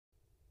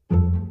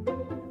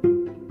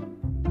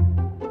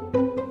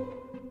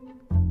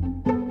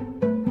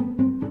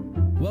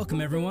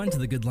Welcome, everyone, to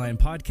the Good Lion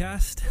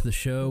Podcast, the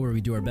show where we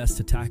do our best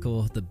to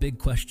tackle the big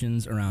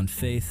questions around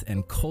faith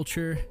and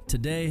culture.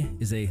 Today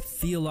is a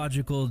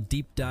theological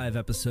deep dive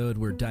episode.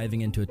 We're diving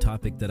into a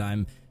topic that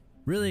I'm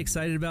really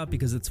excited about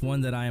because it's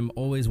one that I'm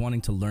always wanting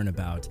to learn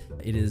about.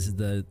 It is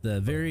the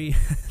very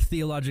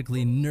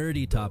theologically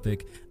nerdy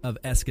topic of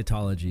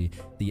eschatology,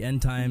 the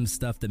end times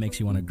stuff that makes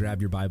you want to grab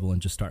your Bible and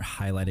just start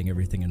highlighting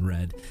everything in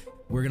red.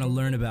 We're going to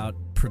learn about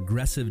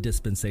progressive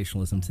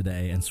dispensationalism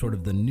today and sort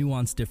of the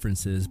nuanced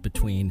differences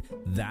between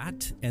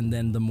that and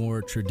then the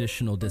more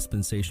traditional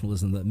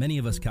dispensationalism that many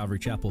of us Calvary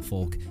Chapel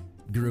folk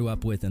grew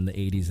up with in the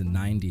 80s and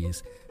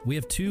 90s. We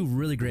have two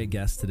really great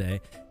guests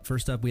today.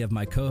 First up, we have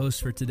my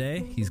co-host for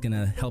today. He's going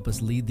to help us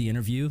lead the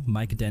interview,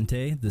 Mike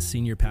Dente, the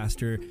senior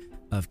pastor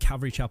of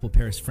Calvary Chapel,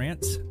 Paris,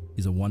 France.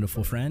 He's a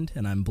wonderful friend,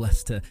 and I'm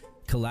blessed to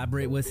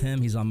collaborate with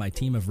him. He's on my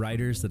team of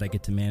writers that I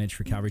get to manage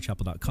for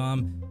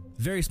CalvaryChapel.com.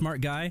 Very smart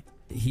guy.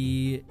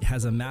 He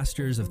has a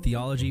master's of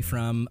theology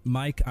from,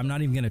 Mike, I'm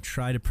not even going to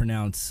try to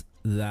pronounce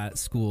that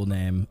school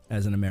name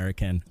as an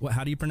American.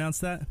 How do you pronounce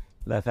that?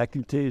 La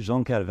Faculté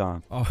Jean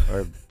Calvin,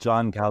 or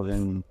John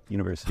Calvin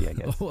University, I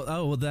guess.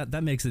 Well,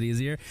 that makes it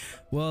easier.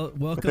 Well,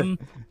 welcome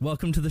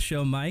welcome to the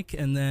show, Mike.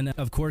 And then,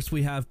 of course,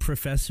 we have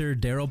Professor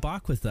Darrell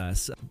Bock with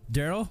us.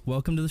 Darrell,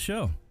 welcome to the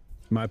show.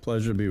 My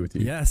pleasure to be with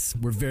you. Yes,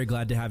 we're very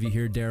glad to have you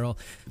here, Darrell.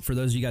 For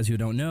those of you guys who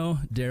don't know,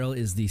 Darrell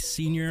is the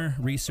Senior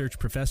Research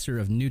Professor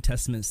of New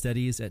Testament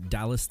Studies at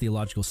Dallas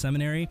Theological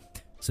Seminary.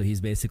 So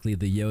he's basically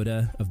the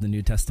Yoda of the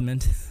New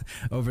Testament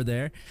over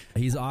there.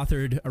 He's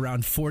authored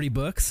around 40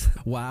 books.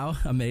 Wow,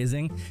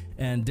 amazing.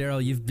 And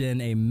Darrell, you've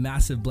been a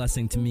massive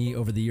blessing to me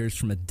over the years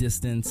from a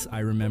distance.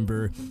 I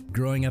remember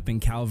growing up in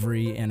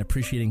Calvary and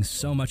appreciating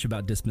so much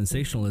about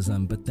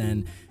dispensationalism, but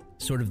then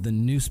sort of the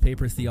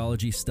newspaper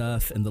theology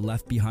stuff and the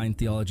left behind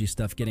theology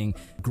stuff getting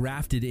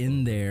grafted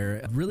in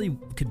there really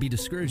could be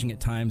discouraging at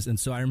times. And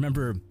so I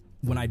remember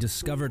when I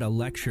discovered a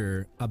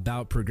lecture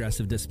about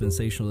progressive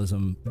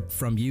dispensationalism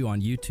from you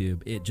on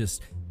YouTube, it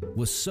just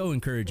was so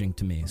encouraging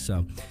to me.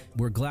 So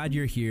we're glad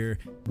you're here.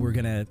 We're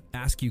going to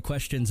ask you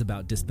questions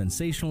about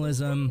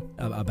dispensationalism,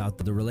 about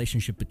the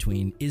relationship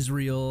between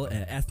Israel,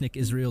 ethnic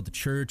Israel, the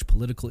church,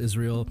 political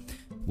Israel,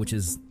 which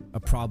is a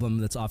problem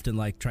that's often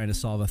like trying to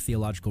solve a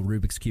theological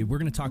Rubik's Cube. We're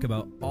going to talk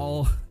about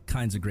all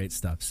kinds of great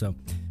stuff. So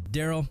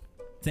Darrell,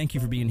 thank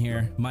you for being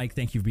here. Mike,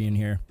 thank you for being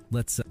here.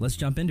 Let's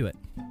jump into it.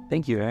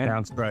 Thank you, Aaron.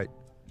 Sounds great.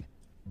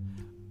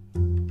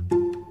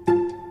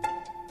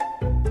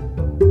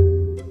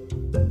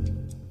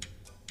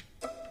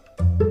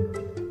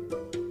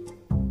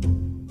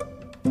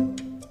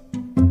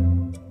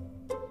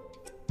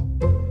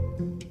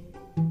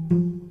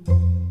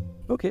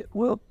 Okay,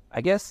 well,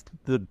 I guess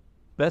the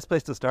best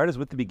place to start is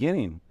with the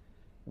beginning.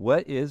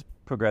 What is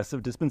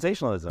progressive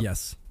dispensationalism?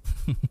 Yes.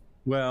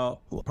 Well,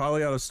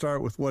 probably ought to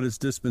start with what is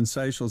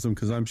dispensationalism,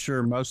 because I'm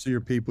sure most of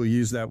your people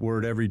use that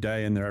word every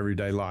day in their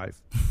everyday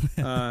life.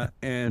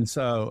 And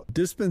so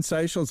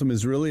dispensationalism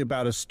is really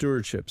about a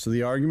stewardship. So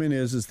the argument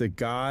is that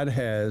God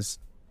has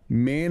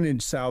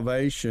managed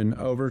salvation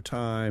over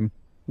time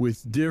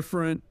with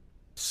different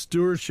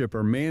stewardship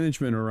or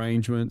management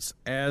arrangements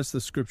as the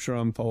scripture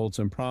unfolds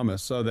and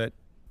promise, so that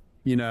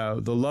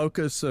the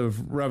locus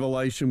of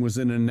revelation was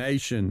in a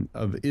nation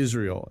of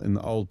Israel in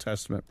the Old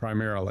Testament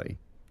primarily.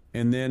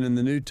 And then in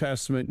the New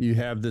Testament, you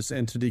have this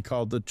entity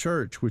called the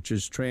church, which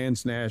is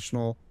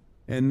transnational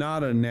and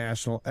not a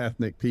national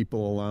ethnic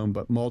people alone,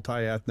 but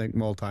multi-ethnic,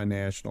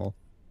 multinational.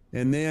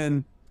 And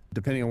then,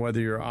 depending on whether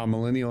you're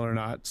amillennial or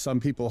not,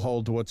 some people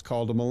hold to what's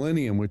called a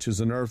millennium, which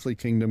is an earthly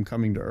kingdom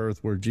coming to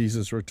earth where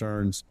Jesus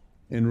returns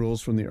and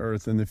rules from the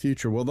earth in the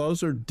future. Well,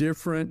 those are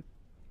different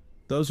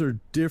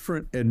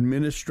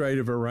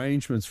administrative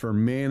arrangements for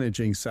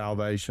managing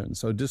salvation.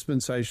 So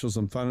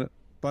dispensationalism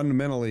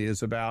fundamentally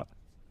is about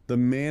the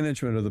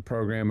management of the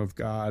program of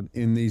God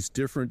in these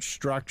different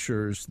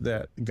structures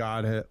that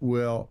God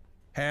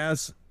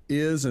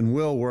is and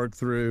will work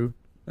through.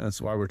 That's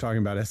why we're talking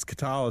about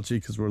eschatology,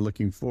 because we're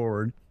looking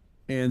forward.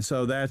 And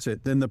so that's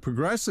it. Then the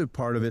progressive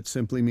part of it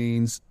simply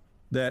means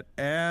that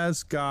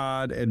as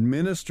God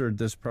administered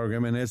this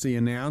program and as he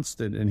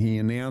announced it, and he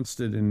announced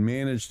it and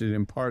managed it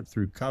in part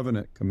through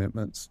covenant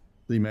commitments,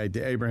 he made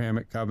the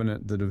Abrahamic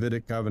covenant, the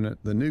Davidic covenant,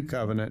 the new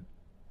covenant.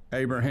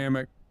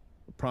 Abrahamic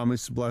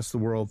promised to bless the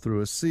world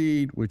through a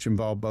seed, which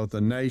involved both a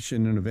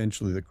nation and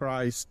eventually the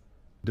Christ.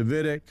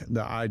 Davidic,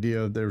 the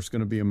idea of there's going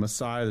to be a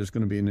Messiah, there's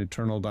going to be an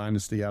eternal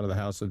dynasty out of the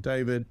house of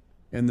David.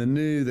 And the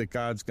new, that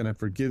God's going to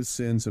forgive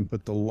sins and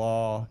put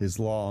his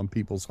law on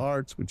people's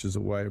hearts, which is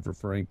a way of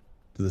referring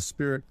to the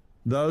Spirit.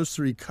 Those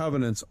three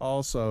covenants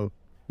also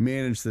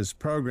manage this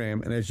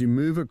program. And as you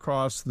move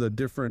across the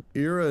different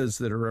eras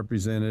that are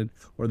represented,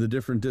 or the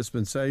different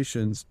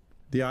dispensations,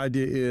 the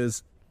idea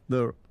is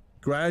the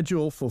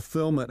gradual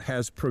fulfillment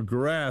has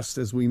progressed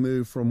as we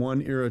move from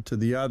one era to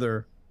the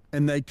other,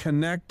 and they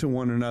connect to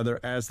one another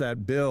as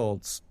that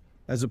builds,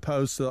 as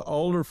opposed to the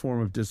older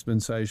form of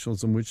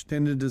dispensationalism, which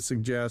tended to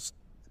suggest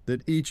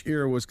that each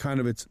era was kind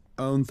of its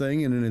own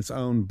thing and in its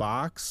own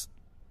box.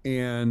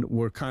 and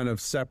were kind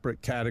of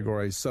separate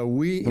categories. So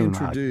we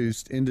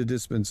introduced into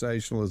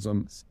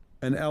dispensationalism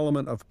an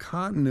element of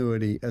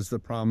continuity as the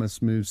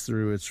promise moves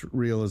through its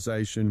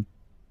realization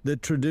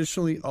that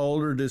traditionally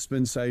older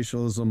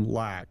dispensationalism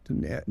lacked.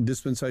 And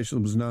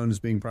dispensationalism was known as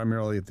being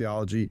primarily a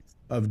theology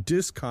of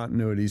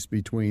discontinuities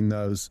between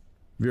those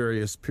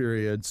various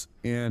periods.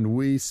 And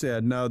we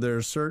said, no, there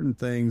are certain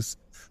things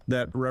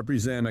that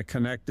represent a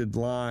connected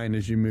line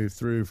as you move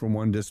through from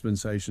one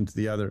dispensation to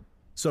the other.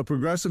 So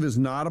progressive is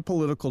not a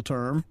political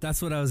term.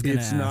 That's what I was going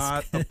to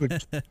ask.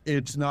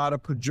 It's not a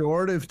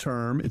pejorative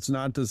term. It's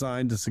not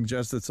designed to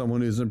suggest that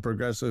someone who isn't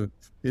progressive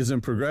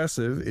isn't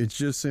progressive. It's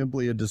just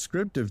simply a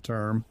descriptive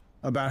term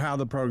about how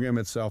the program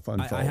itself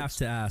unfolds. I have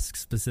to ask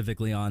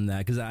specifically on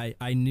that because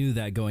I knew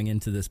that going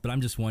into this, but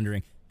I'm just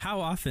wondering, how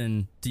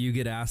often do you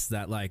get asked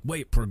that, like,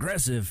 wait,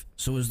 progressive,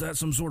 so is that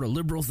some sort of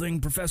liberal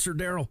thing, Professor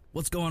Darrell?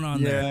 What's going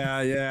on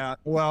there? Yeah.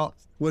 Well,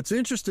 what's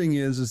interesting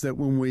is that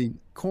when we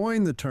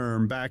coined the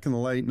term back in the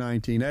late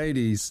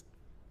 1980s,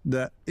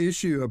 the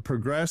issue of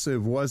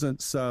progressive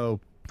wasn't so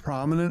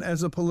prominent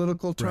as a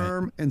political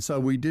term, right. And so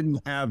we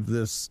didn't have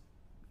this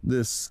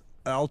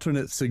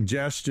alternate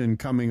suggestion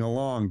coming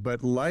along.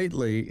 But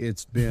lately,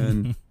 it's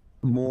been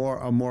a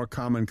more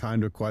common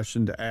kind of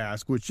question to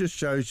ask, which just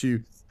shows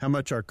you how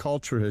much our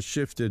culture has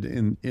shifted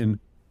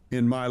in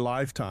my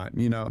lifetime.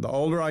 You know, the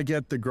older I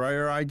get, the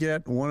grayer I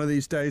get. One of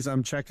these days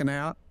I'm checking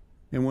out.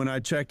 And when I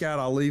check out,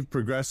 I'll leave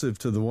progressive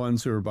to the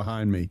ones who are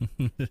behind me.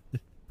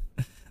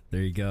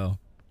 There you go.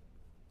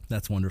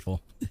 That's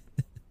wonderful.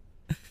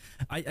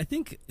 I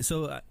think,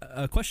 so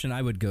a question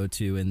I would go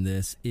to in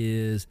this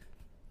is,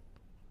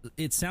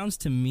 it sounds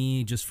to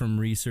me, just from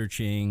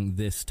researching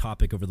this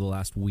topic over the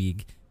last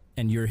week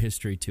and your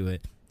history to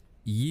it,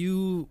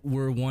 you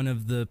were one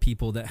of the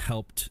people that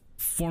helped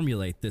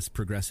formulate this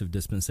progressive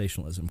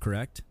dispensationalism,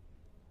 correct?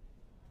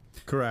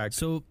 Correct.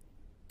 So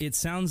it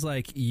sounds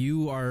like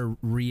you are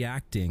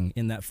reacting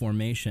in that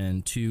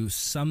formation to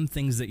some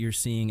things that you're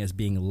seeing as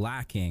being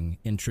lacking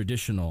in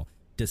traditional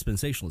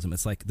dispensationalism.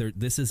 It's like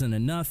this isn't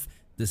enough.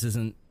 This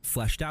isn't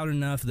fleshed out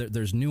enough.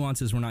 There's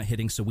nuances we're not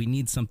hitting, so we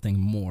need something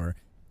more.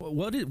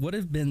 What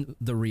have been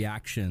the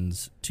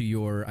reactions to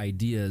your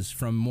ideas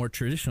from more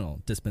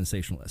traditional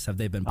dispensationalists? Have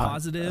they been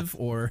positive,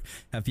 or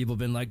have people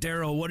been like,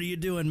 Darrell, what are you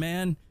doing,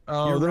 man?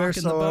 Oh, they're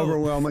so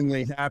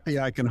overwhelmingly happy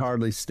I can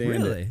hardly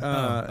stand it.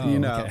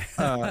 Okay.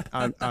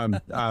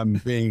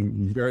 I'm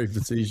being very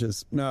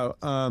facetious. No.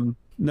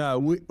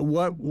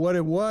 What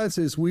it was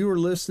is we were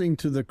listening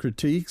to the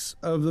critiques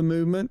of the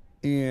movement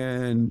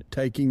and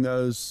taking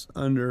those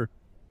under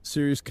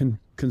serious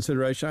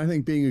consideration. I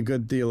think being a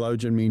good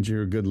theologian means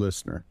you're a good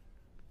listener.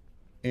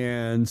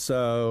 And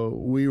so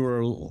we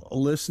were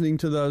listening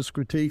to those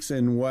critiques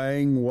and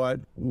weighing what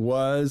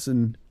was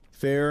and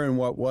fair and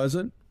what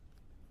wasn't.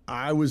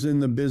 I was in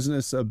the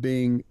business of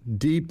being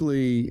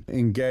deeply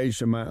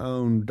engaged in my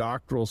own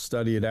doctoral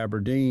study at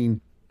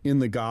Aberdeen in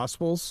the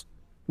Gospels,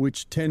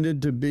 which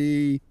tended to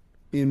be,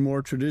 in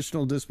more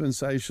traditional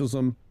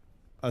dispensationalism,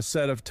 a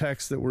set of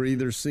texts that were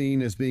either seen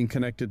as being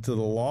connected to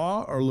the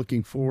law or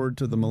looking forward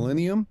to the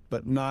millennium,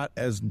 but not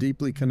as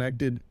deeply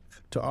connected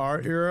to our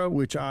era,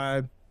 which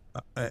I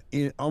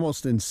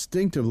almost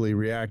instinctively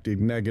reacted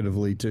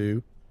negatively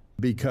to,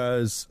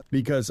 because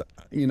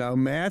you know,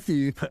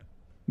 Matthew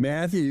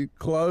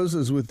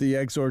closes with the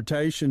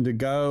exhortation to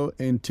go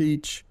and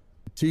teach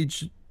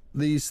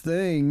these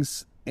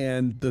things,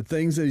 and the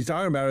things that he's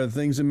talking about are the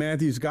things in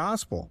Matthew's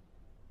gospel.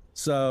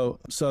 So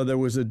there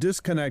was a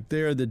disconnect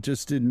there that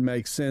just didn't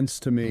make sense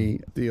to me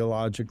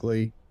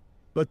theologically.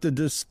 But the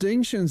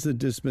distinctions that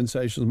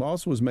dispensationalism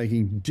also was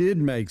making did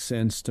make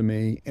sense to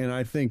me, and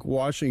I think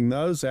washing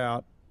those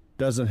out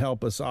doesn't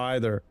help us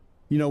either.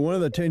 You know, one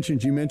of the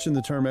tensions, you mentioned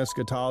the term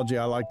eschatology.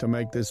 I like to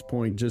make this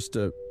point just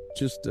to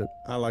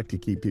I like to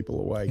keep people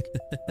awake,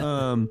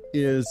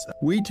 is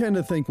we tend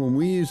to think when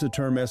we use the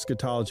term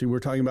eschatology, we're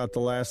talking about the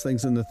last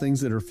things and the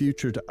things that are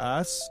future to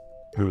us.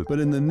 But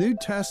in the New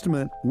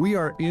Testament, we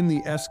are in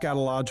the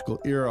eschatological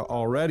era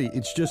already.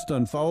 It's just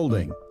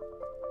unfolding.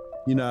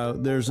 You know,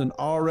 there's an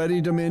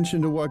already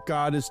dimension to what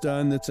God has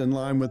done that's in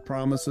line with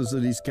promises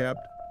that he's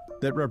kept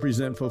that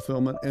represent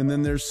fulfillment. And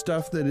then there's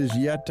stuff that is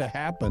yet to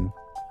happen,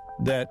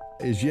 that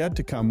is yet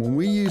to come. When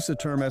we use the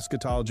term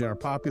eschatology in our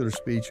popular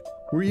speech,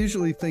 we're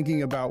usually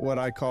thinking about what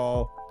I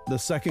call the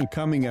second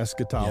coming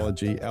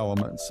eschatology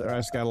elements, or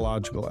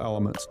eschatological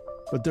elements.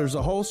 But there's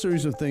a whole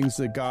series of things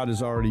that God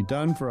has already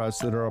done for us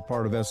that are a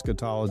part of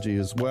eschatology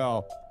as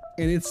well.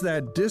 And it's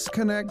that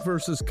disconnect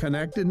versus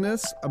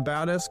connectedness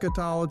about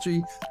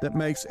eschatology that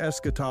makes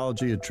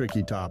eschatology a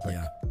tricky topic.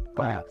 Yeah,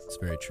 wow, it's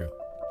very true.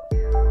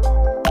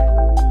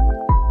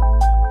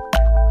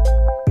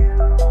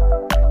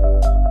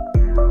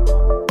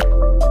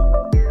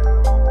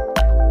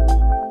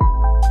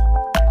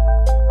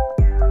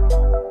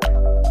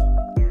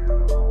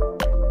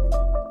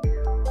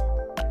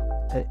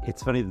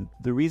 It's funny,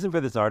 the reason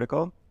for this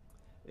article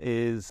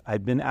is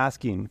I've been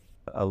asking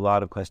a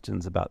lot of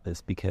questions about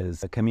this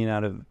because coming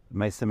out of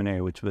my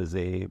seminary, which was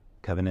a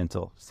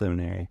covenantal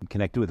seminary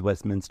connected with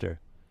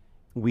Westminster,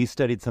 we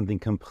studied something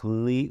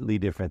completely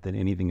different than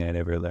anything I'd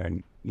ever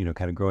learned,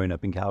 kind of growing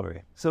up in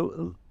Calvary.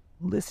 So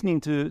listening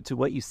to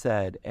what you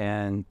said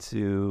and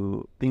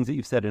to things that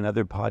you've said in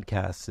other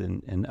podcasts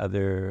and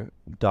other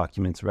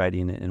documents,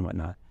 writing and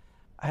whatnot,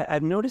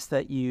 I've noticed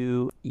that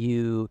you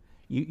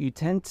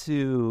tend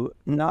to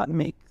not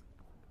make,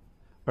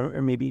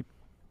 or maybe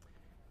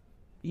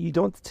you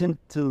don't tend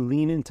to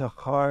lean into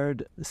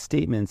hard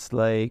statements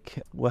like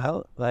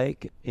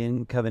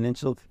in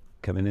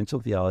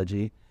covenantal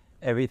theology,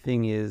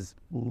 everything is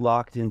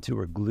locked into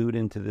or glued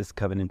into this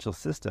covenantal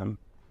system.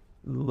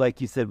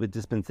 Like you said with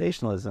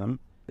dispensationalism,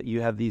 that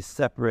you have these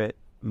separate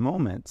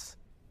moments.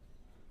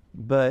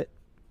 But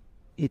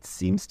it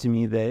seems to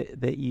me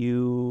that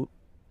you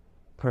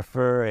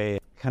prefer a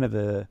kind of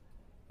a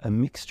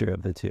mixture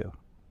of the two.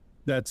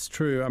 That's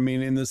true. I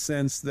mean, in the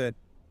sense that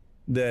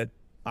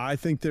I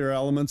think there are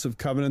elements of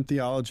covenant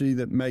theology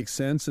that make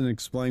sense and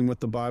explain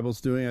what the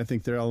Bible's doing. I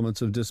think there are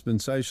elements of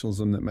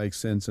dispensationalism that make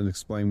sense and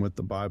explain what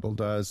the Bible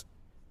does.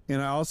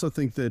 And I also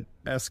think that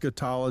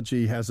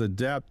eschatology has a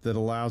depth that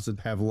allows it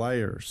to have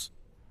layers.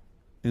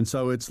 And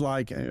so it's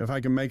like, if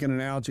I can make an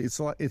analogy,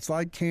 it's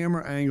like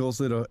camera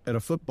angles at a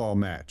football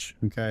match,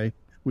 okay?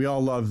 We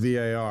all love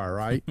VAR,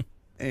 right?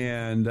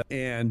 and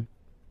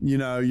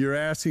you're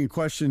asking a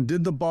question,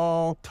 did the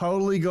ball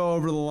totally go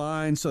over the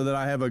line so that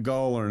I have a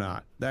goal or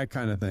not? That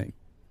kind of thing.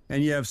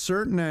 And you have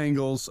certain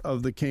angles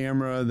of the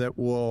camera that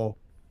will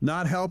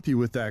not help you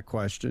with that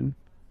question.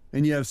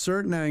 And you have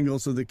certain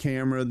angles of the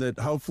camera that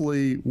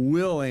hopefully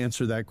will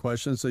answer that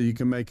question so you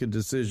can make a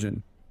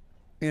decision.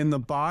 And the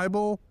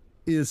Bible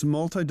is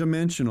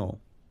multidimensional.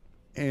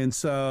 And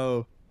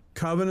so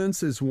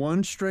covenants is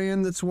one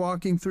strand that's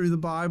walking through the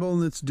Bible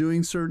and that's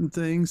doing certain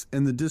things,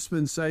 and the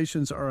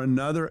dispensations are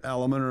another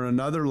element or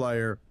another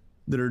layer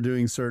that are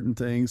doing certain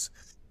things.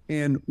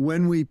 And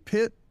when we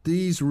pit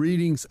these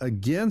readings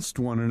against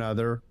one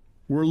another,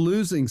 we're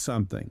losing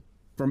something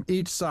from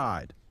each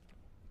side.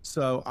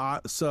 So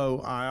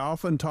I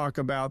often talk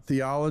about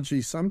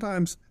theology.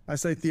 Sometimes I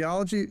say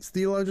theologians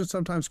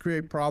sometimes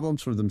create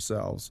problems for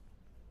themselves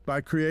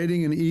by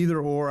creating an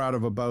either or out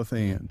of a both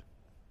and.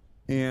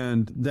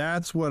 And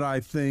that's what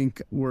I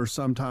think we're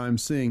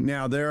sometimes seeing.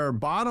 Now, there are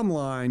bottom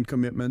line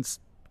commitments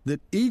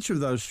that each of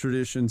those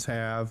traditions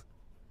have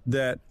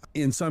that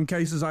in some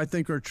cases I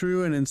think are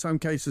true and in some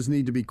cases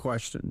need to be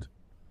questioned.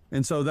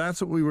 And so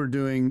that's what we were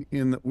doing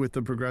with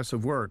the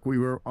progressive work. We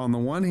were, on the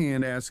one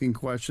hand, asking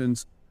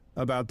questions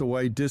about the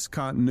way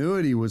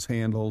discontinuity was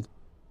handled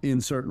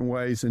in certain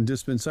ways in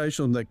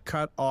dispensationalism that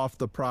cut off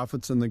the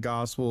prophets and the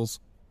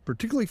Gospels,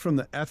 particularly from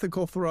the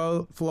ethical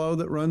flow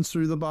that runs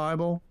through the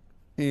Bible.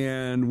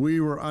 And we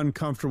were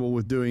uncomfortable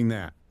with doing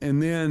that.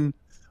 And then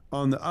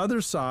on the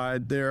other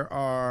side, there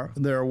are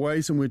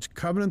ways in which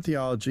covenant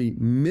theology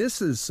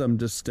misses some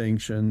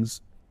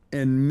distinctions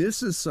and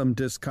misses some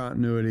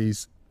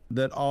discontinuities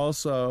that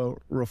also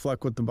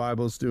reflect what the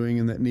Bible is doing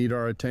and that need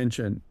our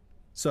attention.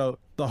 So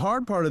the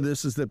hard part of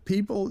this is that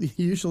people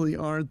usually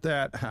aren't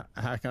that,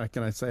 how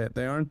can I say it?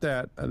 They don't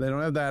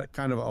have that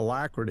kind of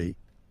alacrity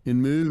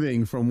in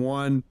moving from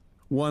one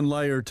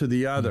layer to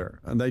the other.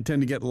 And they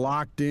tend to get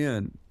locked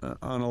in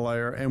on a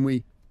layer. And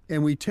we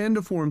tend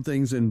to form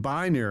things in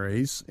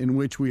binaries in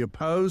which we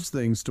oppose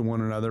things to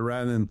one another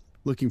rather than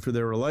looking for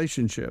their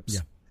relationships.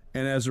 Yeah.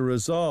 And as a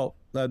result,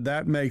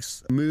 that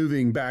makes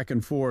moving back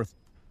and forth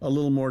a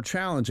little more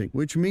challenging,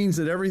 which means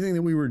that everything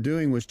that we were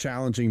doing was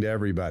challenging to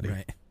everybody.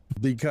 Right.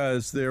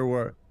 Because we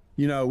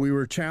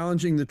were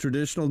challenging the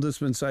traditional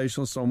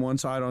dispensationalists on one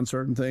side on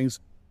certain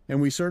things,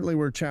 and we certainly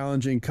were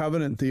challenging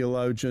covenant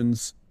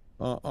theologians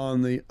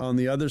on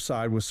the other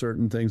side with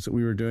certain things that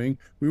we were doing.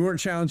 We weren't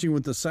challenging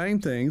with the same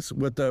things.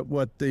 What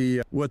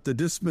the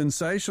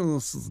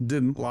dispensationalists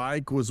didn't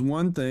like was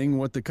one thing.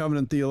 What the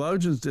covenant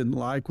theologians didn't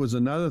like was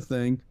another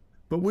thing.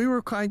 But we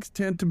were quite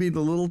content to be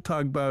the little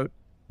tugboat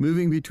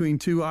moving between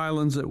two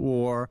islands at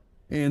war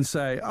and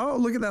say, oh,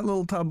 look at that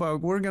little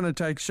tugboat. We're going to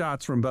take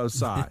shots from both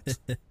sides.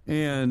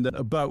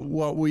 But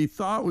what we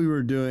thought we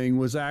were doing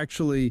was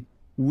actually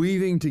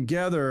weaving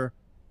together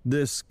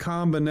this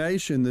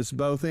combination, this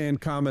both and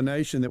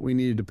combination that we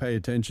needed to pay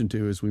attention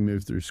to as we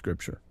move through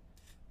Scripture.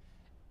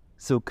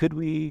 So could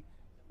we,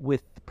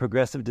 with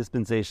progressive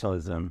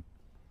dispensationalism,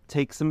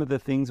 take some of the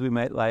things we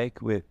might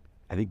like with,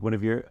 I think, one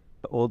of your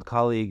old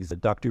colleagues,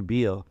 Dr.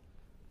 Beale,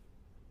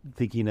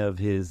 thinking of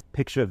his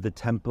picture of the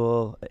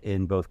temple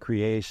in both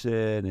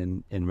creation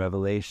and in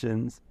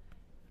Revelations,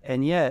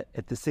 and yet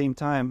at the same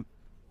time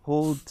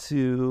hold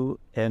to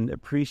and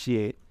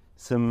appreciate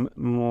some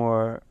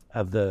more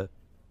of the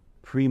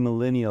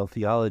premillennial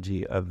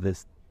theology of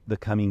the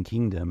coming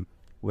kingdom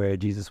where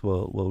Jesus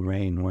will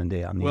reign one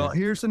day on the earth. Well,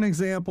 here's an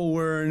example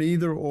where an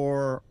either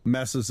or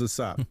messes us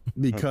up,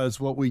 because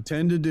what we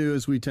tend to do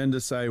is we tend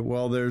to say,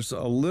 well, there's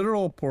a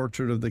literal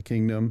portrait of the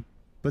kingdom,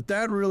 but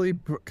that really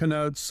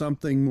connotes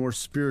something more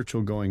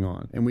spiritual going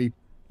on. And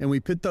we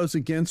pit those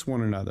against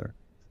one another.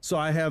 So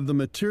I have the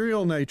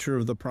material nature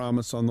of the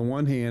promise on the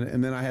one hand,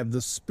 and then I have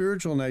the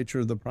spiritual nature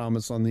of the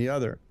promise on the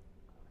other.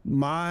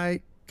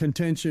 My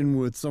contention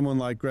with someone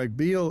like Greg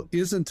Beale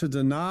isn't to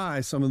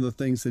deny some of the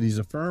things that he's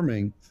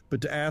affirming,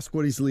 but to ask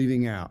what he's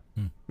leaving out.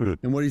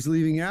 And what he's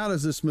leaving out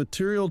is this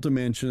material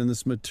dimension and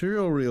this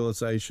material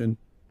realization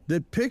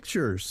that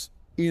pictures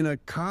in a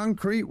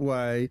concrete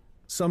way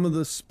some of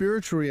the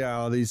spiritual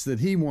realities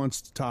that he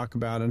wants to talk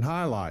about and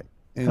highlight.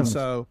 And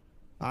so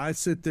I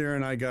sit there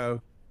and I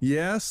go,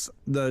 yes,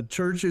 the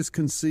church is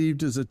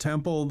conceived as a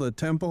temple, the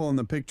temple and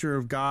the picture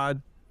of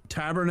God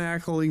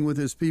tabernacling with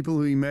his people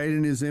who he made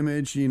in his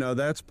image. You know,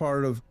 that's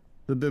part of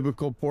the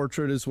biblical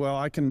portrait as well.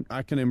 I can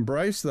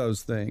embrace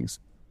those things,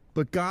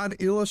 but God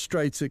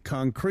illustrates it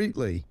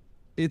concretely.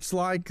 It's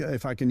like,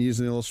 if I can use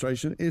an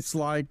illustration, it's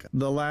like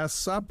the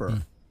Last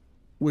Supper,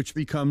 which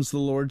becomes the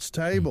Lord's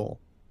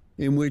table,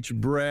 in which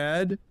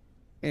bread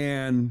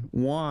and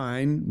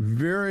wine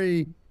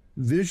very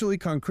visually,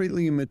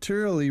 concretely, and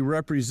materially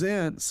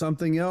represent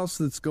something else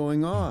that's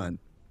going on.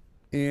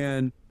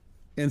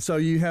 And so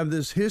you have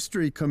this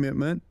history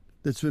commitment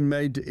that's been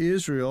made to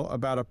Israel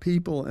about a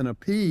people and a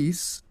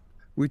peace,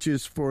 which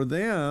is for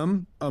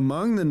them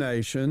among the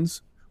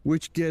nations,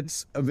 which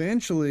gets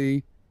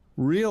eventually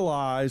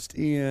realized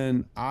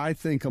in, I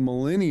think, a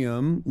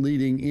millennium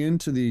leading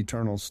into the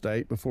eternal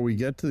state before we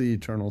get to the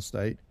eternal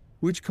state,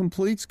 which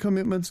completes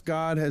commitments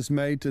God has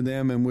made to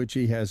them and which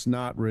he has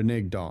not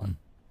reneged on.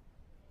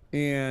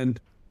 And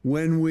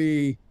when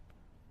we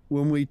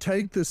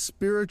take the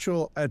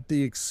spiritual at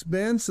the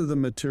expense of the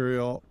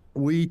material,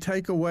 we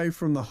take away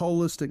from the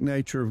holistic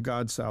nature of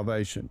God's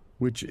salvation,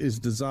 which is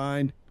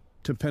designed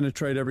to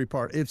penetrate every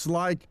part. It's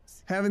like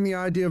having the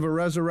idea of a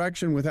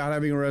resurrection without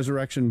having a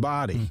resurrection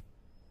body.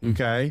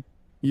 Okay?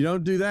 You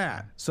don't do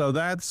that. So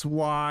that's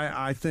why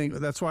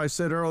I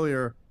said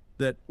earlier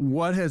that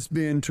what has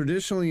been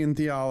traditionally in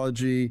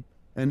theology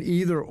an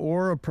either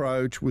or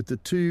approach with the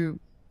two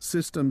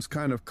systems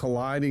kind of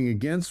colliding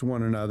against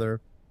one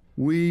another,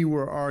 we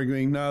were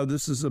arguing, no,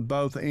 this is a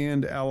both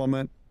and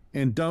element,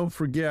 and don't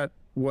forget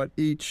what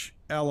each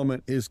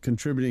element is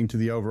contributing to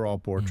the overall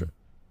portrait.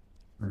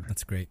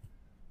 That's great.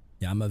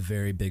 Yeah, I'm a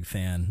very big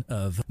fan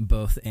of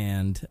both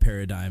and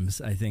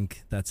paradigms. I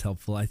think that's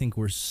helpful. I think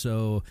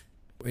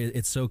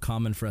it's so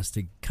common for us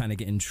to kind of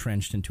get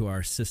entrenched into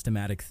our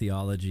systematic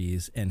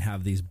theologies and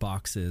have these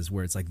boxes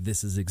where it's like,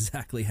 this is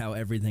exactly how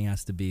everything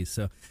has to be.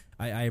 So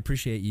I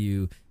appreciate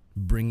you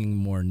bringing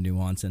more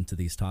nuance into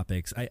these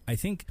topics. I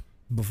think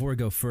before we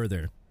go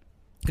further,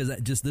 because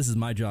this is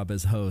my job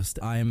as host,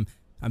 I'm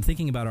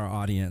thinking about our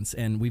audience,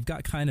 and we've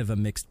got kind of a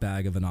mixed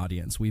bag of an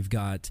audience. We've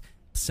got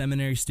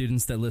seminary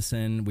students that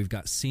listen. We've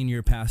got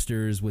senior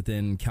pastors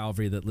within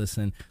Calvary that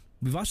listen.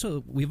 We've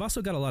also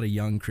got a lot of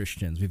young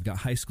Christians. We've got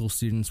high school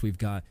students. We've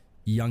got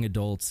young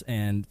adults.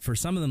 And for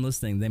some of them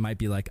listening, they might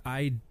be like,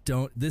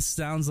 this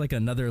sounds like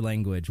another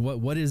language.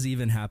 What is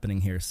even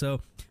happening here?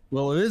 So,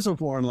 well, it is a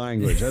foreign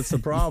language. That's the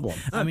problem.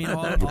 I mean,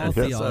 all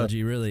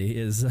theology really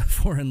is a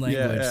foreign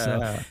language.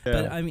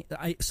 But I mean,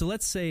 so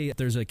let's say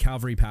there's a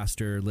Calvary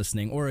pastor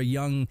listening, or a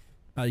young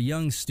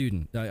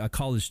student, a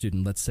college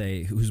student, let's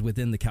say, who's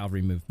within the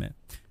Calvary movement,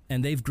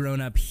 and they've grown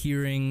up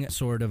hearing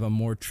sort of a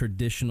more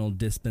traditional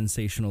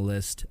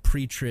dispensationalist,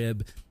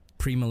 pre-trib,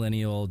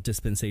 premillennial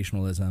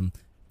dispensationalism.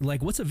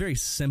 Like, what's a very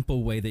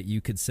simple way that you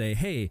could say,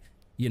 hey,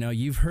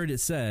 you've heard it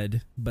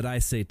said, but I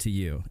say to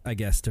you, I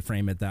guess, to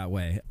frame it that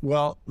way?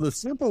 Well, the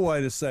simple way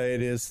to say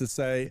it is to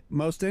say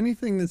most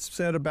anything that's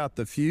said about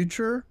the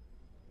future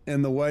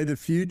and the way the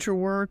future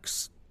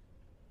works,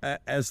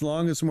 as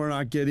long as we're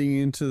not getting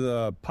into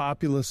the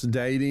populist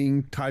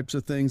dating types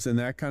of things and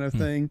that kind of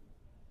thing,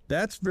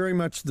 that's very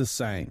much the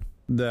same.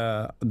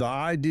 The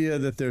idea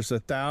that there's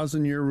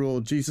 1,000-year rule,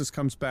 Jesus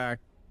comes back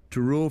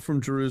to rule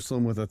from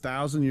Jerusalem with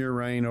 1,000-year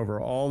reign over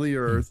all the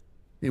earth,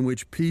 in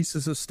which peace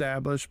is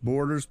established,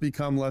 borders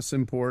become less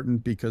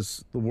important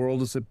because the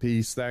world is at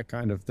peace, that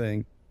kind of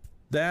thing.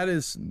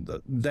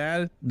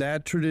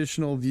 That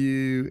traditional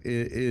view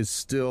is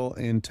still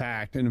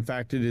intact. And in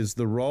fact, it is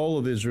the role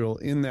of Israel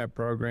in that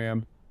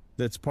program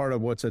that's part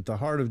of what's at the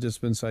heart of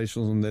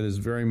dispensationalism that is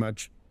very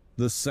much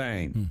the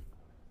same.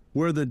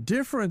 Where the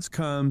difference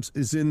comes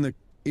is in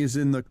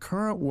the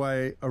current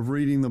way of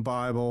reading the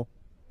Bible,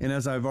 and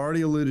as I've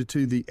already alluded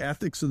to, the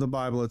ethics of the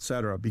Bible,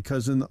 etc.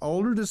 Because in the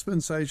older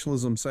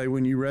dispensationalism, say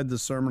when you read the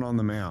Sermon on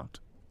the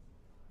Mount,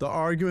 the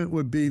argument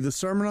would be the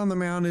Sermon on the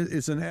Mount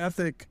is an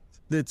ethic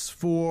that's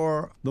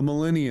for the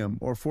millennium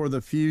or for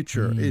the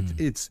future.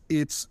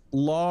 It's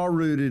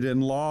law-rooted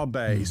and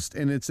law-based,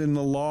 and it's in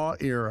the law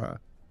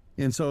era.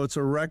 And so it's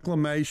a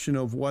reclamation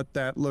of what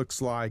that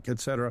looks like,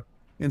 etc.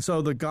 And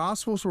so the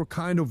Gospels were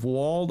kind of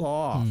walled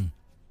off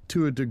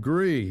to a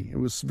degree. It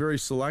was very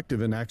selective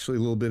and actually a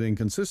little bit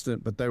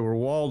inconsistent, but they were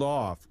walled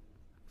off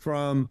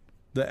from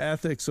the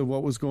ethics of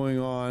what was going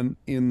on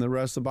in the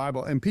rest of the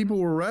Bible. And people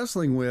were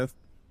wrestling with,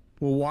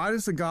 well, why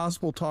does the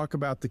gospel talk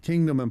about the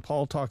kingdom and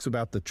Paul talks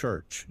about the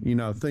church?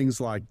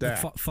 Things like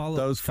that.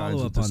 Follow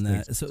up on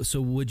that. So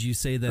would you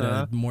say that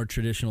a more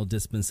traditional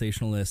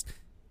dispensationalist,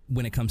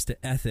 when it comes to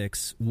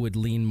ethics, would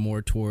lean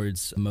more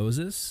towards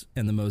Moses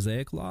and the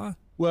Mosaic law?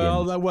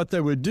 Well, what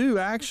they would do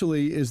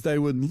actually is they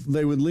would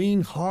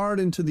lean hard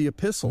into the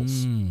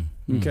epistles.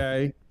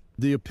 Okay,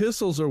 the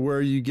epistles are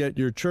where you get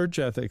your church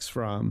ethics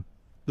from.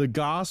 The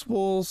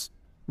Gospels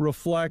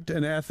reflect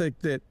an ethic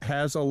that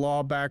has a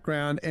law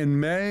background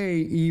and may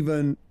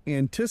even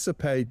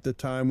anticipate the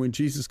time when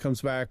Jesus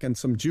comes back and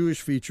some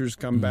Jewish features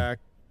come back,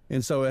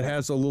 and so it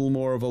has a little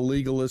more of a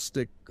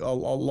legalistic a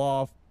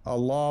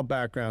law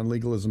background.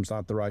 Legalism's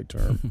not the right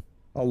term.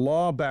 A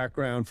law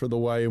background for the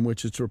way in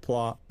which it's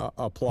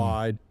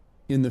applied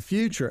in the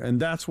future, and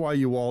that's why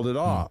you walled it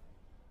off.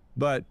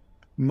 But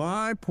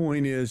my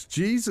point is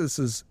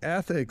Jesus's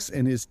ethics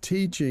and his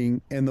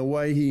teaching and the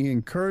way he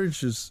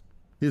encourages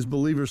his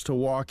believers to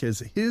walk as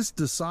his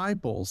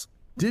disciples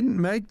didn't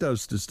make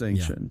those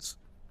distinctions.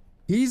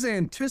 He's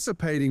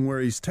anticipating where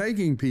he's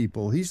taking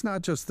people. He's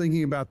not just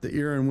thinking about the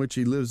era in which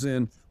he lives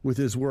in with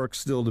his work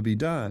still to be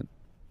done.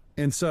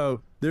 And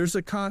so there's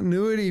a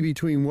continuity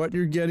between what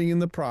you're getting in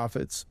the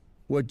prophets,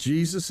 what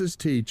Jesus is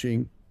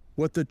teaching,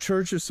 what the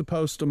church is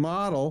supposed to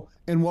model,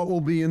 and what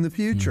will be in the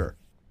future.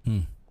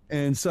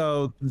 And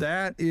so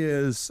that's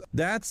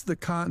the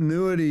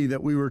continuity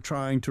that we were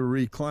trying to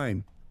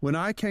reclaim. When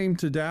I came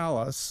to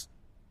Dallas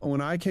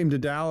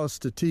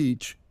to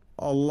teach,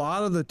 a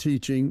lot of the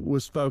teaching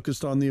was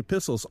focused on the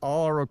epistles.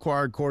 All our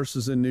required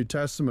courses in New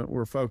Testament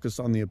were focused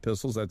on the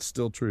epistles. That's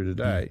still true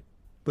today.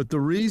 But the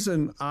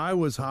reason I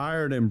was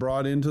hired and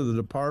brought into the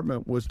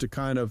department was to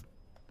kind of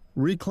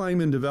reclaim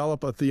and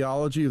develop a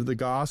theology of the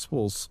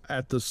Gospels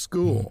at the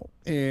school.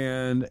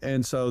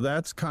 And so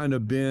that's kind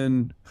of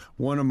been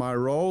one of my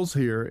roles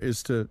here,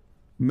 is to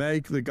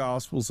make the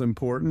Gospels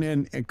important.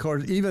 And of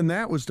course, even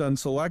that was done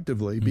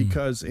selectively,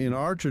 because in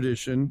our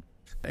tradition,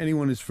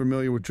 anyone who's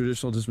familiar with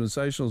traditional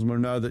dispensationalism will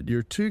know that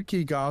your two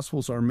key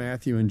Gospels are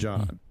Matthew and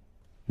John.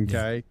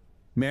 Okay?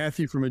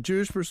 Matthew from a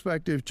Jewish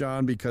perspective,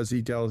 John because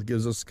he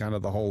gives us kind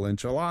of the whole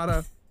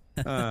enchilada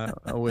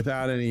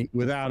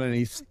without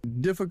any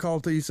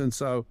difficulties, and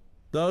so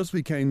those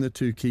became the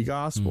two key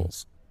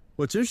Gospels.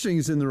 What's interesting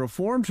is in the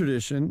Reformed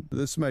tradition,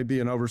 this may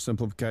be an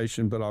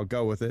oversimplification, but I'll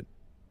go with it.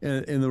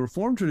 In the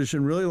Reformed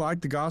tradition, really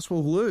like the Gospel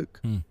of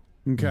Luke.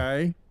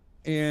 Okay,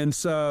 and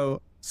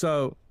so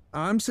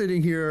I'm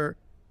sitting here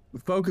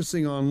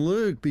focusing on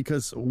Luke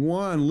because,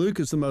 one, Luke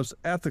is the most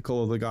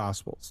ethical of the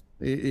Gospels.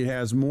 It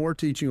has more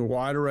teaching, a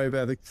wide array of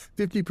ethics.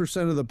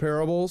 50% of the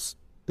parables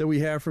that we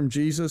have from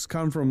Jesus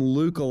come from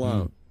Luke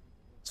alone.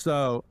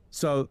 So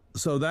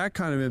that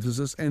kind of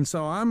emphasis. And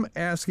so I'm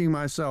asking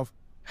myself,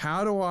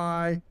 how do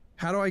I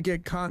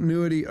get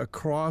continuity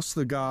across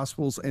the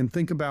Gospels and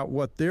think about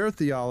what their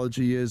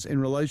theology is in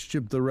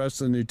relationship to the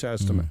rest of the New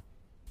Testament?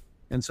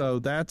 And so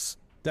that's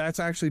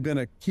actually been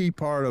a key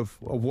part of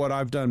what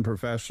I've done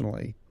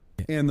professionally.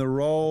 And the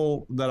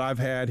role that I've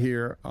had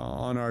here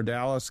on our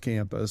Dallas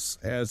campus,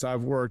 as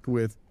I've worked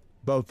with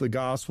both the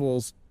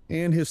Gospels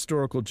and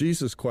historical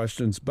Jesus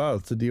questions,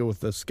 both to deal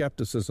with the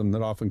skepticism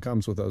that often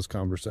comes with those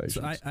conversations.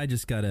 So I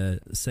just got to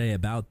say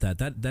about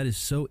that is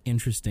so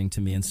interesting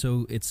to me, and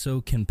so it's so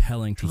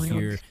compelling to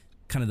hear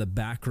kind of the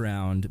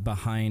background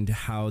behind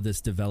how this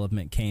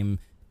development came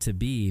to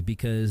be,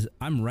 because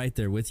I'm right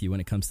there with you when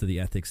it comes to the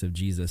ethics of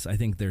Jesus. I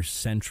think they're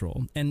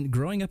central. And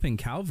growing up in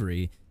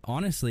Calvary,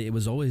 honestly, it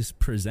was always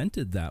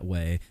presented that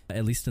way,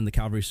 at least in the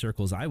Calvary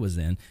circles I was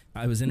in.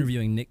 I was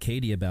interviewing Nick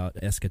Cady about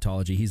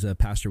eschatology. He's a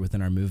pastor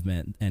within our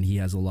movement, and he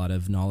has a lot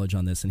of knowledge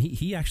on this. And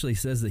he actually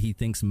says that he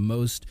thinks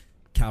most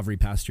Calvary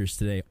pastors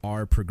today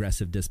are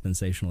progressive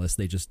dispensationalists.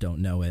 They just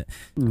don't know it.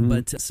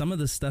 But some of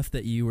the stuff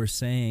that you were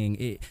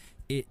saying,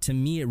 to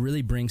me, it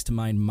really brings to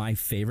mind my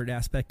favorite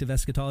aspect of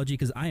eschatology,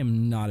 because I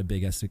am not a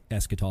big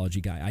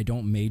eschatology guy. I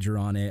don't major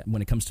on it.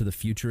 When it comes to the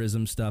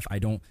futurism stuff, I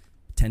don't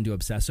tend to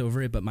obsess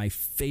over it. But my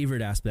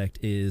favorite aspect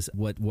is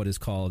what is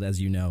called, as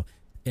you know,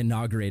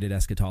 inaugurated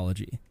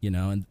eschatology,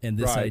 and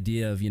this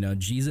idea of,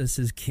 Jesus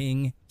is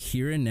king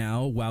here and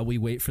now while we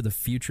wait for the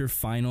future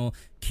final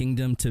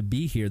kingdom to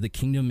be here. The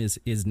kingdom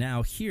is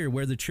now here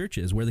where the church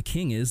is, where the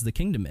king is, the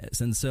kingdom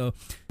is. And so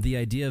the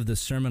idea of the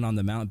Sermon on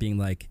the Mount being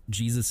like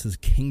Jesus's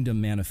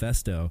kingdom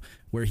manifesto,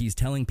 where he's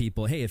telling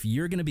people, hey, if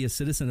you're going to be a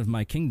citizen of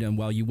my kingdom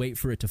while you wait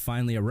for it to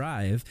finally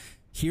arrive,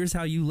 here's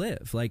how you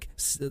live. Like,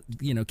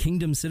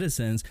 kingdom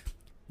citizens,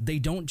 they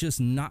don't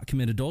just not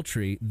commit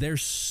adultery. They're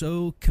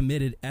so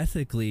committed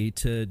ethically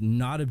to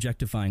not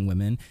objectifying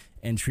women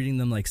and treating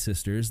them like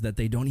sisters that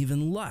they don't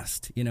even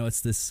lust.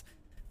 It's this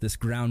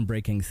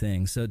groundbreaking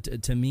thing. So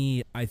to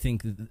me, I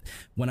think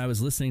when I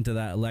was listening to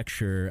that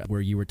lecture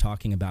where you were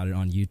talking about it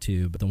on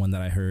YouTube, the one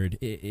that I heard,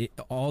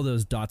 all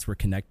those dots were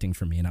connecting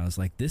for me. And I was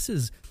like, this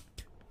is...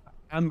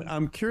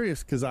 I'm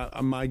curious, because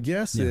my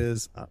guess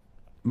is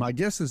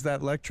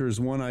that lecture is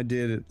one I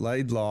did at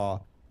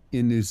Laidlaw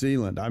in New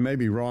Zealand. I may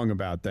be wrong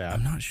about that.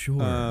 I'm not sure.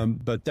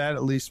 But that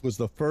at least was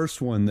the first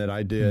one that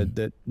I did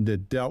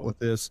that dealt with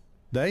this.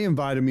 They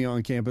invited me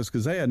on campus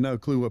because they had no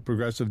clue what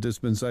progressive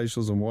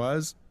dispensationalism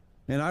was.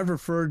 And I've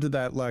referred to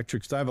that lecture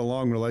because I have a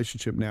long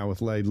relationship now with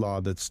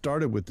Laidlaw that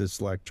started with this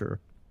lecture.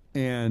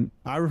 And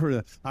I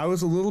remember I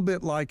was a little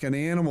bit like an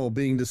animal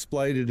being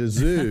displayed at a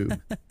zoo.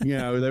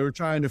 They were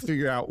trying to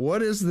figure out,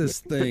 what is this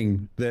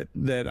thing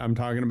that I'm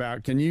talking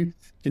about? Can you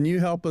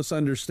help us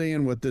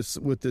understand what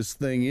this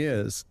thing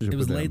is? It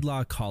was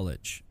Laidlaw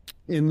College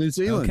in New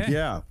Zealand. Okay.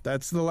 Yeah,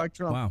 that's the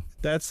lecture. Wow.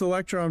 That's the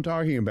lecture I'm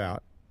talking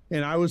about.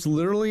 And I was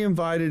literally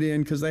invited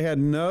in because they had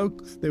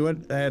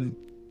an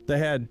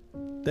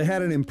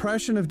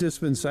impression of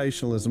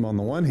dispensationalism on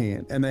the one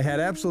hand, and they had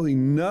absolutely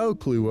no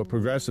clue what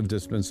progressive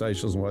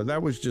dispensationalism was.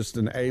 That was just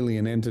an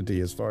alien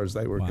entity as far as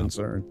they were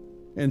concerned.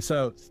 And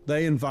so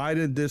they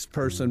invited this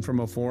person from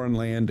a foreign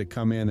land to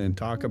come in and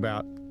talk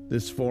about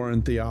this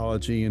foreign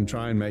theology and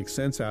try and make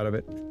sense out of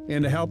it,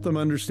 and to help them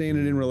understand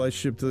it in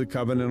relationship to the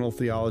covenantal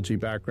theology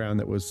background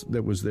that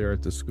was there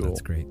at the school.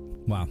 That's great.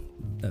 Wow.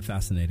 That's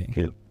fascinating.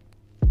 Yeah.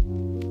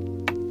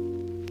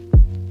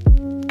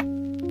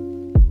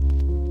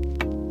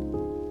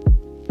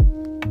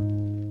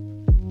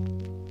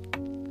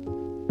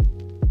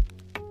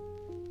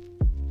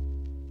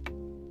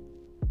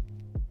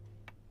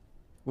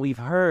 We've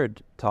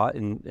heard taught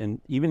in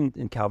even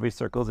in Calvary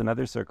circles and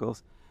other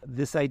circles,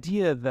 this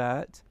idea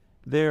that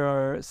there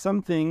are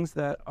some things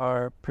that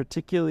are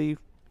particularly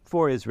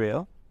for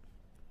Israel,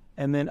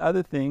 and then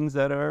other things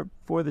that are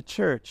for the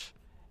church.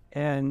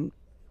 And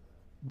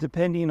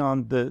depending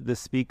on the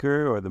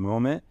speaker or the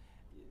moment,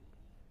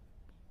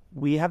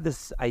 we have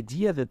this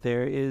idea that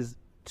there is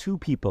two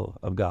people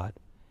of God,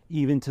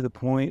 even to the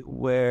point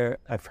where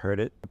I've heard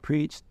it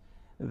preached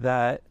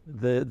that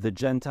the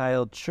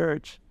Gentile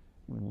church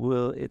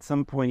will at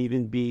some point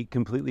even be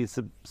completely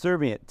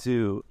subservient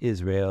to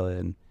Israel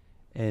and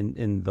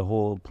the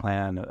whole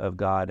plan of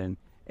God.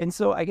 And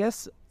so I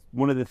guess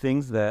one of the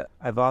things that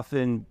I've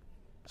often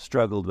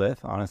struggled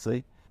with,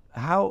 honestly,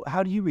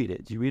 how do you read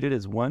it? Do you read it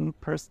as one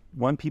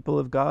people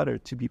of God or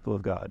two people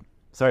of God?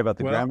 Sorry about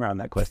the grammar on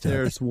that question.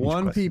 There's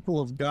one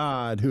people of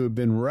God who have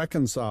been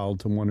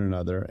reconciled to one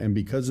another, and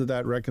because of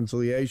that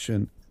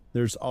reconciliation,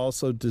 there's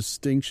also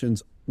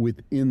distinctions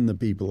within the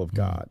people of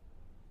God.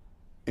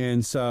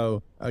 And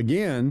so,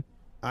 again,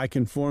 I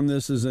can form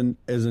this as an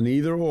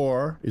either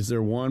or. Is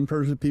there one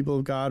person, people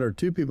of God, or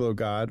two people of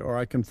God? Or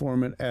I can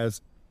form it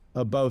as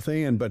a both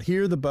and. But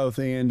here the both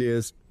and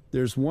is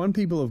there's one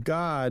people of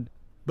God,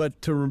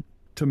 but to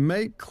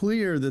make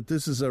clear that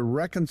this is a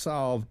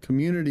reconciled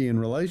community and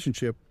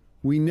relationship,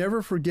 we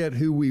never forget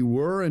who we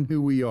were and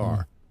who we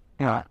are.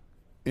 Yeah.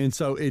 And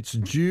so it's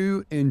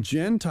Jew and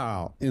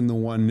Gentile in the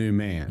one new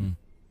man,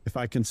 if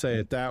I can say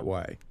it that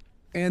way.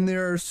 And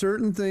there are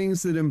certain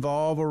things that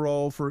involve a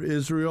role for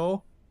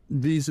Israel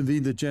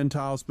vis-a-vis the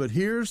Gentiles. But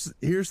here's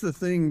the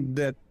thing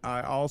that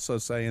I also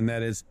say, and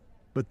that is,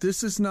 but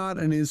this is not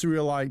an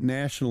Israelite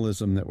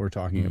nationalism that we're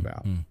talking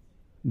about.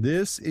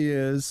 This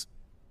is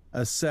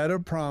a set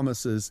of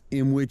promises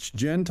in which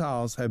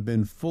Gentiles have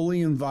been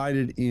fully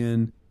invited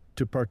in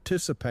to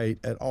participate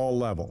at all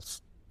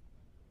levels.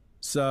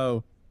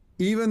 So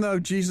even though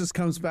Jesus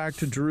comes back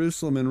to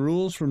Jerusalem and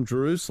rules from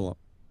Jerusalem,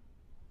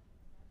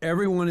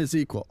 everyone is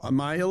equal.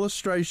 My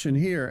illustration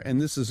here,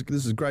 and this is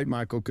great,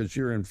 Michael, because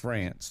you're in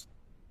France,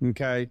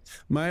 okay?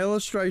 My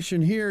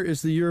illustration here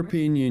is the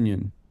European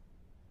Union,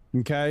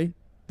 okay?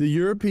 The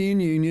European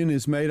Union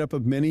is made up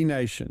of many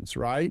nations,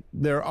 right?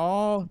 They're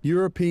all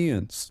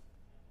Europeans,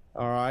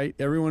 all right?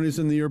 Everyone who's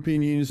in the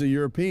European Union is a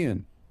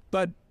European.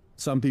 But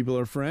some people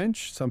are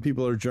French, some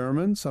people are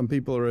German, some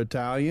people are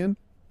Italian.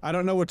 I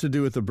don't know what to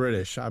do with the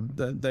British.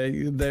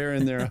 They're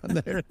in their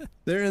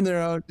they're in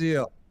their own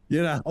deal.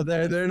 You know,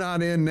 they're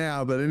not in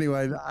now, but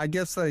anyway, I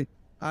guess I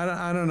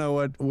don't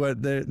know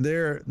what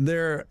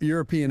they're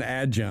European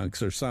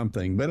adjuncts or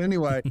something. But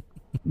anyway,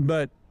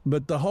 but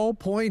the whole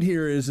point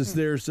here is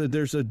there's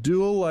a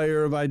dual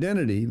layer of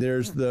identity.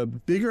 There's the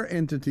bigger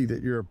entity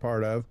that you're a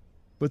part of,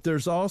 but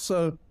there's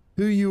also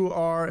who you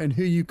are and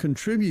who you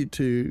contribute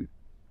to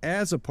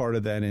as a part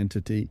of that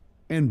entity,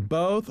 and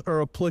both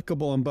are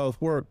applicable and both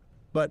work.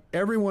 But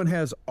everyone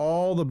has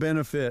all the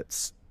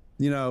benefits.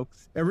 You know,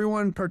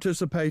 everyone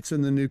participates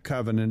in the new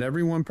covenant.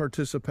 Everyone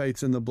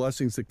participates in the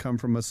blessings that come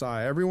from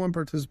Messiah. Everyone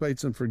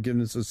participates in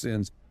forgiveness of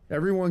sins.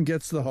 Everyone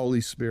gets the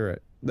Holy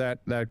Spirit, that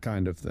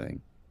kind of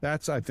thing.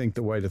 That's, I think,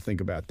 the way to think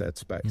about that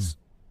space.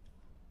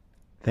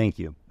 Thank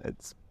you.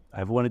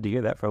 I've wanted to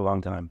hear that for a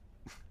long time.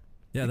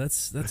 Yeah,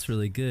 that's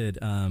really good.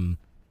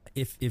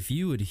 If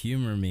you would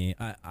humor me,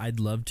 I'd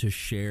love to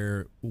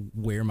share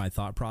where my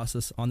thought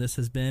process on this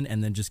has been,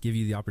 and then just give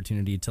you the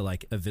opportunity to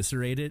like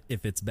eviscerate it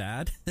if it's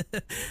bad.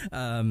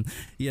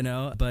 You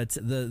know, but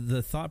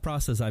the thought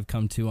process I've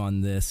come to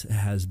on this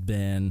has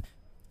been,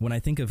 when I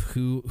think of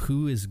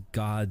who is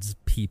God's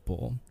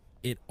people,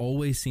 it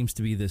always seems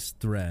to be this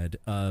thread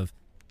of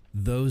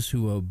those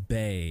who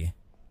obey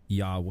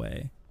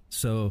Yahweh.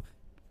 So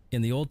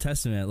in the Old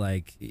Testament,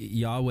 like,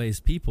 Yahweh's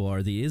people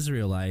are the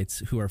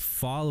Israelites who are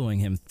following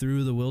him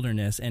through the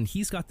wilderness, and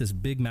he's got this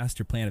big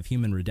master plan of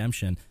human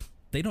redemption.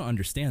 They don't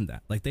understand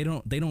that. Like,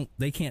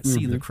 they can't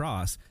see the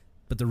cross.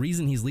 But the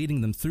reason he's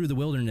leading them through the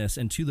wilderness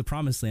and to the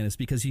promised land is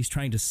because he's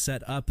trying to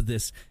set up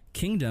this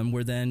kingdom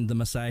where then the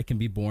Messiah can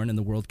be born and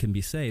the world can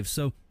be saved.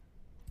 So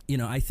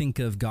I think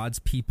of God's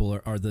people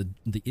are the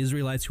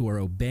Israelites who are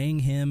obeying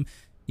him,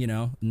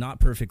 not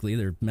perfectly.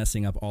 They're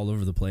messing up all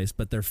over the place,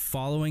 but they're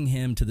following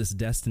him to this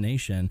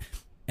destination.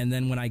 And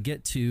then when I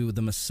get to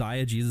the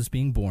Messiah, Jesus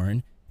being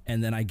born,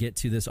 and then I get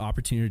to this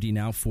opportunity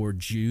now for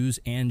Jews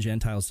and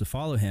Gentiles to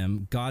follow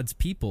him, God's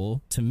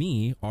people, to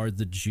me, are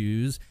the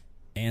Jews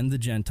and the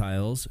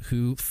Gentiles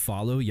who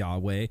follow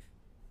Yahweh,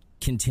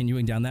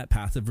 continuing down that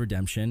path of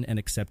redemption and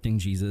accepting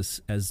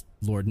Jesus as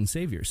Lord and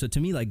Savior. So to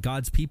me, like,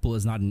 God's people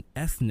is not an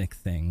ethnic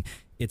thing.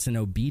 It's an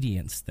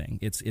obedience thing.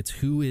 It's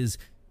who is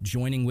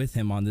joining with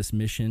him on this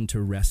mission to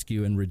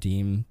rescue and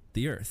redeem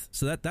the earth.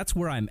 So that's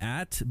where I'm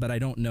at, but I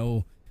don't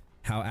know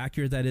how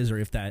accurate that is, or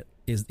if that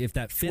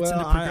fits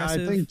into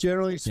progressive. I think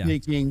generally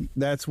speaking,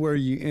 that's where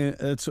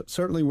that's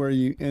certainly where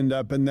you end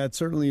up, and that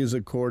certainly is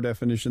a core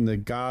definition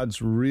that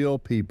God's real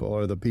people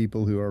are the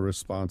people who are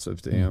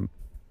responsive to him,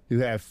 who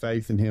have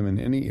faith in him in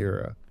any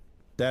era.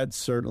 That's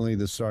certainly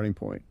the starting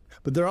point.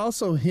 But there are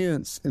also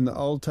hints in the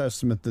Old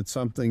Testament that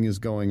something is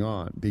going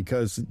on,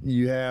 because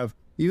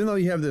even though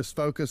you have this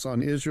focus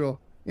on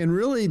Israel, and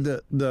really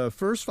the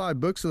first 5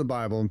 books of the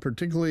Bible, and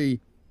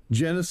particularly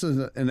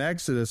Genesis and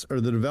Exodus,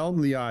 are the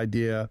development of the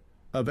idea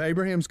of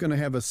Abraham's going to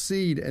have a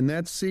seed, and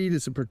that seed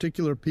is a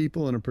particular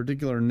people and a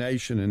particular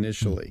nation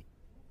initially.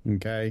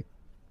 Okay?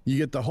 You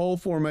get the whole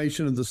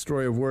formation of the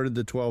story of where did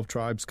the 12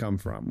 tribes come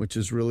from, which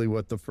is really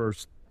what the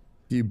first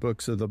few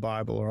books of the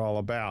Bible are all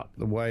about,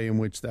 the way in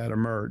which that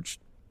emerged.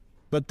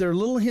 But there are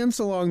little hints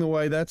along the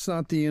way. That's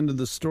not the end of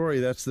the story.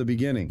 That's the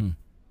beginning.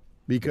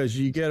 Because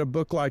you get a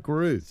book like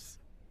Ruth,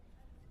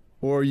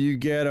 or you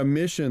get a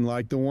mission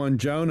like the one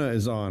Jonah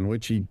is on,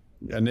 which he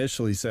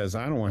initially says,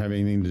 I don't want to have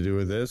anything to do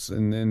with this.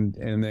 And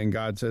then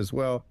God says,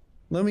 well,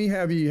 let me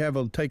have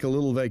you take a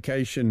little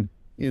vacation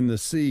in the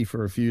sea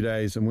for a few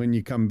days. And when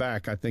you come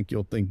back, I think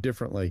you'll think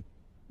differently.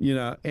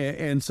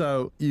 And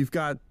so you've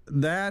got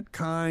that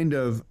kind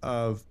of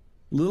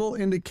little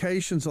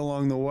indications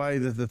along the way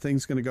that the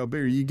thing's going to go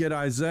bigger. You get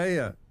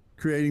Isaiah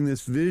creating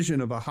this vision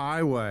of a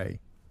highway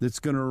that's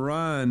going to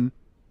run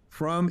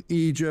from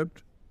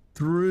Egypt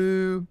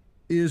through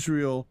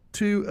Israel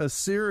to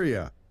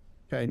Assyria.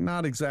 Okay,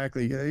 not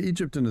exactly.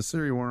 Egypt and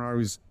Assyria weren't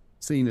always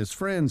seen as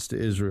friends to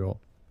Israel.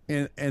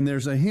 And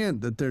there's a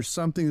hint that there's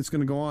something that's going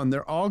to go on.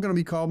 They're all going to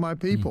be called my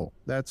people.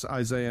 That's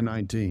Isaiah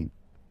 19.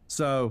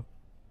 So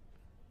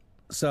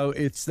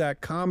it's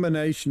that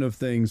combination of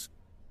things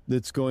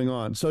that's going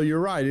on. So you're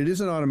right. It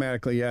isn't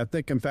automatically. I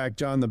think, in fact,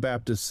 John the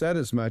Baptist said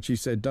as much. He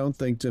said, don't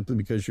think simply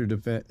because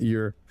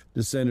you're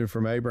descended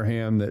from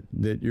Abraham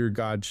that you're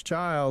God's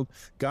child.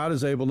 God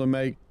is able to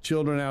make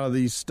children out of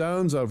these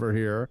stones over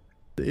here.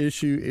 The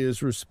issue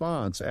is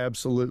response.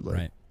 Absolutely.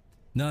 Right.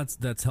 No,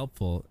 that's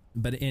helpful.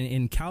 But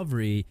in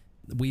Calvary,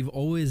 we've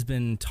always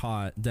been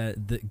taught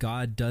that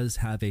God does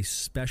have a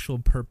special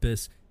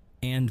purpose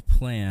and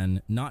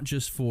plan, not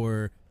just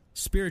for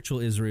spiritual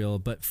Israel,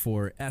 but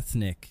for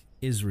ethnic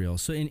Israel.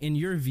 So in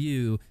your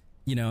view,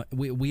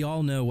 we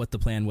all know what the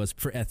plan was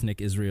for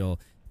ethnic Israel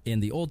in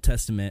the Old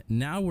Testament.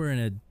 Now we're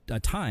in a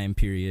time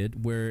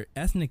period where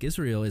ethnic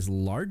Israel is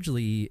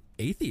largely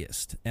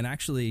atheist and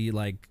actually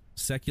like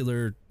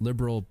secular,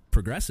 liberal,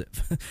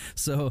 progressive.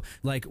 So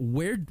like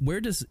where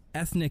does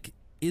ethnic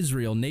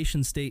Israel,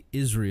 nation state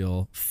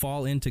Israel,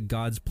 fall into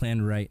God's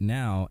plan right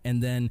now?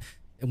 And then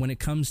when it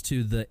comes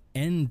to the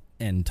end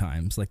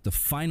times, like the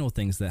final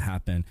things that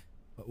happen,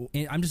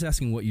 I'm just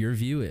asking what your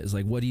view is.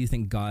 Like, what do you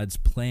think God's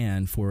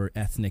plan for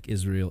ethnic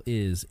Israel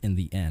is in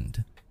the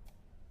end?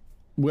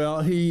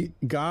 Well,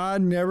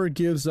 God never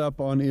gives up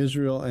on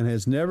Israel and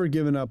has never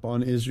given up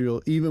on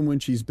Israel, even when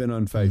she's been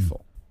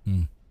unfaithful.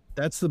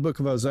 That's the book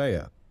of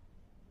Hosea.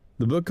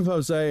 The book of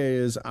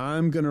Hosea is,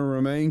 I'm going to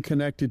remain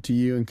connected to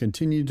you and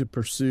continue to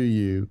pursue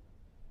you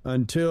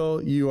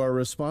until you are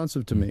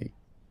responsive to me.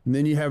 And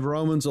then you have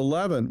Romans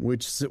 11,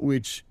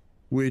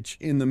 which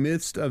in the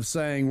midst of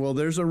saying, well,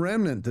 there's a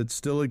remnant that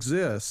still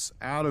exists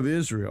out of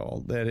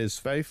Israel that is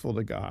faithful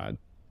to God,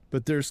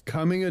 but there's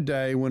coming a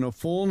day when a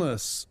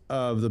fullness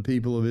of the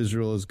people of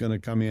Israel is going to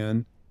come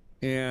in,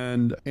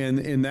 and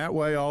in that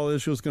way, all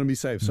Israel is going to be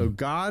saved. So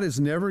God is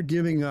never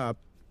giving up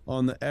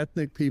on the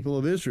ethnic people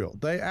of Israel.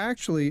 They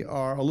actually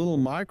are a little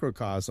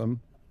microcosm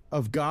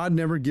of God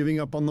never giving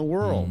up on the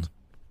world,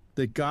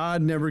 that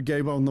God never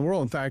gave up on the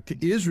world. In fact,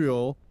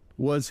 Israel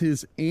was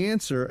his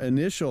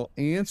initial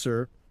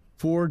answer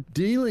for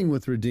dealing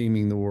with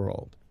redeeming the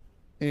world.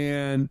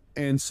 And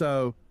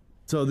so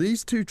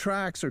these two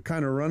tracks are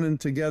kind of running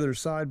together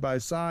side by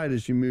side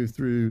as you move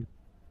through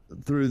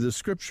the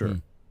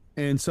scripture.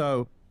 And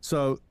so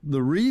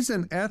the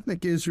reason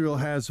ethnic Israel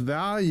has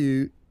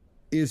value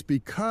is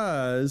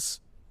because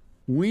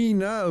we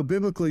know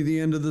biblically the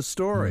end of the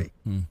story.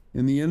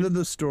 And the end of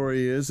the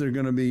story is they're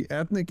going to be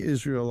ethnic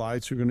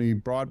Israelites who are going to be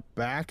brought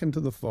back into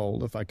the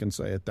fold, if I can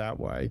say it that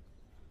way.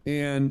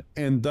 And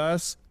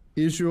thus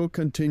Israel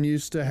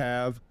continues to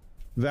have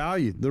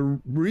value. The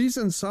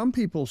reason some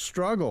people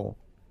struggle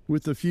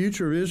with the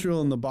future of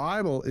Israel in the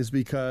Bible is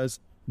because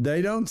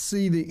they don't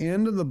see the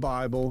end of the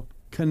Bible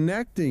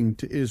connecting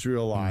to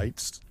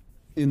Israelites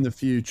in the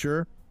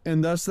future.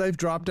 and thus they've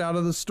dropped out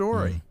of the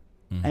story.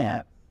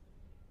 Yeah.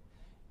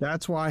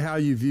 That's why how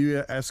you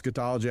view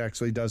eschatology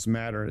actually does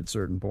matter at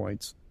certain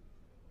points.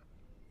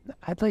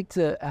 I'd like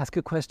to ask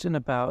a question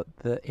about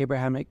the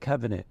Abrahamic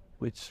covenant,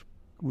 which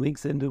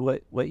links into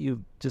what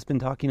you've just been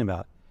talking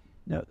about.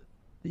 Now,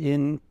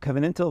 in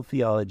covenantal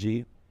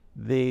theology,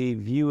 they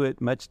view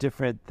it much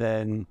different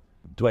than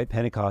Dwight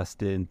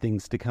Pentecost in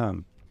Things to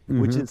Come,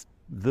 which is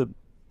the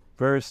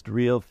first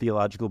real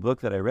theological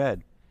book that I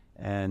read,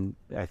 and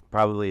I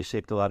probably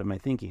shaped a lot of my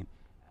thinking.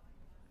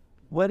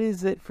 What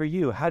is it for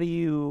you? How do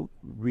you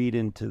read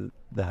into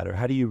that, or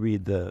how do you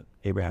read the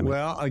Abrahamic?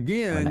 Well,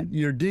 again,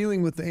 you're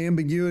dealing with the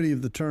ambiguity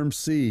of the term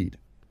seed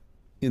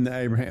in the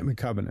Abrahamic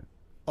covenant.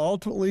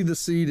 Ultimately, the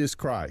seed is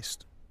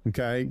Christ.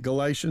 Okay,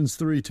 Galatians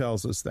 3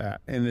 tells us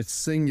that, and it's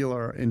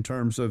singular in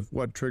terms of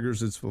what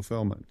triggers its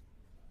fulfillment.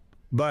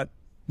 But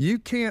you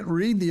can't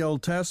read the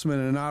Old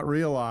Testament and not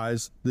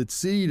realize that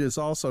seed is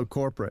also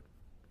corporate.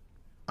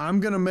 I'm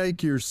going to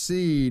make your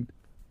seed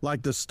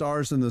like the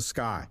stars in the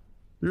sky.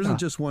 There isn't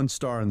just one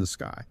star in the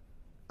sky.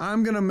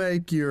 I'm going to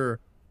make your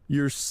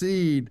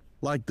seed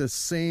like the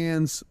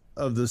sands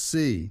of the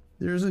sea.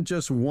 There isn't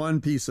just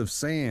one piece of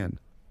sand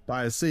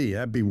by a sea.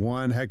 That'd be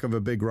one heck of a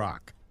big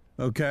rock.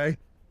 Okay?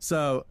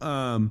 So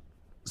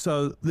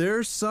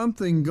there's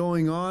something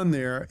going on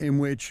there in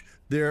which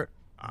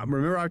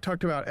remember I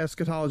talked about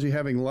eschatology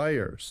having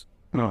layers.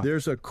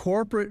 There's a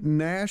corporate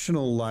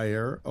national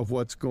layer of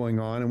what's going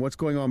on and what's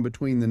going on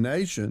between the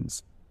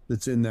nations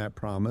that's in that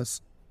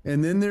promise.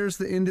 And then there's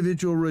the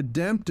individual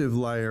redemptive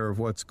layer of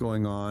what's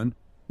going on,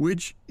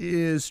 which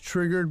is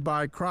triggered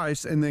by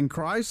Christ. And then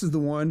Christ is the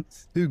one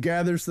who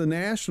gathers the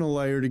national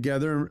layer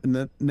together and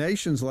the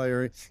nations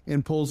layer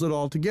and pulls it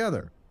all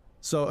together.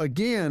 So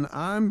again,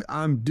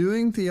 I'm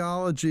doing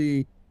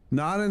theology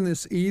not in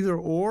this either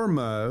or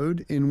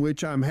mode in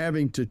which I'm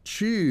having to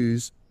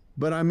choose,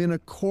 but I'm in a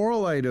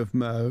correlative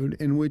mode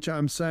in which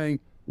I'm saying,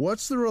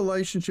 what's the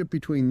relationship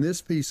between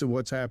this piece of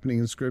what's happening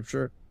in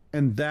Scripture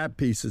and that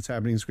piece that's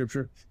happening in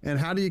Scripture, and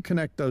how do you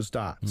connect those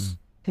dots?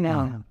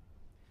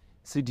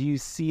 So do you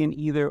see an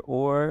either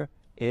or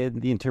in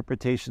the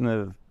interpretation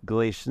of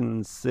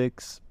Galatians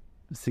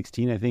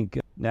 6:16, I think?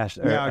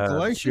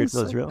 Galatians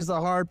is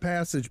a hard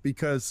passage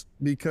because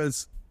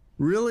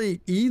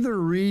really either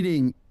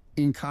reading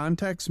in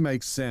context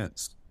makes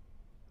sense.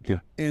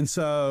 Yeah. And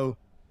so,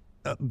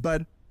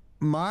 but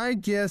my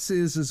guess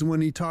is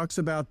when he talks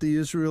about the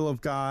Israel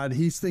of God,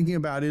 he's thinking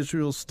about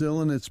Israel still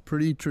in its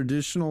pretty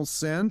traditional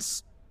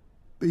sense,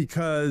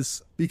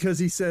 because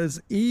he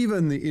says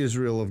even the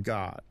Israel of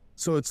God.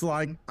 So it's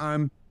like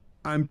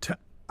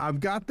I've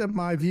got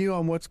my view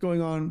on what's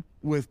going on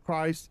with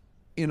Christ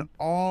in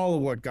all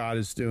of what God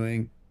is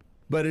doing,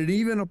 but it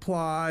even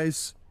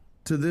applies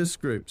to this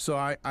group. So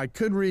I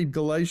could read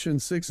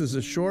Galatians 6 as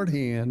a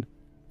shorthand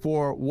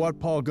for what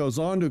Paul goes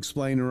on to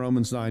explain in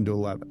Romans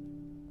 9-11.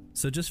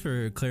 So just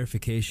for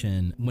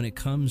clarification, when it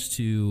comes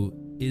to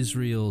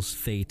Israel's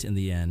fate in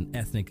the end,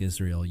 ethnic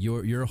Israel,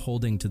 you're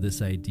holding to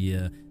this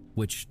idea,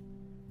 which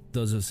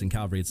those of us in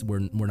Calvary, we're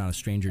not a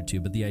stranger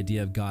to, but the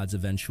idea of God's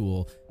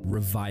eventual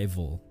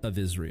revival of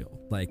Israel,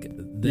 like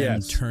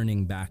them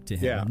turning back to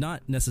him. Yeah.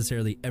 Not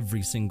necessarily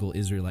every single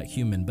Israelite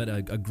human, but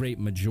a great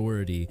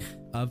majority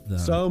of them.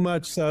 So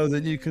much so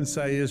that you can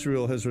say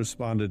Israel has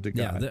responded to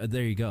God. Yeah,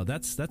 there you go.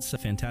 That's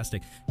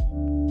fantastic.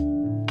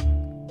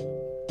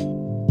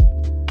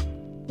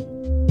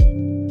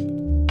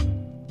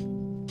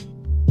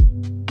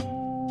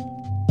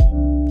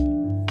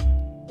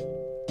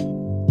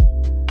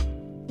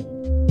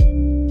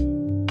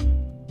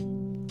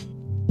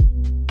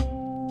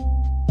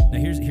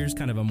 Here's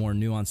kind of a more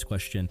nuanced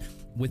question.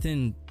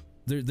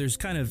 There's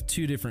kind of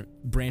two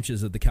different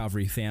branches of the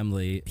Calvary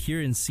family.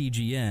 Here in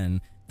CGN,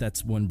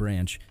 that's one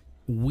branch.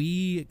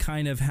 We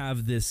kind of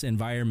have this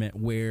environment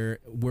where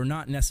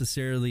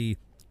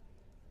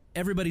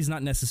everybody's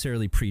not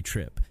necessarily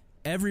pre-trib.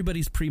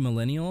 Everybody's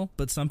premillennial,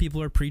 but some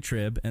people are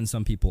pre-trib and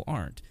some people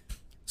aren't.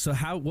 So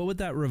what would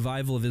that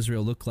revival of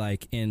Israel look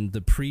like in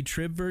the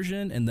pre-trib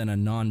version and then a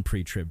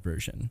non-pre-trib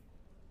version?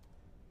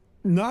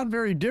 Not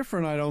very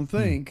different, I don't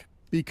think.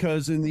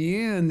 Because in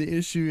the end, the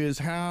issue is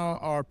how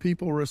are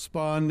people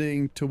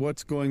responding to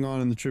what's going on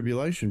in the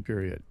tribulation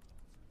period?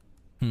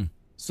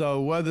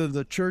 So whether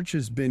the church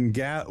has been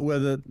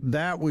whether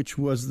that which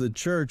was the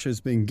church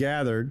has been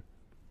gathered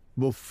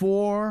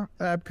before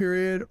that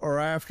period or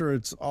after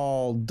it's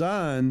all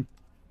done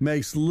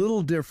makes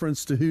little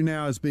difference to who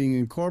now is being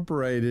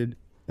incorporated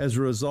as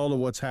a result of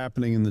what's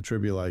happening in the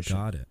tribulation.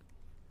 Got it.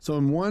 So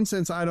in one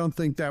sense, I don't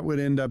think that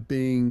would end up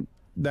being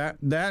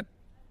that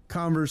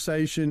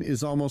conversation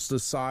is almost a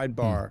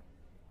sidebar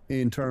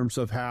in terms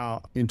of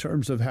how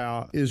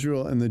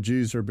Israel and the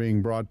Jews are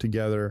being brought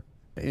together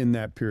in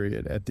that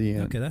period at the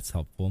end. Okay, that's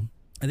helpful.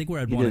 I think where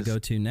I'd want to go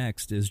to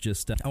next is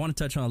just I want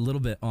to touch on a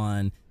little bit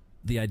on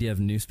the idea of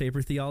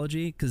newspaper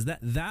theology, because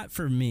that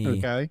for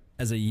me,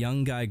 as a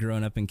young guy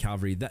growing up in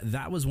Calvary,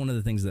 that was one of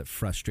the things that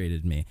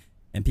frustrated me.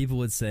 And people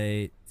would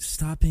say,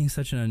 "Stop being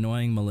such an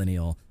annoying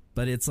millennial,"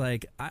 but it's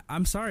like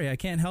I'm sorry, I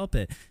can't help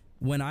it.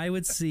 when I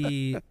would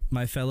see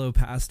my fellow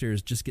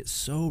pastors just get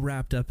so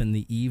wrapped up in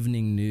the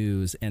evening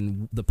news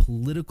and the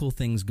political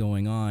things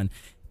going on,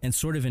 and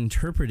sort of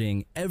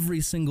interpreting every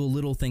single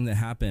little thing that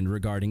happened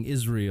regarding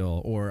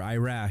Israel or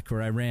Iraq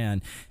or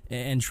Iran,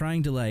 and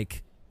trying to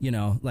like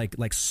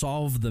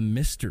solve the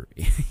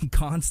mystery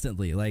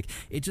constantly. Like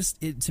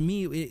to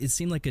me, it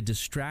seemed like a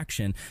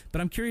distraction.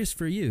 But I'm curious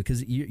for you,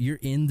 because you're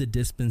in the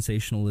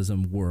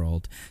dispensationalism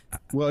world.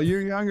 Well,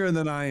 you're younger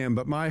than I am,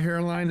 but my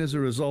hairline is a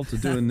result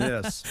of doing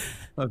this.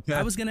 Okay.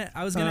 I was gonna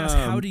ask,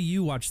 how do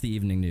you watch the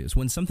evening news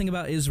when something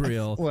about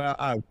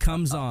Israel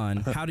comes on?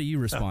 How do you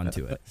respond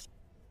to it?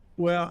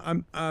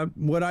 Well,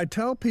 what I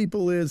tell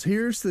people is,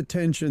 here's the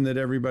tension that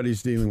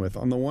everybody's dealing with.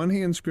 On the one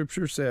hand,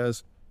 Scripture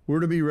says we're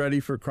to be ready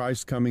for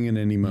Christ coming in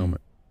any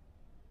moment.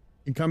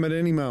 He can come at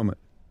any moment,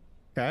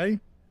 okay?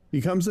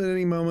 He comes at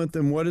any moment,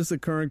 then what is the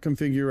current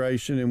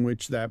configuration in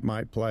which that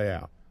might play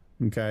out,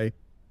 okay?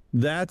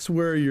 That's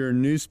where your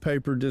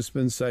newspaper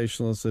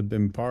dispensationalists have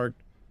been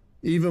parked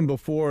even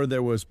before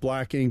there was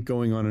black ink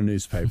going on a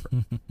newspaper,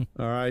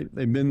 all right?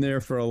 They've been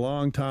there for a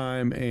long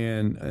time,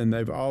 and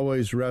they've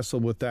always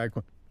wrestled with that.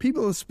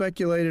 People have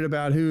speculated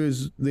about who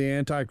is the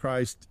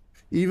Antichrist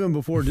even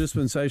before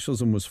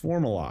dispensationalism was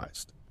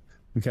formalized.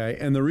 Okay.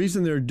 And the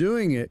reason they're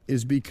doing it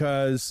is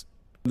because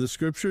the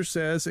Scripture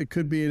says it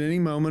could be at any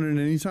moment and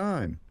any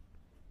time.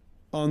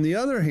 On the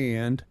other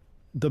hand,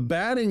 the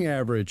batting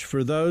average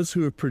for those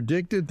who have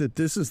predicted that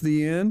this is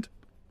the end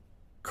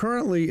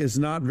currently is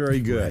not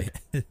very good.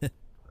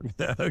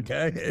 Right.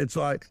 Okay. It's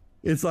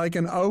like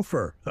an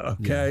offer.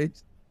 Okay.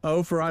 Yeah.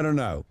 Offer, I don't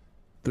know,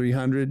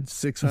 300,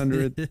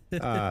 600,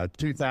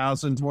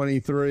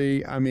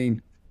 2023. I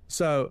mean,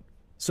 so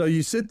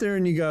you sit there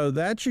and you go,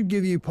 that should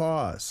give you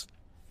pause.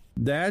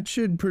 That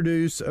should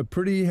produce a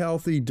pretty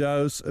healthy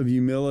dose of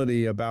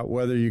humility about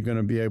whether you're going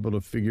to be able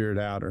to figure it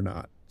out or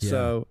not. Yeah.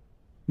 So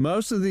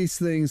most of these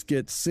things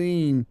get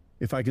seen,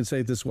 if I can say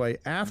it this way,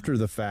 after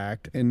the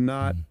fact and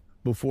not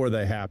before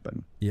they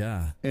happen.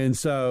 Yeah. And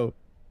so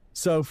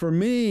for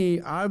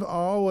me, I've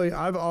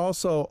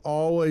also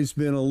always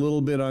been a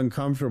little bit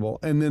uncomfortable.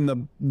 And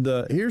then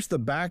here's the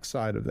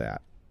backside of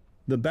that.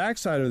 The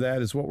backside of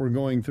that is what we're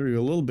going through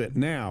a little bit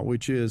now,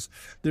 which is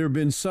there have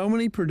been so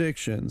many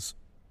predictions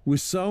with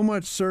so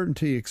much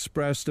certainty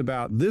expressed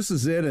about this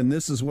is it and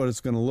this is what it's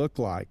going to look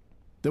like,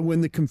 that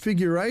when the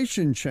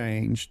configuration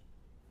changed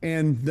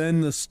and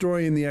then the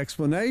story and the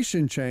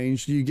explanation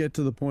changed, you get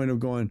to the point of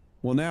going,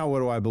 well, now what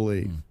do I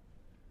believe?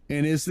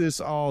 And is this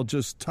all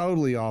just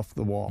totally off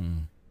the wall?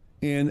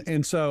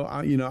 And so,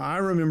 I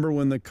remember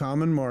when the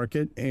common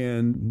market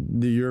and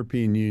the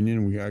European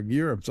Union,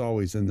 Europe's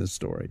always in this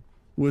story,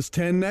 was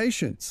 10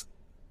 nations,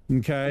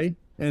 okay?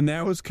 And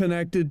that was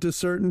connected to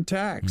certain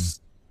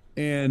tax.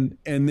 And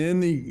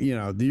then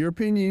the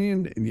European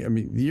Union,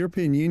 the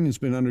European Union's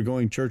been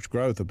undergoing church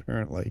growth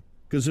apparently,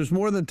 because there's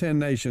more than 10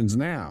 nations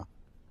now.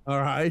 All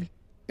right.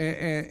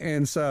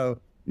 And so,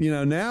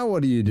 now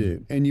what do you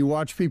do? And you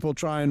watch people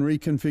try and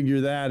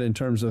reconfigure that in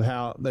terms of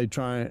how they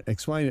try and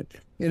explain it.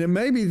 And it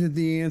may be that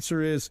the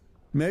answer is,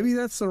 maybe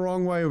that's the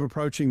wrong way of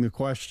approaching the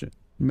question.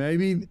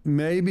 Maybe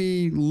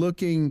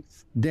looking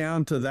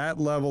down to that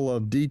level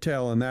of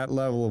detail and that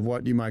level of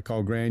what you might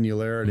call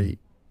granularity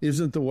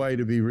isn't the way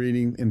to be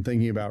reading and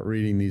thinking about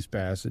reading these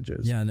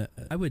passages. Yeah, no,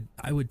 I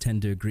would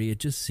tend to agree. It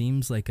just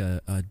seems like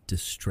a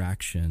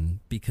distraction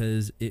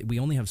because we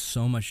only have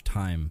so much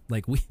time.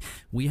 Like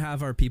we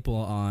have our people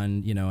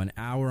on, an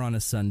hour on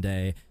a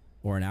Sunday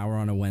or an hour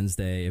on a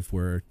Wednesday if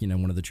we're,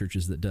 one of the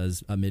churches that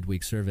does a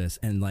midweek service,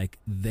 and like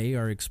they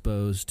are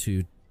exposed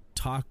to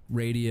talk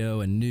radio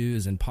and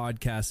news and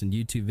podcasts and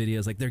YouTube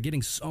videos. Like they're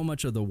getting so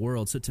much of the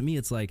world. So to me,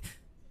 it's like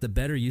the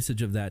better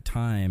usage of that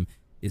time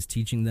is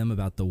teaching them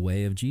about the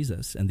way of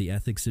Jesus and the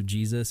ethics of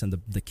Jesus and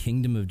the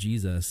kingdom of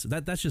Jesus.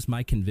 That's just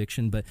my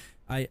conviction. But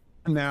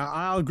Now,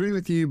 I'll agree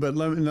with you, but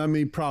let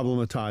me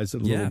problematize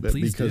it a little bit,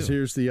 because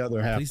here's the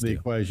other half of the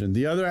equation.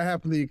 The other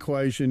half of the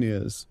equation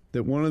is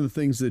that one of the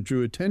things that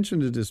drew attention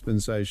to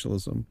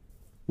dispensationalism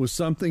was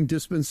something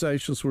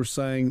dispensationalists were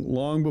saying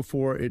long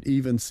before it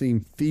even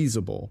seemed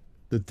feasible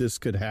that this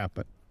could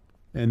happen.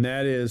 And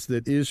that is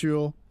that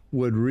Israel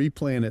would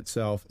replant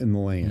itself in the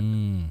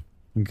land.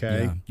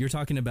 Okay. Yeah. You're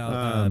talking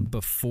about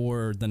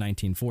before the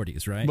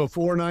 1940s, right?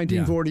 Before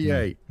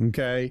 1948. Yeah.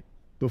 Okay.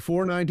 Before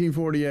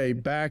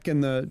 1948, back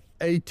in the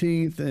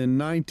 18th and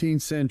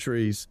 19th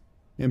centuries,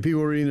 and people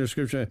were reading their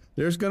scripture,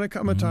 there's going to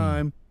come a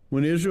time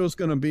when Israel's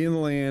going to be in the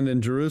land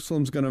and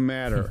Jerusalem's going to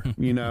matter,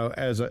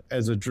 as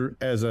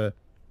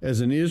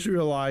an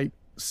Israelite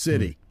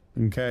city.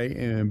 Okay.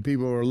 And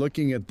people were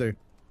looking at the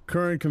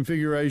current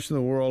configuration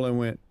of the world and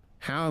went,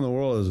 how in the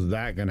world is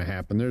that going to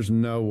happen? There's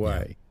no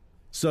way.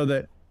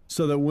 Yeah.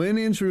 So that when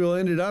Israel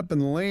ended up in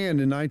the land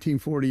in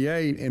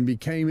 1948 and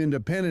became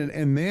independent,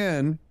 and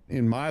then,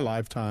 in my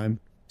lifetime,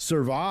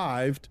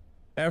 survived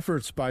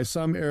efforts by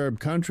some Arab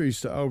countries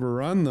to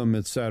overrun them,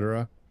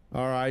 etc.,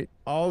 all right,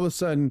 all of a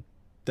sudden,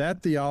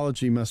 that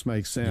theology must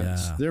make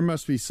sense. Yeah. There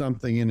must be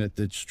something in it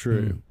that's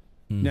true.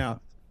 Now,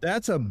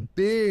 that's a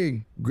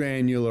big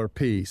granular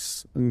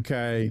piece,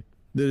 okay?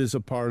 that is a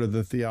part of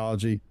the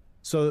theology.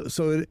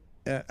 So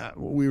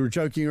we were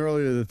joking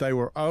earlier that they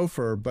were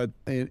over, but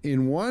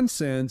in one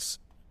sense,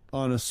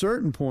 on a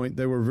certain point,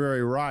 they were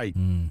very right,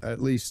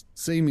 at least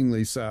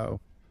seemingly so.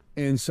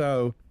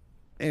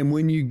 And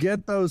when you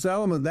get those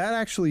elements, that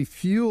actually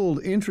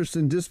fueled interest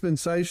in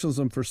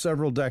dispensationalism for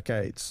several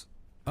decades.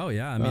 Oh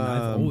yeah, I mean,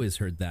 I've always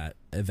heard that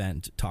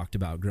event talked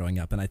about growing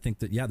up, and I think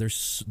that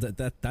there's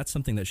that's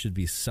something that should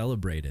be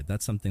celebrated.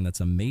 That's something that's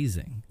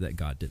amazing that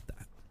God did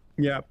that.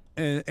 Yeah,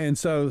 and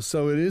so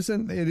it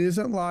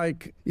isn't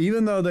like,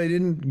 even though they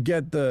didn't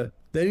get who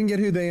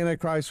the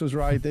Antichrist was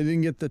right, they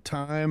didn't get the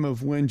time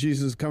of when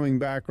Jesus is coming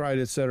back right,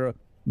 etc.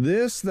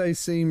 This they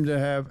seem to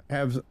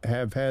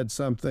have had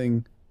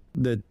something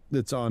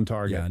that's on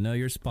target. Yeah, no,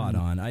 you're spot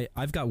on.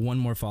 I've got one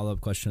more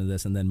follow-up question to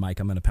this, and then Mike,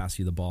 I'm going to pass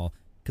you the ball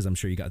because I'm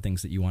sure you got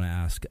things that you want to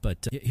ask.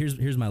 But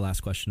here's my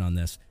last question on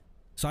this.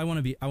 So I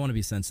want to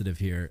be sensitive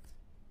here.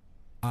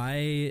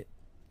 I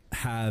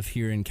have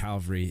here in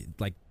Calvary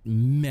like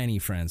many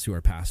friends who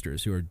are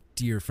pastors, who are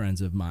dear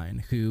friends of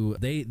mine, who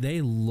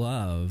they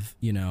love,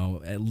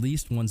 at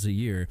least once a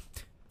year,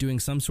 doing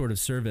some sort of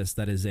service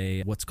that is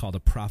what's called a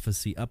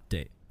prophecy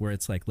update, where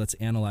it's like, let's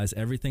analyze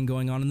everything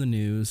going on in the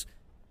news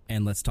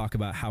and let's talk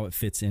about how it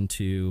fits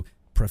into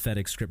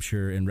prophetic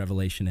scripture and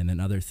Revelation and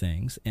other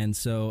things. And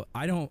so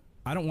I don't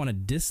want to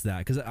diss that,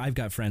 because I've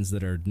got friends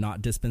that are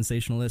not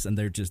dispensationalists, and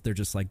they're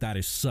just like, that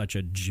is such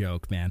a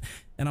joke, man.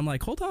 And I'm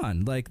like, hold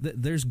on, like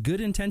there's good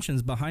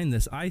intentions behind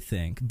this, I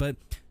think. But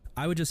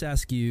I would just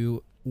ask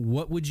you,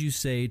 what would you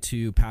say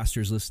to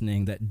pastors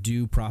listening that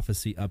do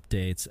prophecy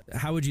updates?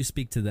 How would you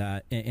speak to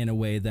that in a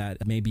way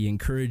that maybe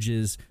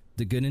encourages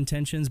the good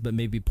intentions, but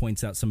maybe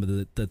points out some of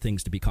the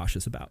things to be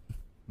cautious about?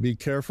 Be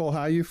careful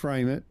how you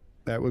frame it.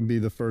 That would be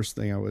the first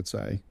thing I would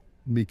say.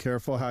 Be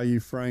careful how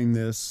you frame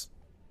this.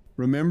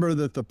 Remember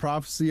that the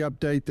prophecy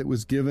update that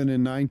was given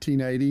in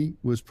 1980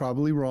 was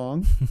probably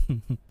wrong.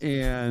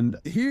 And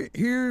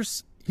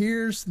here's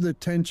the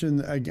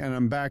tension. Again,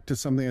 I'm back to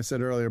something I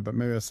said earlier, but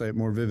maybe I'll say it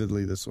more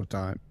vividly this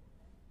time.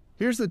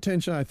 Here's the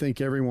tension I think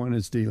everyone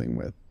is dealing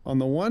with. On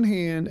the one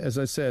hand, as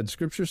I said,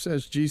 Scripture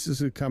says Jesus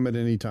could come at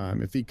any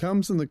time. If he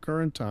comes in the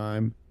current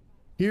time,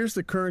 here's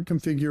the current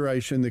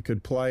configuration that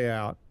could play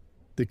out,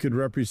 that could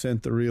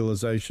represent the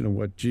realization of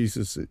what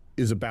Jesus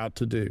is about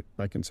to do, if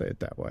I can say it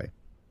that way.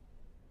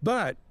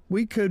 But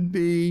we could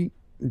be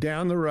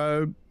down the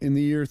road in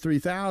the year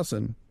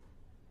 3000,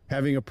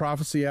 having a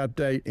prophecy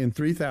update in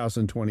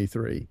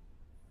 3023.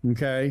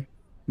 Okay?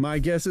 My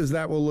guess is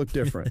that will look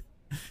different.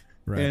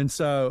 Right. And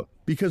so,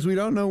 because we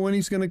don't know when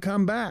he's going to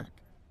come back.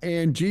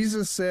 And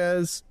Jesus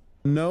says,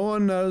 no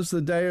one knows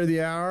the day or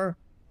the hour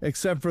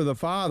except for the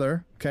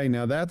Father. Okay,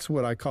 now that's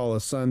what I call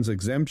a son's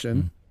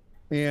exemption.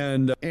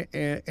 And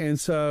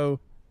so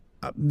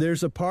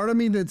there's a part of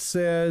me that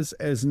says,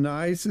 as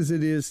nice as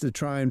it is to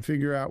try and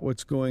figure out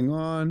what's going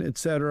on,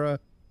 etc.,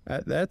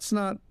 that's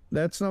not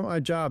my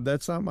job.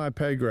 That's not my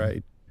pay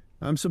grade.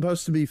 I'm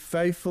supposed to be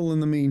faithful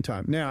in the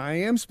meantime. Now, I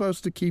am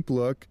supposed to keep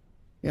look,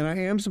 and I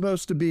am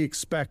supposed to be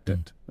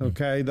expectant.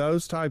 Okay,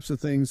 those types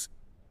of things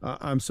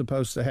I'm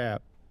supposed to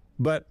have,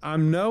 but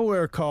I'm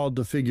nowhere called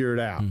to figure it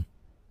out.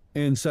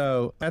 And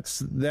so that's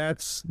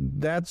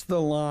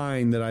the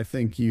line that I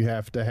think you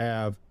have to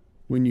have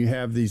when you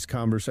have these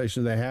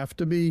conversations. There has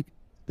to be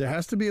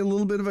a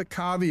little bit of a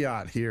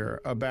caveat here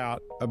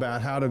about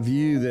how to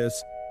view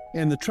this.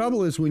 And the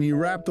trouble is, when you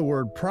wrap the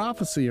word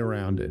prophecy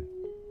around it,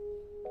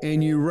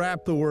 and you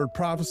wrap the word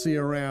prophecy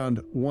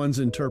around one's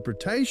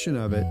interpretation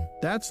of it,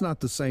 that's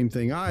not the same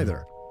thing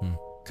either,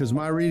 because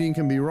my reading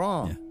can be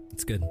wrong. Yeah,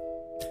 it's good.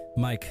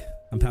 Mike,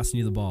 I'm passing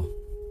you the ball.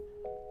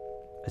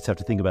 I just have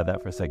to think about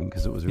that for a second,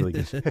 because it was really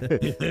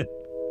good.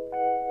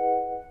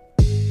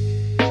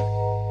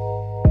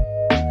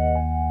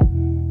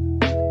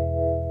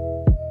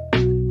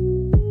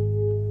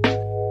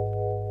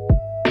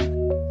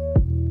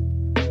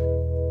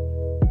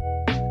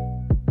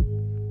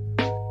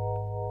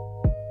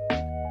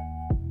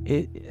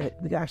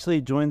 It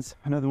actually joins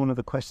another one of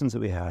the questions that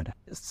we had.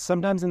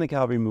 Sometimes in the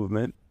Calvary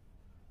movement,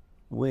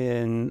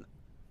 and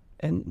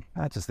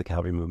not just the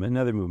Calvary movement, in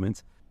other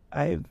movements,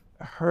 I've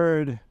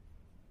heard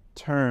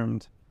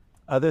termed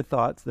other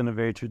thoughts than a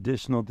very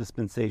traditional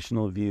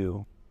dispensational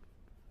view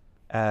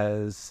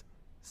as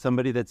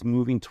somebody that's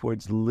moving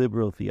towards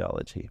liberal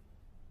theology.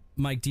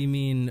 Mike, do you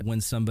mean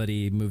when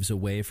somebody moves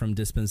away from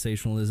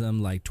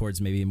dispensationalism, like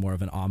towards maybe more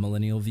of an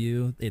amillennial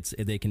view?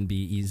 They can be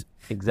easy.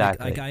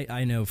 Exactly. Like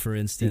I know, for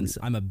instance,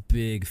 I'm a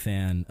big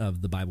fan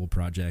of the Bible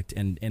Project,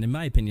 and in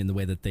my opinion, the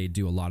way that they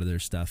do a lot of their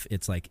stuff,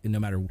 it's like no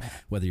matter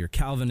whether you're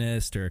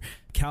Calvinist or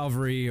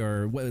Calvary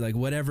or like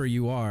whatever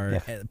you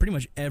are, pretty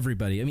much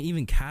everybody, I mean,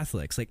 even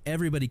Catholics, like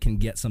everybody can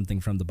get something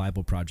from the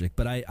Bible Project.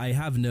 But I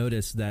have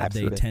noticed that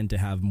Absolutely. They tend to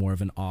have more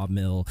of an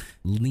amil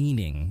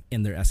leaning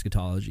in their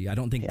eschatology. I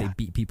don't think they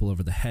beat people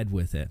over the head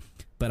with it.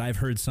 But I've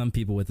heard some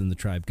people within the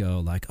tribe go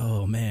like,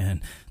 "Oh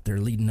man, they're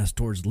leading us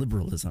towards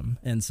liberalism."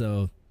 And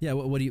so,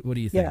 what do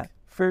you think? Yeah,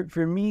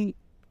 for me,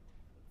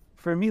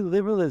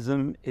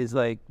 liberalism is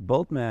like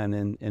Bultmann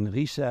and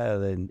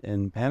Richel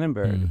and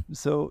Pannenberg.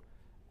 So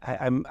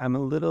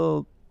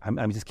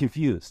I'm just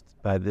confused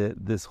by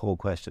this whole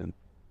question.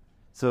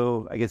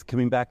 So I guess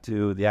coming back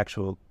to the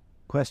actual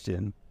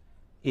question,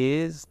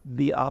 is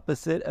the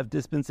opposite of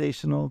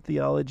dispensational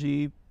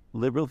theology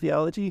liberal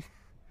theology?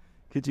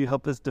 Could you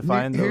help us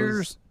define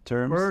those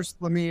terms? First,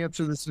 let me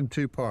answer this in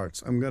two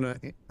parts. I'm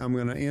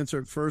gonna answer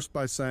it first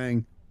by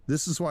saying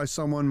this is why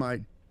someone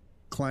might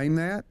claim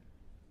that,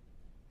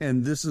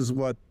 and this is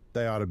what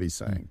they ought to be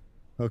saying.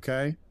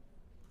 Okay?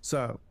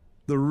 So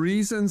the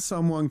reason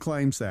someone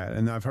claims that,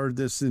 and I've heard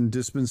this in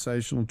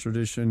dispensational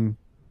tradition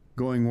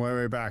going way,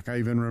 way back. I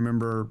even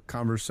remember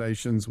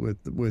conversations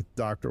with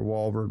Dr.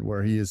 Walvoord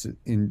where he has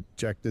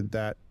injected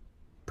that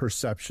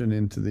perception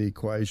into the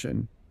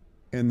equation.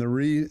 And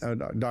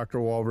Dr.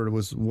 Walvoord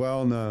was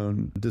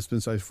well-known,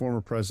 dispensation,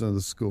 former president of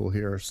the school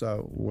here,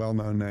 so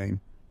well-known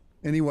name.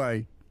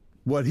 Anyway,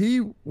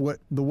 the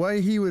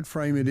way he would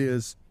frame it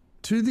is,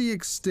 to the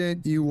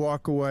extent you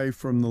walk away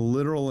from the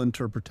literal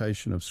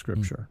interpretation of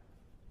Scripture,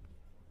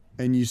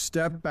 and you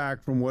step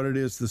back from what it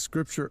is the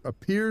Scripture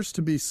appears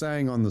to be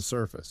saying on the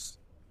surface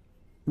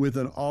with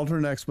an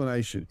alternate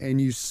explanation, and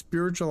you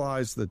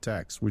spiritualize the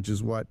text, which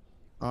is what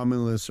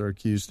amillennialists are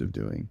accused of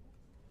doing.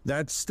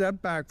 That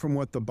step back from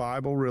what the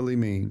Bible really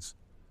means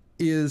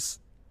is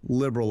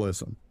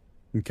liberalism,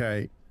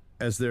 okay,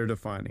 as they're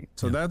defining.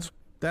 So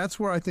that's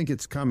where I think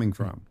it's coming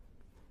from.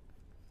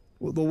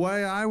 Well, the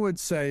way I would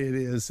say it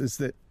is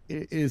that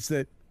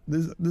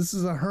this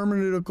is a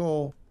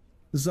hermeneutical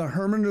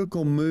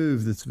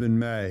move that's been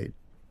made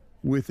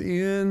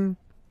within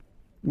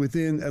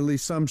at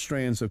least some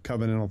strands of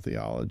covenantal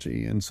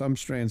theology and some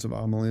strands of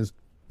amillennialism.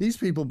 These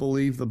people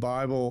believe the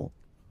Bible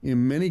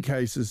in many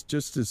cases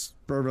just as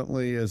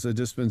fervently as a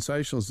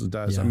dispensationalist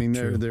does. Yeah, I mean,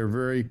 true. they're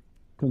very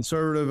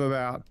conservative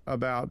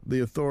about the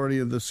authority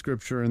of the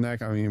Scripture and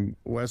that. I mean,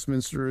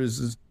 Westminster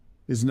is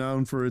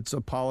known for its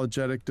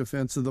apologetic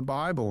defense of the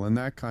Bible and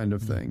that kind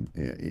of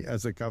thing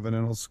as a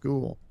covenantal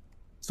school.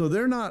 So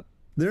they're not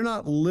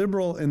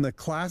liberal in the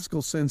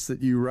classical sense that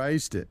you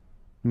raised it,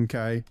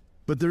 okay?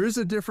 But there is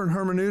a different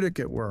hermeneutic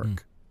at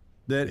work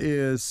that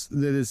is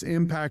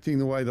impacting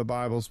the way the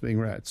Bible's being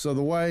read. So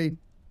the way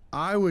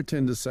I would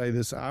tend to say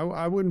this,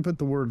 I wouldn't put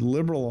the word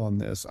liberal on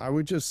this. I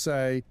would just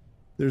say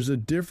there's a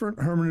different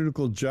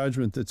hermeneutical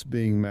judgment that's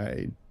being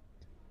made.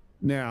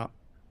 Now,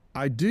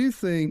 I do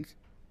think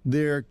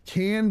there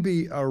can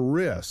be a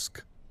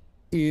risk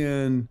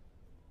in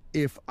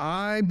if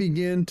I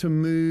begin to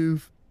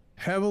move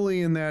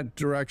heavily in that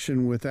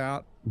direction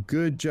without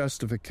good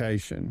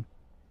justification,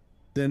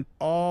 then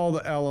all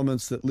the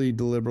elements that lead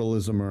to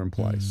liberalism are in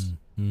place.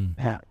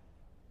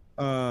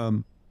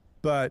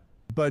 But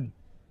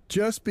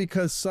just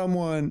because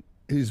someone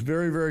who's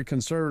very, very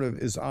conservative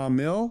is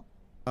amil,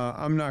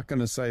 I'm not going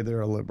to say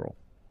they're a liberal.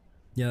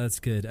 Yeah, that's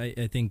good.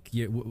 I think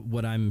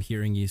what I'm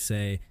hearing you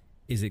say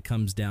is it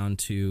comes down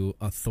to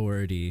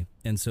authority.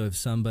 And so if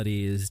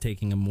somebody is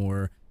taking a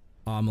more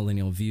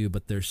amillennial view,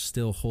 but they're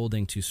still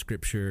holding to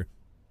Scripture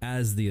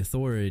as the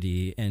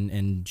authority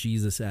and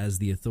Jesus as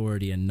the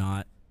authority and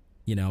not,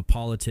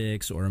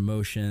 politics or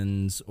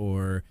emotions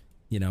or,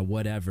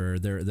 whatever,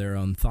 their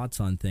own thoughts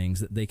on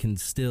things, that they can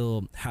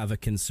still have a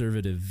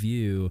conservative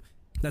view.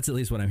 That's at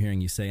least what I'm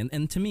hearing you say.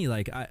 And to me,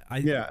 like,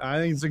 I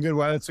think it's a good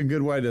way. That's a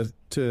good way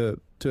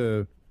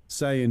to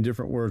say in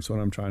different words what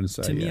I'm trying to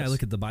say. To me, I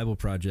look at the Bible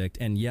Project,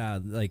 and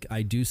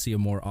I do see a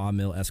more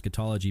amil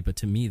eschatology, but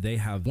to me, they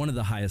have one of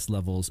the highest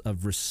levels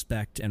of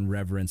respect and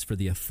reverence for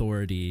the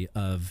authority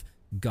of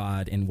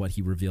God and what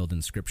He revealed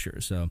in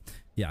Scripture. So,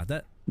 yeah,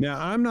 that. Now,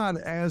 I'm not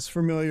as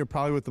familiar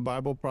probably with the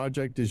Bible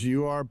Project as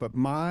you are, but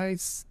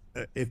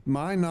if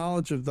my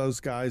knowledge of those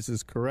guys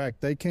is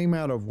correct, they came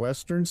out of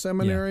Western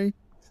Seminary. Yeah.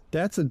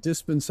 That's a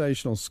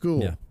dispensational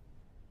school. Yeah.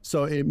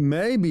 So it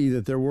may be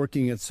that they're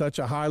working at such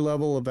a high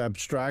level of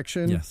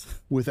abstraction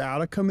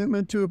without a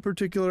commitment to a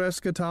particular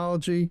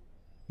eschatology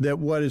that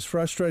what is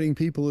frustrating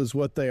people is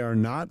what they are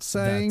not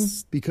saying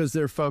because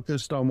they're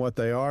focused on what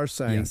they are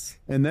saying. Yes.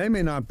 And they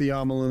may not be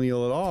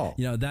amillennial at all.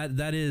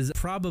 That is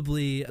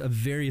probably a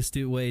very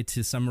astute way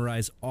to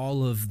summarize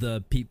all of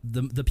the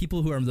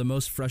people who are the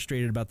most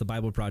frustrated about the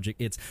Bible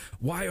Project. It's,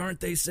 why aren't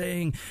they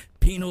saying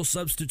penal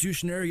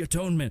substitutionary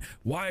atonement?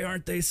 Why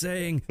aren't they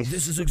saying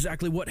this is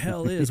exactly what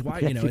hell is?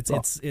 Why, they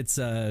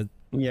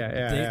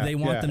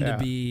want them to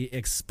be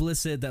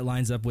explicit, that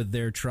lines up with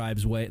their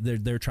tribe's way,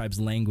 their tribe's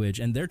language,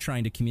 and they're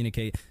trying to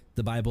communicate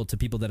the Bible to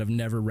people that have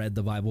never read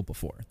the Bible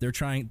before. They're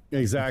trying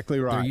exactly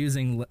right. They're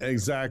using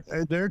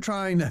They're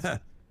trying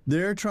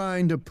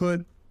to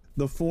put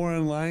the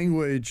foreign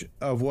language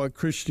of what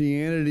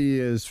Christianity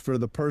is for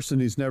the person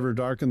who's never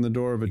darkened the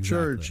door of a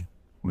church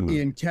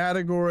in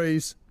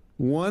categories,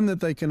 one, that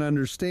they can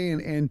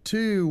understand, and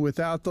two,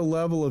 without the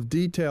level of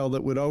detail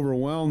that would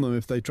overwhelm them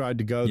if they tried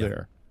to go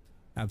there.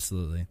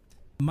 Absolutely.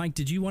 Mike,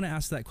 did you want to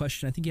ask that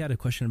question? I think you had a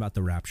question about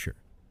the rapture.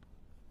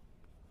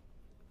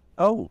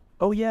 Oh,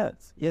 Oh,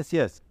 yes.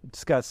 Just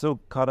got so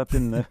caught up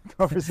in the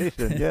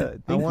conversation. Yeah.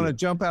 I want to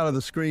jump out of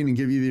the screen and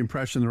give you the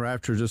impression the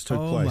rapture just took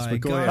place. Oh my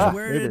but go gosh,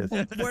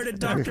 ahead. where did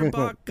Dr.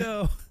 Bock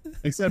go?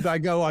 Except I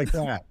go like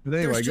that. But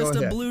anyway, There's just go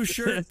a ahead. blue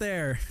shirt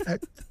there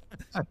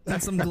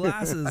and some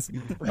glasses.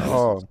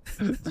 Oh.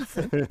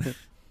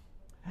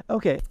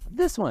 Okay,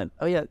 this one.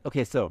 Oh, yeah.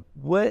 Okay, so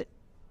what,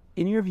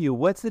 in your view,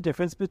 what's the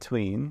difference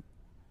between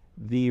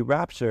the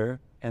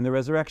rapture and the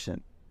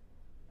resurrection?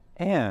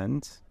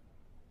 And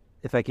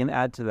if I can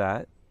add to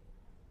that,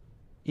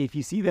 if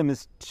you see them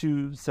as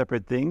two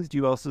separate things, do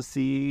you also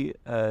see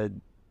a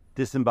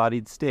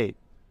disembodied state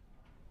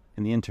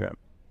in the interim?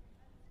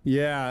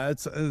 Yeah,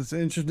 it's an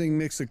interesting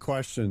mix of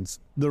questions.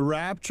 The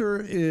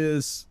rapture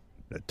is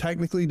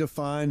technically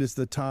defined as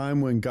the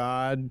time when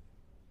God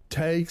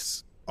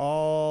takes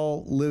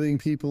all living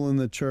people in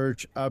the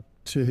church up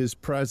to his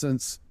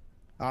presence.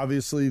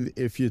 Obviously,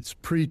 if it's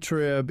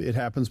pre-trib, it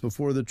happens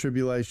before the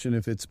tribulation.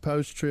 If it's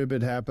post-trib,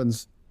 it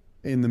happens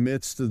in the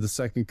midst of the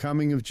second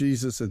coming of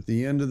Jesus at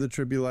the end of the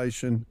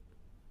tribulation.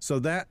 So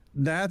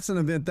that's an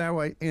event that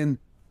way. And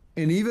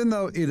even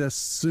though it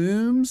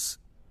assumes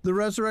the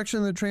resurrection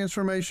and the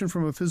transformation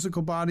from a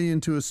physical body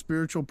into a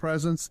spiritual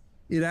presence,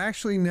 it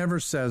actually never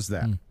says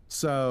that.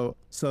 So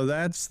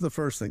that's the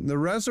first thing. The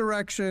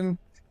resurrection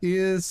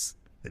is,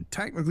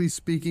 technically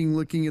speaking,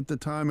 looking at the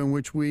time in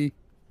which we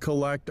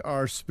collect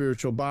our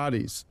spiritual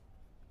bodies.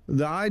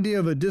 The idea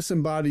of a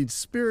disembodied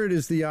spirit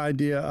is the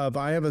idea of,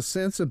 I have a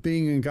sense of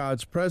being in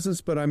God's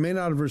presence, but I may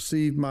not have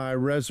received my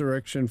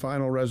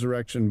final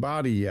resurrection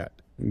body yet,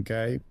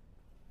 okay?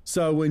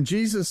 So when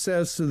Jesus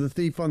says to the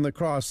thief on the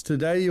cross,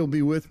 today you'll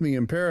be with me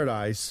in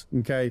paradise,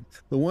 okay,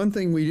 the one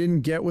thing we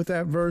didn't get with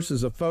that verse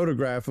is a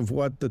photograph of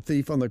what the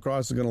thief on the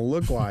cross is going to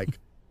look like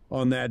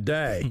on that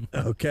day,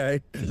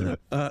 okay?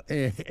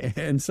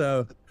 And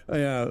so,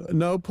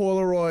 no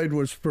Polaroid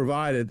was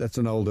provided. That's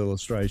an old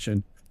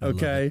illustration.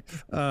 Okay,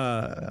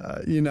 no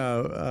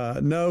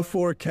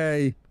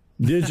 4K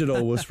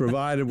digital was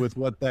provided with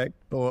what that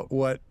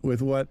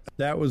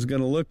was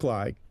going to look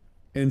like,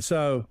 and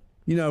so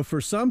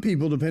for some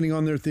people, depending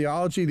on their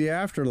theology, the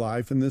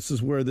afterlife, and this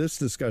is where this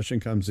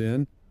discussion comes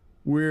in,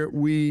 where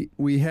we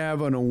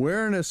have an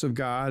awareness of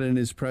God and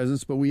His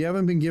presence, but we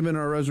haven't been given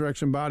our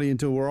resurrection body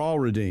until we're all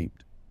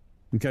redeemed.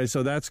 Okay,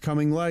 so that's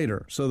coming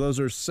later. So those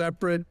are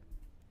separate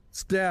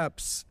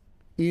steps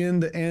in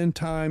the end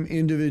time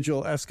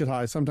individual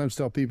eschatology. I sometimes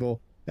tell people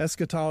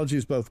eschatology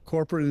is both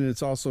corporate and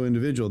it's also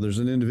individual. There's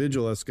an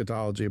individual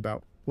eschatology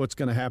about what's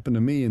going to happen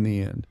to me in the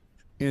end.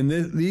 And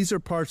these are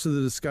parts of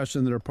the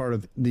discussion that are part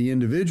of the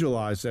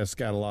individualized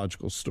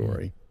eschatological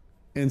story.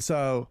 And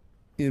so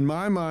in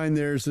my mind,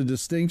 there's a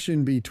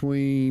distinction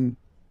between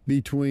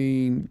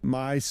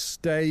my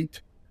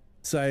state,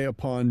 say,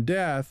 upon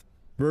death,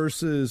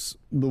 versus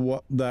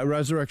the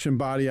resurrection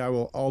body I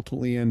will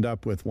ultimately end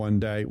up with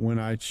one day when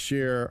I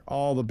share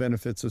all the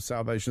benefits of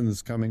salvation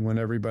that's coming when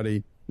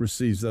everybody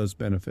receives those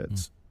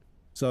benefits.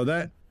 So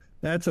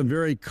that's a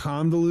very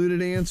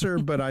convoluted answer,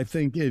 but I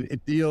think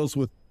it deals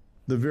with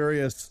the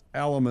various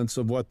elements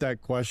of what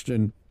that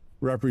question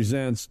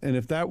represents. And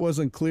if that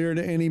wasn't clear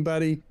to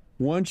anybody,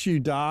 once you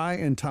die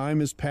and time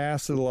has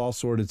passed, it'll all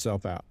sort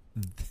itself out.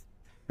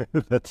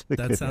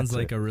 That sounds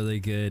like a really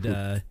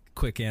good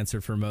quick answer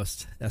for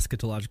most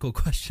eschatological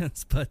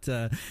questions, but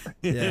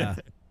yeah,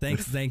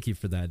 thank you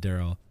for that,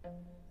 Darrell.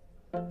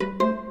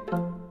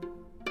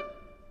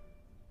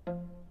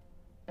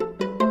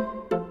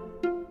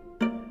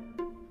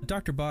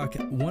 Dr. Bock,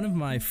 one of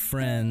my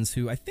friends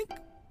who I think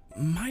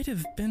might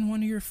have been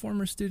one of your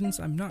former students,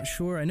 I'm not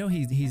sure. I know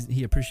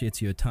he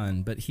appreciates you a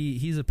ton, but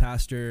he's a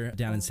pastor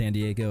down in San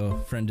Diego,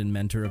 friend and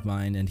mentor of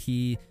mine, and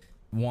he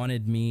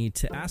wanted me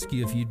to ask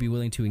you if you'd be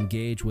willing to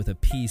engage with a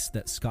piece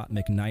that Scott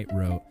McKnight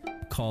wrote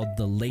called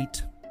The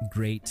Late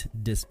Great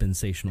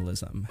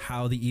Dispensationalism,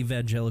 How the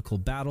Evangelical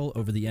Battle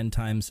Over the End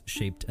Times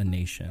Shaped a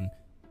Nation.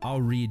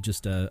 I'll read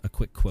just a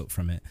quick quote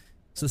from it.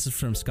 So this is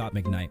from Scott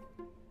McKnight.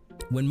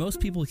 When most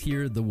people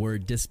hear the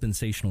word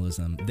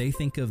dispensationalism, they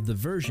think of the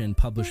version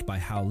published by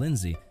Hal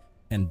Lindsey,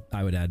 and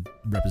I would add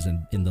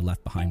represent in the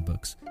Left Behind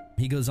books.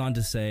 He goes on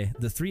to say,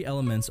 the three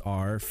elements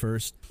are,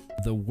 first,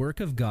 the work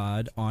of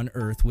God on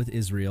earth with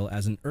Israel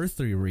as an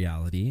earthly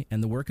reality,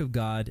 and the work of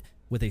God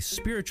with a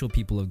spiritual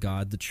people of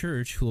God, the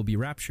church, who will be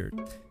raptured.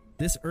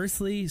 This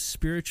earthly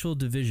spiritual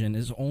division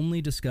is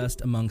only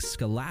discussed among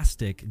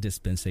scholastic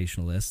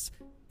dispensationalists,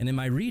 and in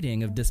my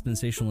reading of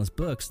dispensationalist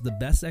books, the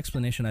best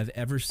explanation I've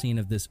ever seen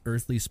of this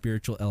earthly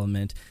spiritual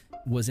element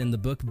was in the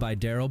book by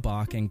Darrell,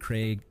 Bock, and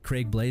Craig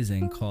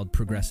Blazing called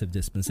Progressive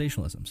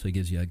Dispensationalism. So he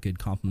gives you a good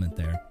compliment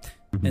there.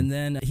 Mm-hmm. And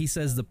then he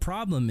says the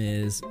problem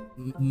is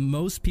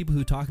most people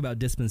who talk about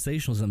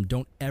dispensationalism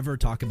don't ever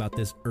talk about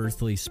this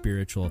earthly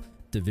spiritual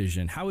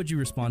division. How would you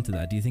respond to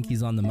that? Do you think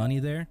he's on the money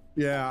there?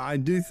 Yeah, I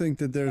do think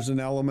that there's an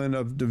element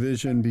of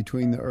division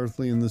between the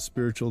earthly and the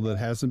spiritual that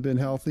hasn't been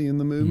healthy in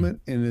the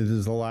movement, and it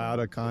has allowed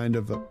a kind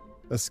of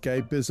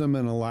escapism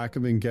and a lack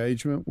of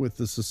engagement with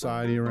the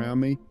society around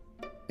me.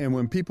 And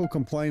when people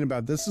complain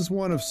about, this is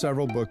one of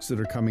several books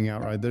that are coming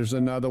out, right? There's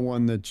another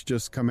one that's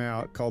just come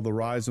out called The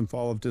Rise and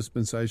Fall of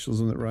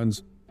Dispensationalism that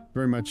runs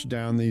very much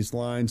down these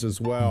lines as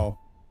well.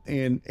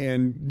 And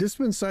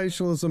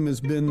dispensationalism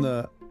has been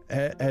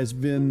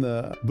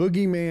the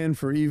boogeyman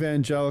for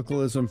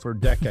evangelicalism for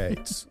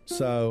decades.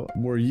 So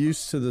we're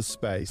used to the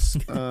space.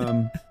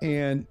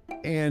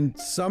 And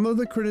some of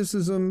the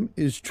criticism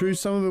is true.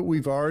 Some of it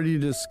we've already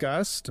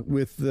discussed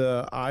with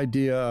the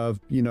idea of,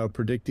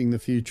 predicting the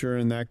future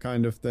and that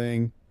kind of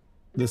thing.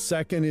 The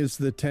second is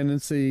the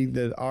tendency,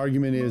 the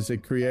argument is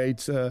it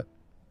creates a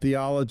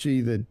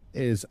theology that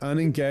is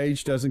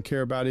unengaged, doesn't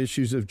care about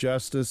issues of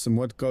justice and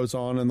what goes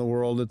on in the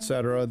world,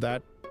 etc.,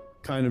 that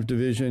kind of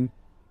division.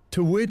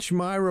 To which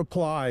my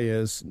reply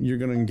is, you're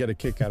going to get a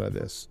kick out of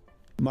this.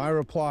 My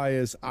reply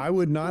is, I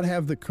would not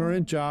have the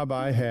current job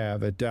I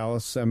have at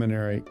Dallas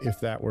Seminary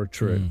if that were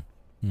true.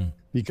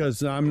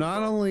 Because I'm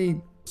not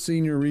only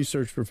senior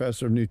research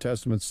professor of New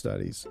Testament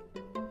studies,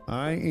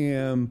 I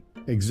am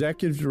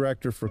executive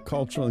director for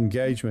cultural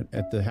engagement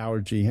at the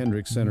Howard G.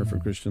 Hendricks Center for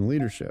Christian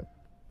Leadership.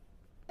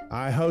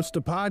 I host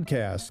a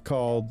podcast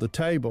called The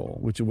Table,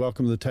 which is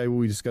Welcome to the Table.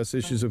 We discuss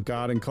issues of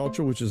God and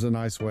culture, which is a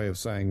nice way of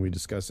saying we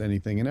discuss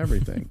anything and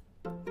everything.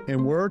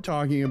 And we're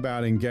talking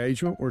about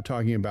engagement. We're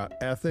talking about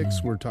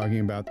ethics. We're talking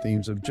about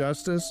themes of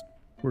justice.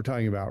 We're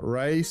talking about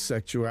race,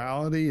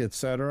 sexuality,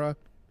 etc.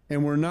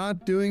 And we're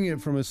not doing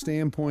it from a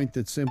standpoint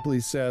that simply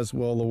says,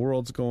 well, the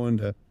world's going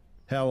to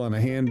hell in a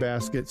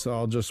handbasket, so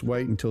I'll just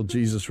wait until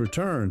Jesus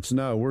returns.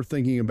 No, we're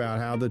thinking about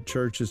how the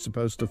church is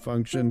supposed to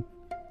function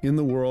in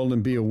the world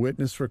and be a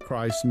witness for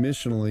Christ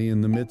missionally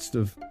in the midst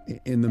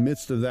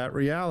of that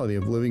reality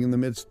of living in the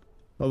midst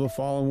of a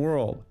fallen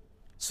world.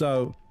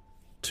 So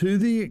to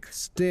the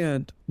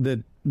extent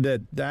that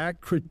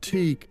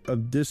critique of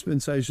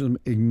dispensationalism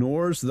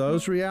ignores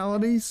those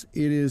realities,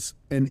 it is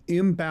an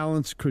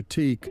imbalanced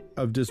critique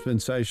of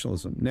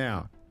dispensationalism.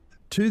 Now,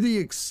 to the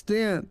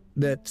extent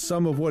that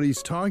some of what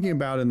he's talking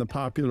about in the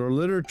popular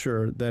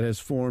literature that has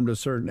formed a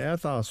certain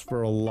ethos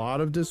for a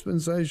lot of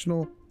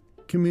dispensational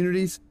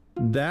communities,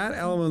 that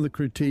element of the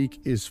critique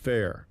is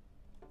fair,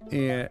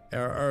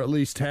 or at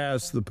least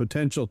has the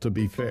potential to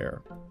be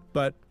fair.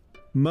 But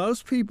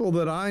most people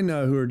that I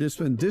know who are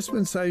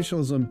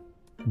dispensationalism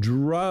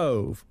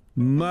drove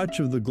much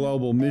of the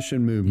global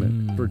mission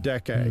movement for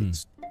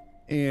decades.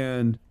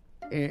 And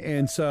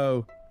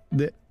so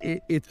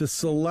it's a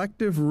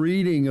selective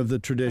reading of the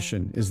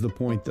tradition is the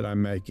point that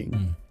I'm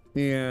making.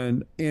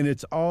 And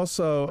it's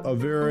also a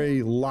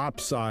very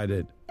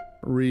lopsided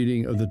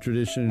reading of the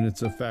tradition and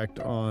its effect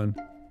on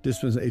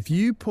dispensation. If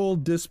you pull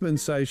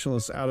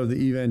dispensationalists out of the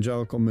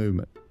evangelical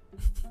movement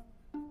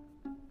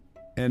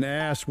and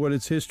ask what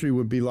its history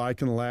would be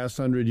like in the last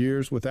 100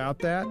 years without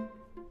that,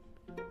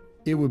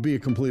 it would be a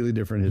completely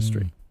different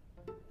history.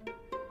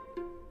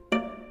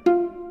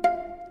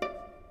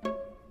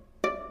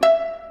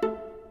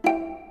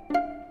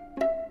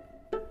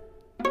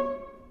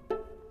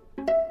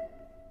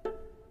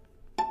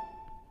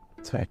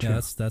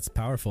 Yeah, that's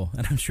powerful,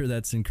 and I'm sure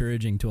that's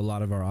encouraging to a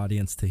lot of our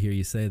audience to hear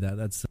you say that.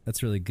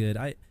 That's really good.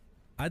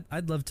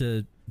 I'd love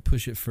to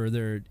push it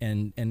further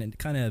and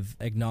kind of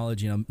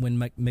acknowledge, when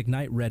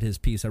McKnight read his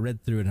piece, I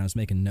read through it and I was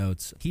making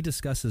notes. He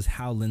discusses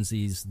Hal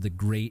Lindsey's the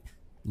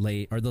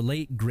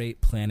late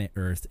great planet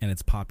Earth and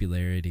its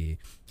popularity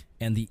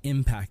and the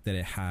impact that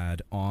it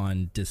had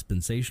on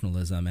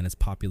dispensationalism and its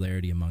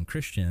popularity among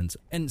Christians.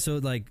 And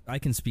so I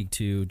can speak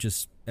to,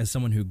 just as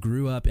someone who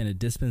grew up in a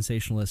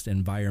dispensationalist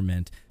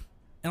environment,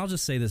 and I'll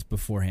just say this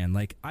beforehand,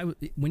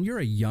 when you're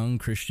a young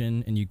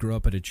Christian and you grow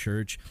up at a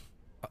church,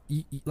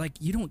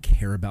 you don't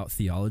care about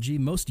theology.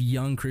 Most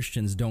young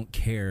Christians don't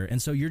care,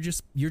 and so you're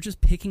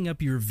just picking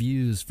up your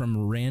views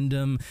from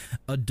random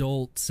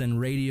adults and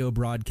radio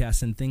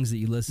broadcasts and things that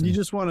you listen. You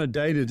just want to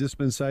date a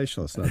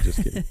dispensationalist. No,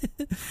 just kidding.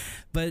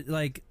 But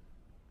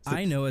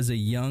I know as a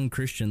young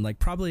Christian,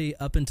 probably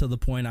up until the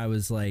point I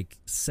was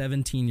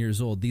 17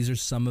 years old, these are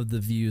some of the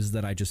views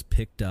that I just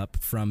picked up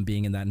from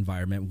being in that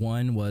environment.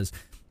 One was,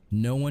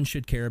 no one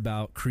should care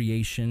about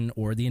creation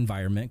or the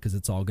environment because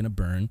it's all going to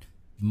burn.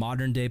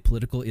 Modern day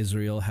political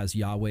Israel has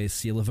Yahweh's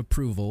seal of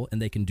approval,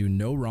 and they can do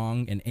no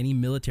wrong, and any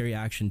military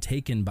action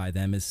taken by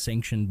them is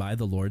sanctioned by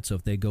the Lord. So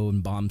if they go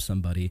and bomb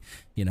somebody,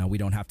 we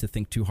don't have to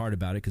think too hard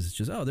about it because it's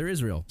just, they're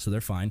Israel, so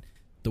they're fine.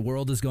 The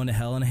world is going to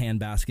hell in a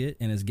handbasket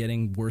and is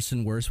getting worse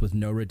and worse with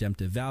no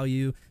redemptive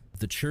value.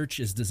 The church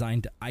is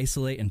designed to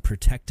isolate and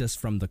protect us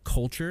from the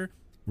culture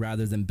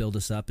rather than build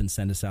us up and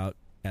send us out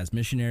as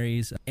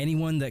missionaries.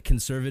 Anyone that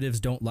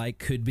conservatives don't like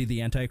could be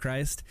the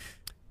Antichrist.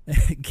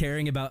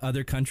 Caring about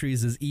other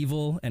countries is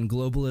evil and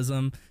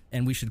globalism,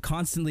 and we should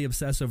constantly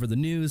obsess over the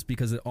news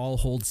because it all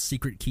holds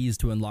secret keys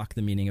to unlock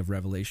the meaning of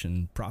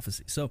Revelation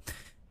prophecy. So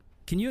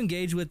can you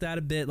engage with that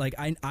a bit?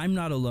 I'm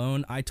not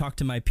alone. I talk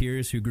to my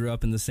peers who grew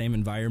up in the same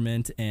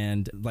environment,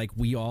 and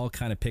we all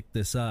kind of picked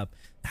this up.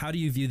 How do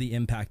you view the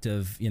impact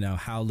of,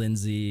 Hal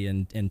Lindsey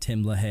and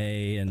Tim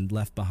LaHaye and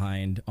Left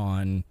Behind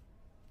on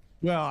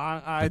Well,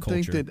 I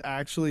think that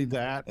actually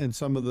that and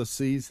some of the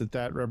seeds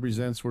that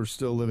represents we're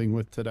still living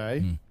with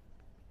today.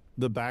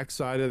 the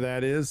backside of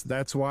that is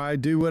that's why I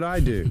do what I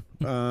do.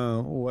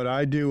 What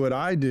I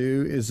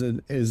do is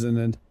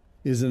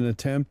an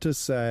attempt to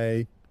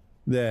say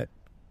that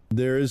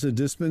there is a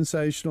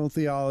dispensational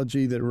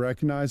theology that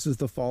recognizes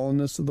the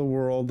fallenness of the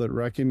world, that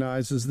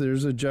recognizes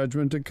there's a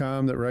judgment to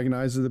come, that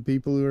recognizes the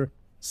people who are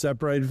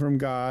separated from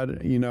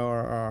God,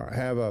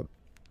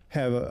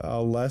 have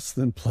a less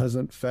than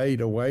pleasant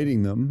fate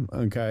awaiting them.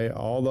 Okay,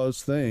 all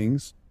those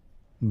things,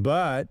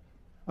 but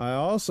I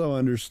also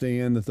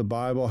understand that the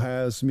Bible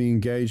has me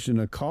engaged in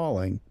a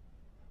calling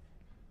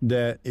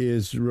that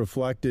is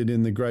reflected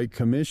in the Great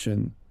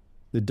Commission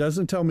that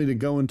doesn't tell me to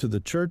go into the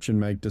church and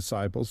make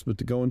disciples, but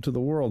to go into the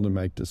world and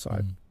make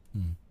disciples.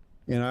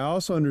 Mm-hmm. And I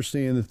also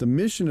understand that the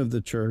mission of the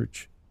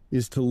church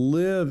is to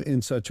live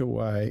in such a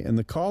way, and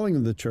the calling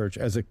of the church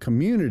as a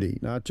community,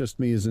 not just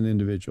me as an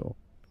individual,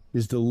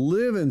 is to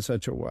live in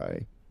such a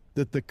way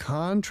that the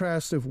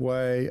contrastive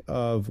way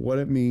of what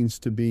it means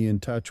to be in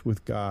touch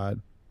with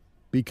God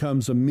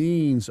becomes a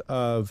means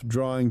of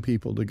drawing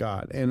people to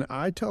God. And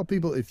I tell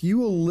people, if you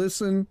will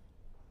listen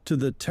to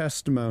the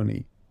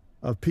testimony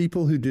of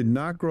people who did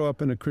not grow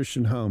up in a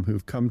Christian home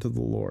who've come to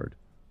the Lord,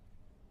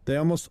 they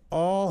almost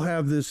all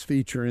have this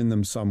feature in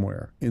them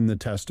somewhere in the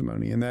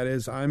testimony. And that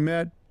is, I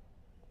met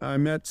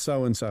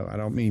so-and-so. I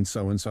don't mean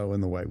so-and-so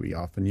in the way we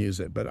often use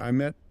it, but I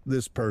met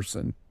this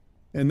person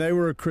and they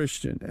were a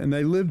Christian and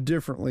they lived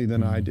differently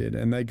than I did.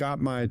 And they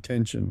got my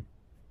attention.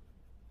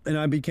 And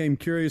I became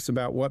curious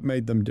about what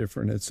made them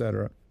different, et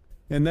cetera.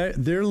 And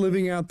they're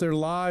living out their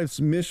lives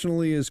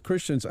missionally as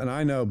Christians. And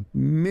I know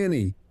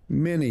many,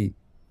 many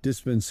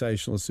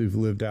dispensationalists who've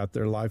lived out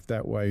their life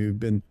that way, who've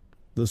been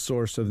the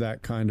source of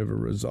that kind of a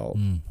result.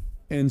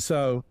 And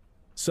so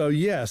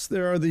yes,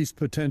 there are these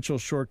potential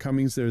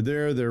shortcomings. They're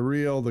there, they're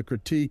real. The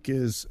critique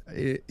is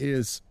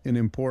an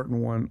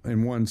important one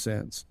in one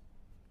sense.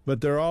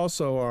 But there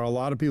also are a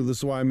lot of people, this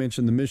is why I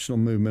mentioned the missional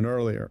movement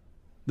earlier.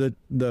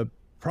 The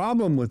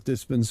problem with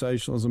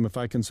dispensationalism, if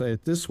I can say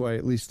it this way,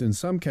 at least in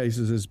some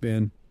cases, has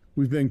been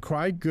we've been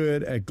quite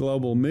good at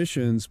global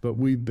missions, but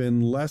we've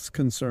been less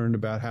concerned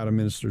about how to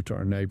minister to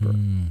our neighbor.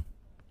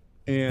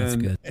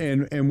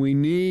 And we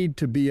need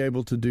to be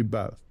able to do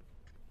both.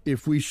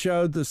 If we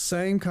showed the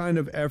same kind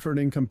of effort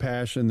and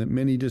compassion that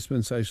many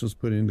dispensationalists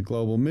put into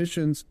global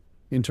missions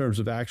in terms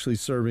of actually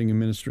serving and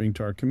ministering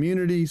to our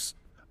communities,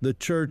 the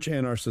church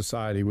and our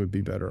society would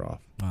be better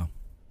off. Wow.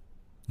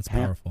 That's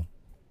powerful.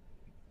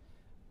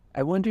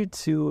 I wondered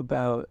too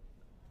about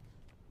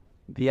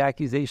the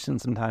accusation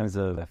sometimes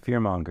of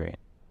fear-mongering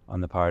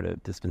on the part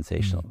of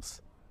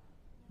dispensationalists.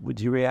 Would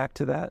you react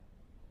to that?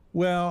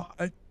 Well,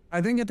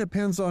 I think it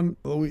depends on,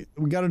 we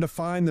got to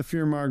define the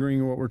fear-mongering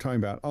and what we're talking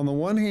about. On the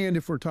one hand,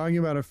 if we're talking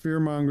about a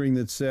fear-mongering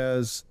that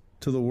says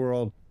to the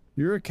world,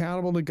 you're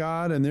accountable to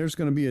God and there's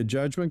going to be a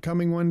judgment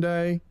coming one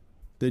day,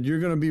 that you're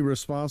going to be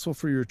responsible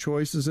for your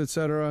choices,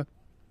 etc.,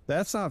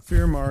 that's not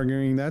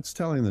fear-mongering, that's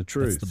telling the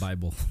truth. That's the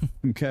Bible.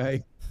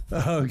 Okay?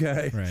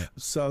 Okay. Right.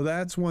 So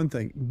that's one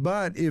thing.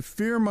 But if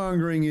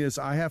fear-mongering is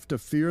I have to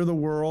fear the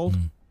world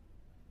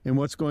and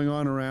what's going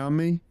on around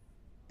me,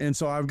 and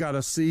so I've got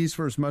to seize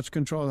for as much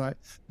control as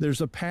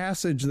there's a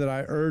passage that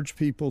I urge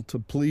people to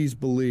please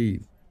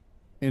believe,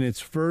 and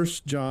it's 1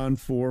 John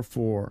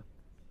 4:4.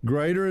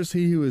 Greater is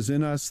he who is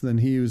in us than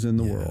he who's in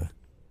the world.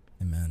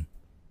 Amen.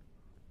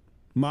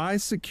 My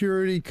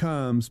security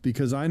comes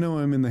because I know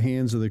I'm in the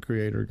hands of the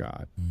Creator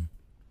God.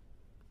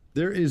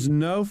 There is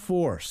no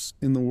force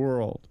in the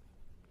world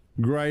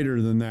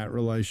greater than that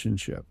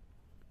relationship.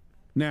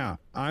 Now,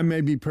 I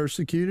may be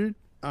persecuted.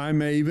 I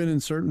may even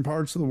in certain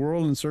parts of the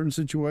world, in certain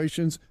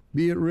situations,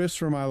 be at risk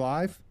for my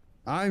life.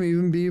 I may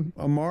even be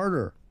a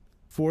martyr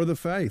for the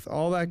faith.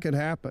 All that could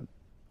happen.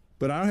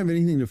 But I don't have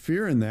anything to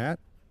fear in that,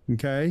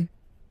 okay?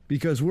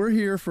 Because we're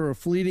here for a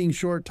fleeting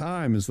short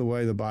time, is the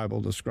way the Bible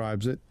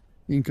describes it,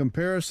 in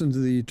comparison to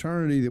the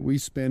eternity that we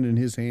spend in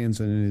his hands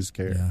and in his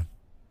care. Yeah.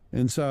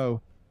 And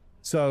so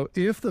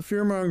if the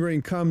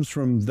fear-mongering comes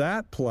from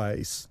that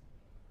place,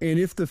 and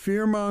if the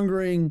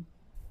fear-mongering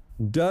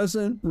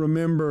doesn't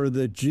remember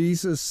that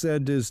Jesus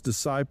said to his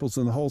disciples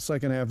in the whole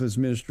second half of his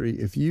ministry,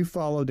 if you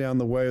follow down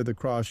the way of the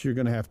cross, you're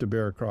going to have to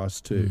bear a cross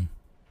too.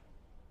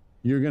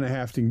 You're going to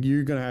have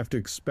to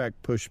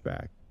expect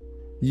pushback.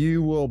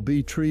 You will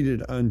be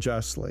treated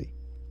unjustly.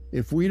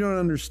 If we don't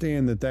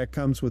understand that that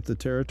comes with the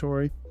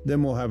territory,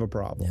 then we'll have a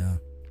problem. Yeah.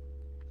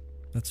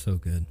 That's so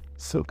good.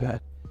 So good.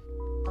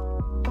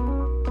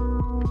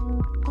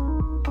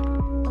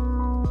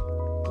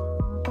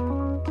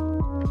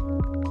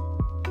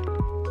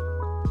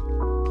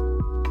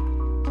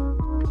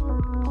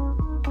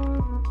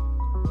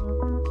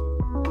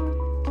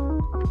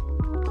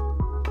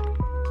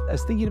 I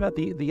was thinking about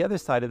the other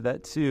side of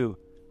that too.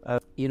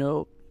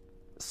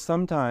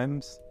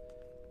 Sometimes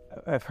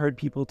I've heard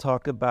people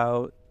talk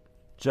about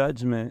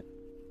judgment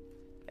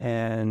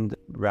and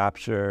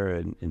rapture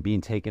and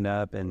being taken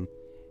up, and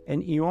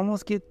you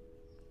almost get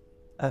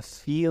a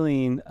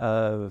feeling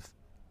of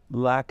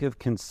lack of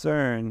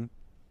concern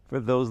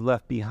for those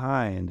left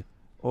behind,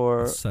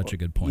 or That's such a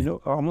good point.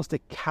 almost a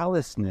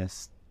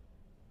callousness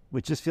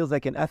which just feels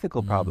like an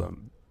ethical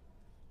problem.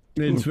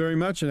 It's very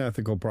much an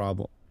ethical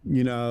problem.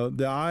 You know,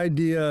 the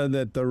idea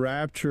that the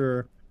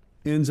rapture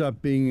ends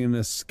up being an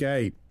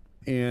escape,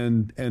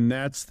 and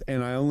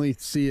I only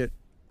see it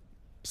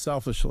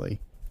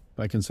selfishly, if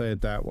I can say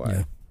it that way.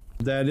 Yeah.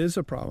 That is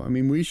a problem. I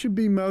mean, we should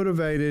be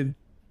motivated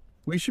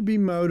by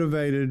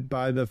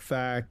the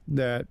fact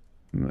that,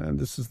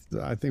 this is,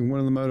 I think, one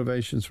of the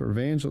motivations for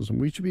evangelism.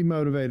 We should be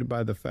motivated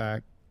by the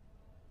fact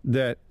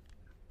that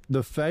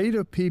the fate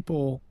of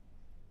people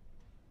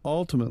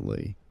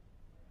ultimately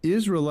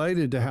is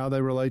related to how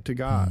they relate to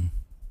God.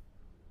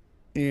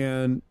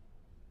 And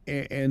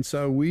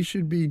so we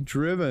should be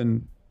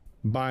driven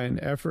by an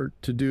effort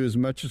to do as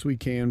much as we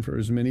can for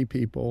as many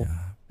people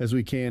as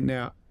we can.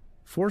 Now,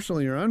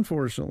 fortunately or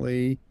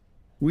unfortunately,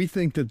 we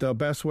think that the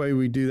best way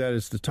we do that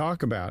is to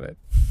talk about it.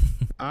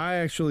 I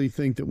actually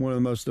think that one of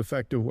the most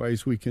effective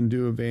ways we can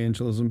do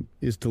evangelism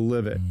is to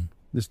live it,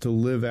 is to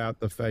live out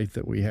the faith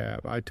that we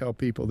have. I tell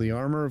people the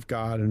armor of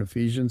God in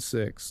Ephesians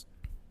 6,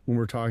 when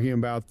we're talking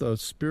about the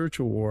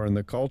spiritual war and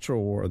the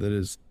cultural war, that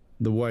is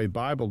the way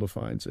Bible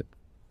defines it,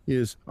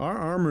 is our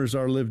armor is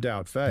our lived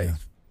out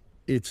faith.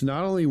 Yeah. It's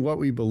not only what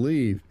we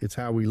believe, it's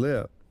how we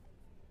live.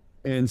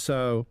 And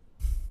so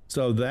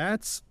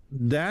that's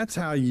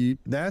how you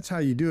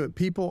do it.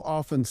 People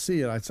often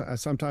see it. I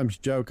sometimes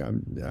joke, I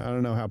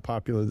don't know how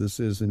popular this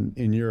is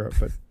in Europe,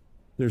 but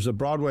there's a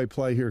Broadway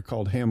play here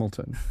called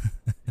Hamilton.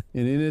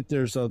 And in it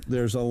there's a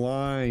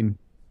line.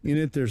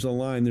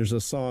 There's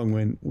a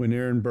song when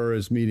Aaron Burr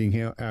is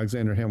meeting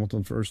Alexander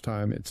Hamilton first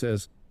time. It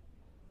says,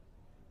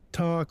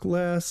 "Talk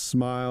less,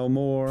 smile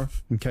more."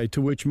 Okay,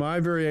 to which my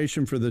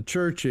variation for the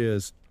church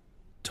is,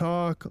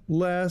 "Talk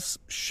less,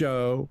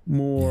 show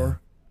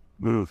more."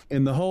 Yeah.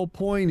 And the whole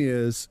point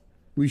is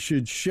we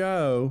should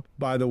show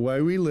by the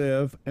way we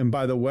live and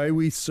by the way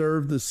we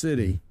serve the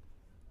city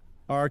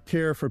our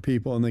care for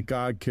people and that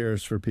God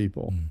cares for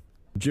people.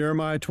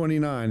 Jeremiah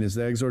 29 is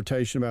the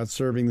exhortation about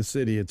serving the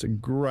city. It's a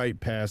great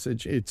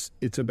passage. It's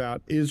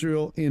about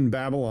Israel in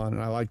Babylon.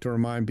 And I like to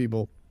remind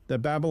people that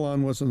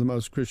Babylon wasn't the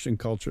most Christian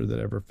culture that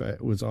ever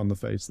was on the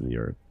face of the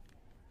earth.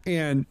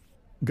 And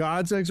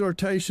God's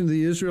exhortation to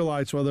the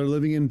Israelites while they're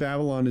living in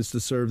Babylon is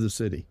to serve the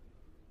city.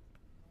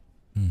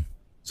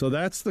 So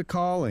that's the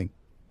calling.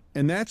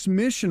 And that's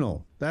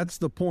missional. That's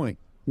the point.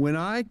 When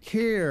I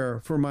care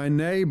for my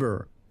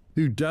neighbor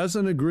who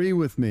doesn't agree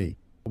with me,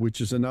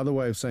 which is another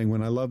way of saying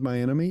when I love my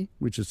enemy,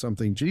 which is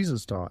something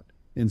Jesus taught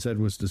and said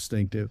was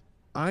distinctive,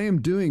 I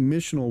am doing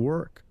missional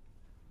work.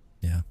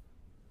 Yeah.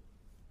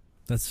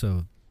 That's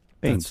so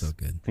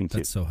good. Thank you.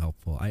 That's so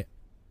helpful.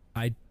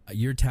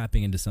 You're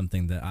tapping into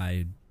something that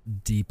I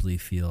deeply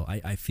feel.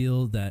 I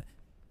feel that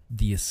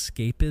the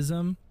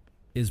escapism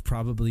is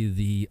probably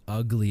the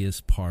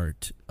ugliest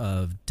part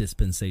of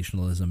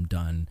dispensationalism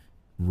done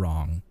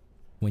wrong.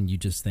 When you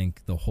just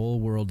think the whole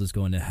world is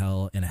going to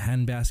hell in a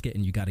handbasket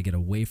and you got to get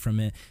away from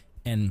it.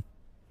 And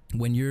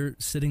when you're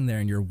sitting there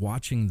and you're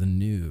watching the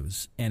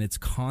news and it's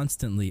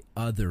constantly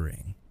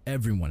othering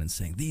everyone and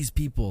saying, these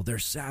people, they're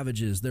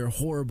savages, they're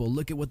horrible,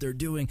 look at what they're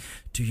doing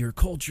to your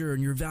culture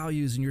and your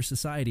values and your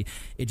society.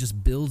 It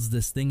just builds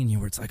this thing in you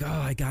where it's like, oh,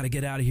 I got to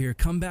get out of here.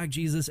 Come back,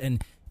 Jesus.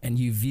 And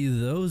you view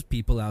those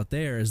people out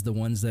there as the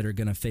ones that are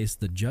going to face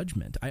the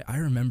judgment. I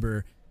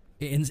remember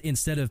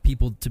instead of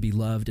people to be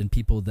loved and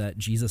people that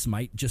Jesus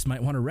might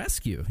want to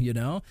rescue, you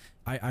know?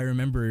 I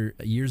remember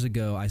years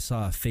ago, I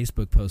saw a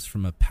Facebook post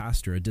from a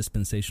pastor, a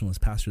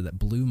dispensationalist pastor, that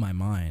blew my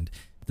mind.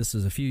 This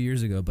was a few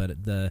years ago,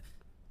 but the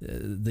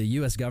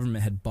U.S.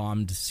 government had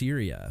bombed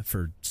Syria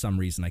for some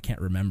reason. I can't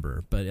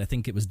remember, but I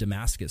think it was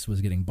Damascus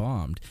was getting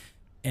bombed.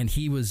 And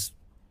he was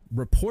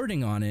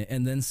reporting on it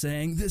and then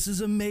saying, this is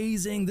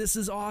amazing, this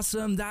is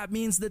awesome, that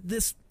means that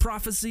this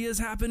prophecy is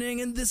happening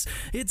and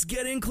it's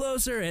getting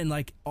closer. And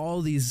like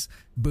all these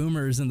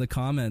boomers in the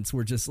comments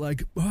were just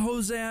like,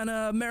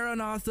 Hosanna,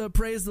 Maranatha,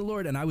 praise the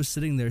Lord. And I was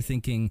sitting there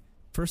thinking,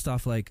 first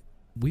off, like,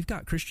 we've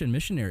got Christian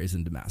missionaries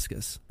in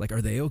Damascus. Like,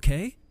 are they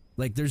okay?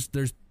 Like, there's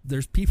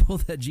people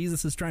that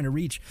Jesus is trying to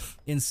reach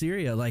in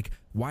Syria. Like,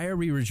 why are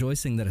we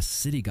rejoicing that a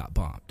city got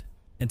bombed?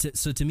 And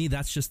so to me,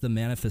 that's just the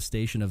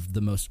manifestation of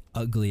the most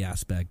ugly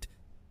aspect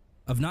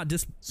of not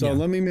just.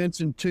 Let me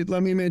mention two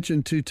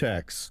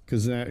texts,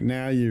 because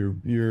now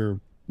you're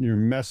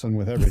messing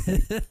with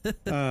everything.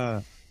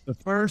 The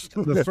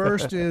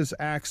first is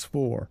Acts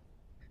 4.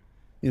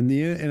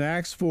 In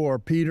Acts 4,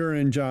 Peter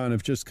and John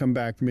have just come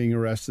back from being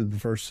arrested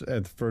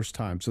at the first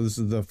time. So this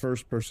is the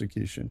first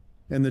persecution,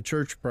 and the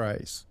church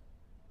prays.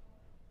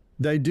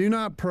 They do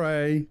not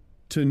pray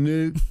to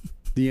nuke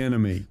the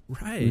enemy.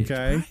 Right.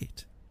 Okay.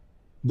 Right.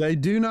 They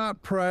do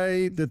not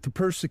pray that the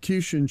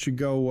persecution should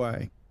go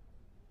away.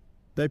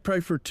 They pray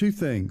for two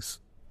things.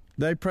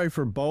 They pray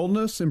for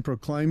boldness in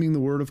proclaiming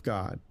the word of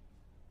God,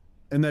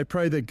 and they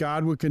pray that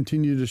God would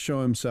continue to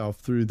show himself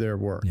through their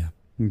work. Yeah.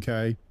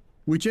 Okay?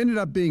 Which ended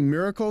up being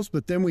miracles,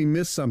 but then we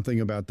missed something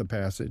about the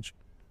passage,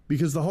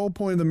 because the whole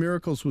point of the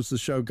miracles was to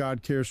show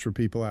God cares for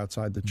people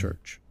outside the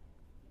church.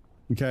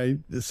 Okay?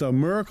 So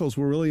miracles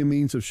were really a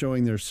means of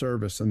showing their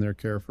service and their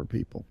care for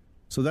people.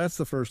 So that's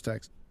the first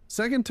text.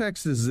 Second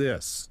text is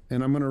this,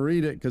 and I'm going to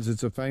read it because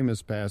it's a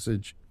famous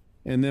passage,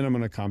 and then I'm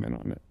going to comment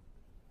on it.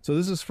 So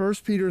this is 1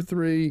 Peter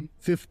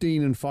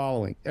 3:15 and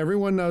following.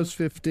 Everyone knows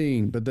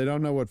 15, but they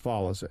don't know what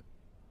follows it.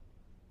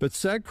 But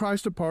set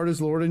Christ apart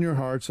as Lord in your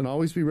hearts, and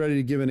always be ready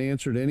to give an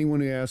answer to anyone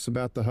who asks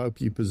about the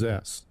hope you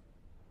possess.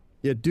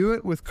 Yet do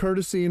it with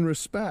courtesy and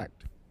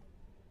respect,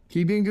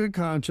 keeping good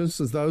conscience,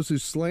 as those who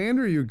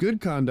slander your good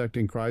conduct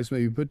in Christ may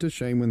be put to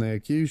shame when they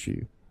accuse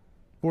you.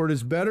 For it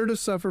is better to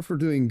suffer for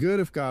doing good,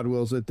 if God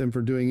wills it, than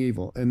for doing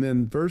evil. And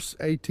then verse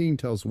 18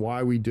 tells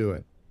why we do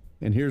it.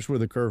 And here's where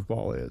the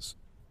curveball is.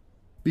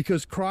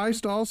 Because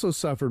Christ also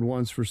suffered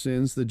once for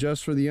sins, the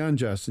just for the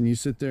unjust. And you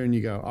sit there and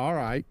you go, all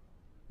right,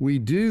 we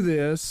do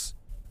this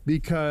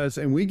because,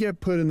 and we get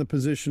put in the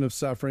position of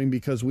suffering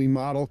because we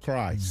model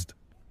Christ.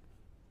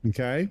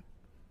 Okay?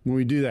 When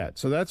we do that.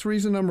 So that's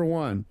reason number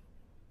one.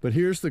 But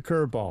here's the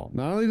curveball.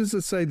 Not only does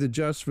it say the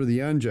just for the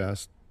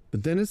unjust,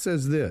 but then it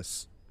says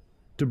this,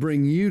 to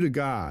bring you to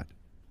God.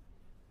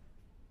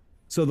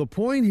 So the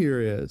point here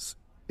is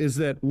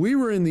that we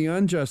were in the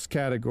unjust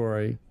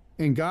category,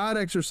 and God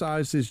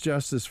exercised his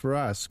justice for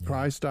us. Yeah.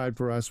 Christ died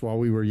for us while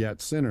we were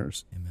yet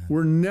sinners. Amen.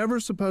 We're never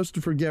supposed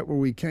to forget where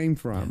we came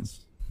from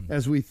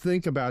as we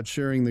think about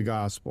sharing the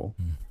gospel.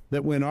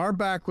 That when our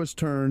back was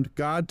turned,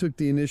 God took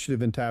the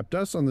initiative and tapped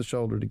us on the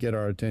shoulder to get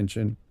our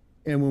attention.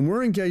 And when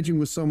we're engaging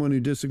with someone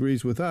who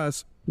disagrees with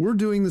us, we're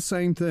doing the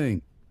same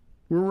thing.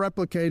 We're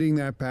replicating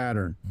that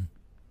pattern.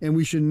 And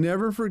we should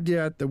never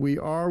forget that we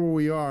are where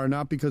we are,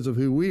 not because of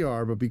who we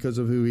are, but because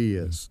of who he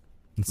is.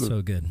 It's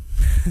so good.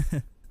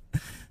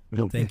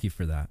 Thank you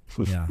for that.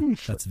 Yeah,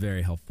 that's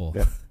very helpful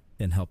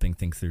in helping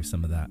think through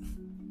some of that.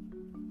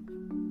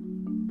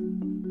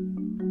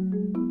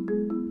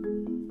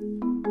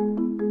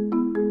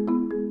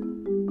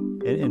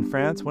 In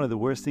France, one of the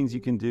worst things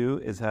you can do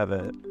is have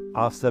an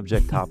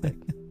off-subject topic.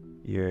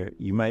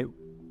 You might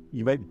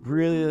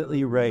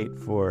brilliantly write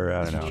for,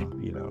 I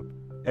don't know,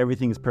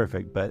 everything's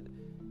perfect, but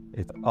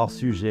it's hors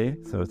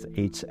sujet, so it's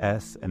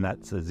HS, and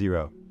that's a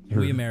 0.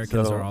 We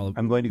Americans are all.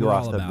 I'm going to go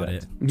off subject. About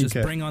it. Just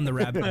bring on the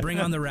rabbit.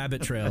 Bring on the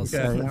rabbit trails.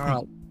 Okay, all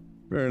right.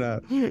 Fair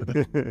enough.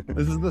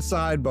 This is the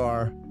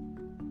sidebar.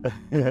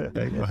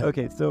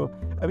 Okay, so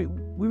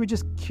we were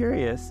just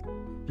curious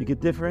if you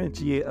could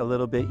differentiate a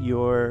little bit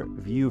your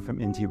view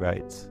from N.T.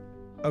 Wright's.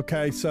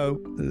 Okay,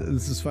 so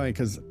this is funny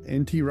because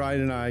N.T.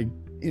 Wright and I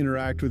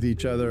interact with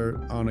each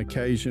other on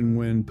occasion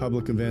when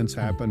public events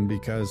happen,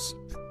 because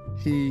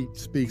he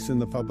speaks in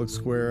the public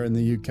square in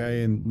the UK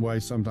in the way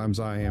sometimes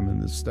I am in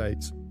the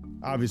States.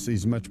 Obviously,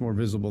 he's much more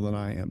visible than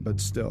I am, but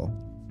still.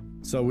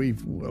 So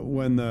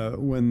when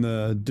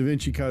the Da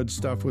Vinci Code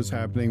stuff was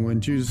happening, when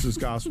Judas'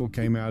 Gospel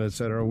came out,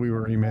 etc., we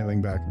were emailing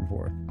back and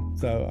forth.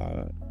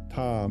 So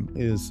Tom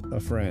is a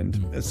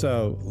friend.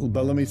 So,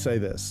 but let me say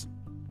this.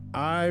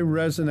 I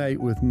resonate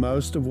with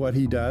most of what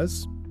he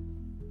does,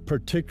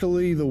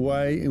 particularly the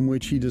way in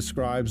which he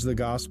describes the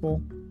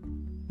gospel,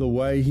 the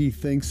way he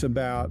thinks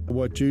about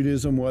what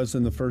Judaism was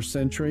in the first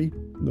century,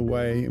 the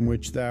way in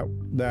which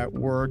that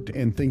worked,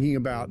 and thinking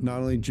about not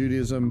only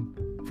Judaism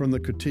from the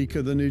critique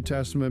of the New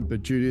Testament,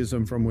 but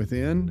Judaism from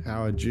within,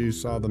 how a Jew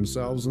saw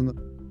themselves in the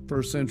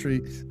first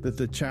century, that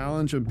the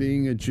challenge of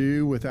being a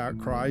Jew without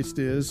Christ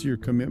is your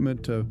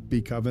commitment to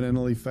be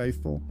covenantally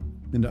faithful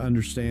and to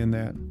understand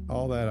that,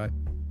 all that.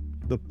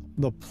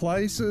 The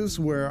places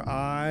where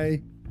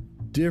I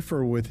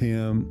differ with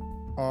him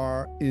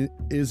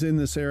is in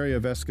this area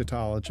of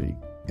eschatology,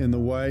 in the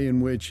way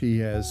in which he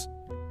has,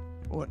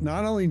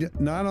 not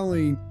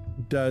only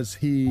does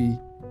he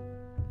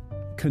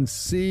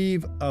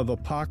conceive of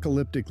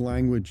apocalyptic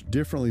language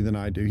differently than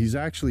I do, he's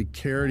actually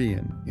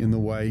Cartesian in the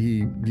way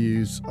he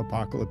views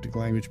apocalyptic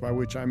language, by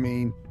which I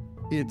mean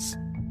it's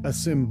a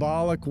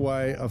symbolic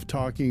way of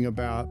talking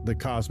about the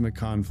cosmic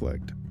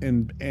conflict,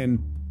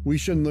 and we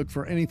shouldn't look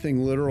for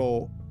anything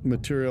literal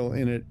material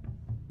in it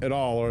at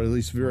all, or at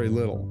least very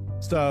little.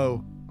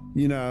 So,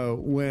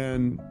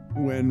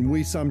 when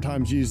we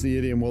sometimes use the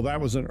idiom, well, that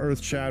was an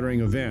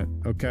earth-shattering event,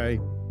 okay?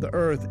 The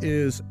earth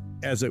is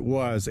as it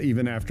was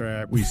even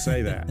after we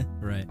say that.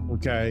 Right.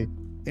 Okay?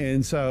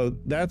 And so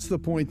that's the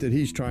point that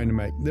he's trying to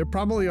make. There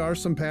probably are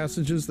some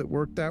passages that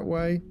work that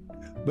way,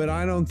 but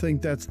I don't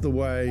think that's the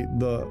way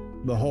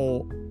the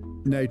whole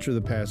nature of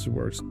the passage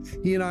works.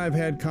 He and I have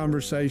had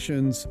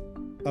conversations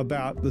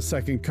about the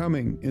second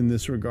coming in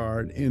this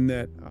regard, in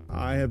that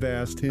I have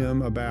asked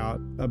him about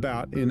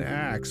in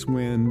Acts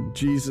when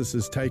Jesus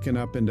is taken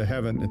up into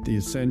heaven at the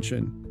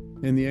ascension,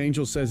 and the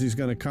angel says he's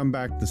going to come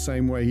back the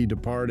same way he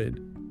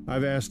departed.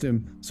 I've asked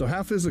him, so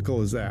how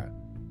physical is that?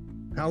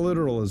 How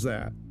literal is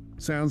that?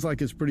 Sounds like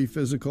it's pretty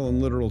physical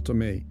and literal to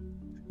me.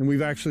 And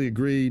we've actually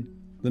agreed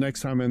the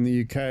next time I'm in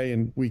the UK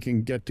and we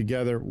can get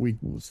together, we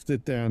will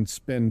sit down and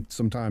spend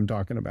some time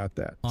talking about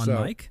that.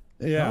 On mic?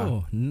 Yeah.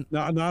 Oh,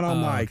 not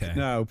on mic. Okay.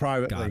 No,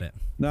 privately. Got it.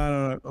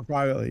 No,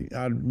 privately.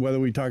 Whether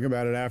we talk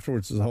about it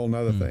afterwards is a whole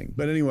nother thing.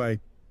 But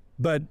anyway,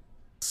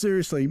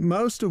 seriously,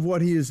 most of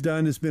what he has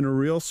done has been a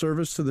real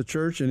service to the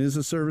church and is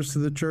a service to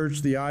the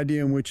church. The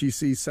idea in which he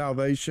sees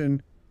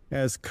salvation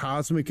as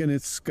cosmic in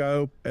its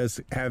scope, as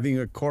having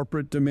a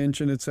corporate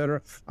dimension,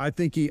 etc. I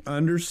think he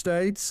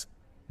understates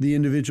the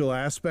individual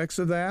aspects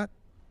of that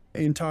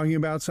in talking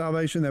about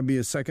salvation. That'd be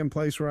a second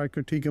place where I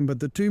critique him. But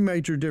the two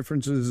major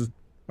differences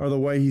are the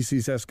way he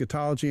sees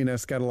eschatology and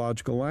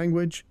eschatological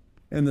language.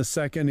 And the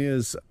second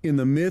is in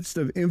the midst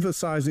of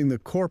emphasizing the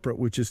corporate,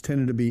 which has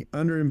tended to be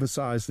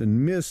underemphasized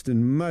and missed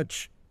in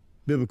much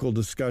biblical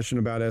discussion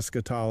about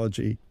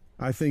eschatology,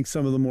 I think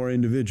some of the more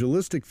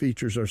individualistic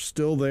features are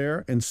still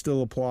there and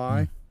still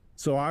apply.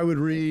 So I would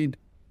read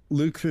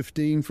Luke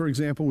 15, for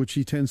example, which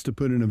he tends to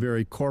put in a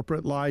very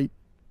corporate light,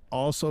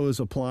 also is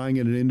applying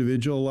at an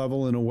individual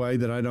level in a way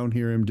that I don't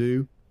hear him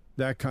do,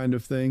 that kind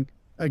of thing.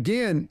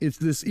 Again, it's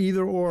this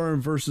either or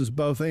versus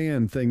both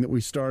and thing that we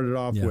started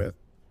off with,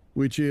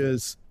 which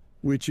is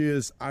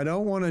I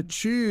don't want to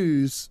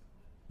choose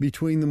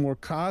between the more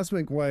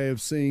cosmic way of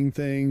seeing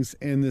things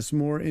and this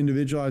more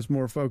individualized,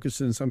 more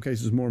focused, in some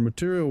cases more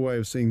material way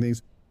of seeing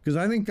things, because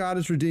I think God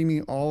is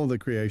redeeming all of the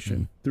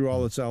creation through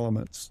all its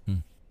elements,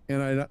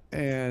 and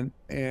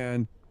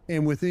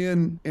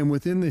within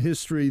the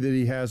history that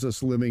he has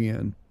us living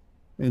in.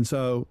 And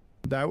so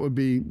that would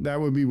be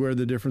where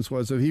the difference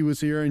was. If he was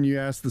here and you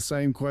asked the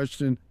same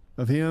question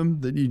of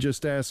him that you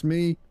just asked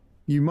me,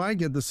 you might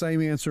get the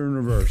same answer in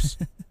reverse.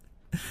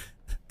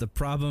 The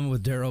problem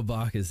with Darrell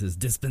Bock is his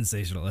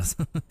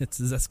dispensationalism. It's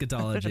his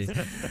eschatology.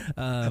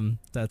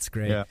 That's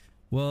great. Yeah.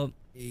 Well,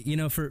 you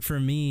know, for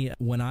me,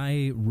 when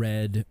I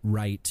read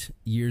Right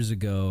years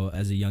ago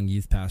as a young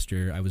youth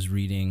pastor, I was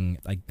reading,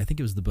 I think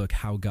it was the book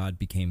How God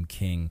Became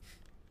King.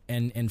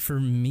 And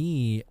for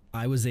me,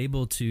 I was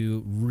able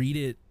to read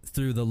it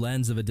through the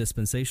lens of a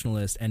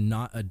dispensationalist and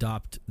not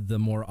adopt the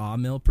more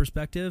mill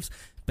perspectives.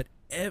 But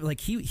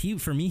like he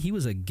for me, he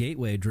was a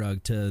gateway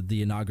drug to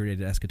the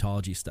inaugurated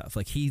eschatology stuff.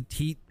 Like he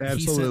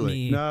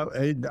absolutely he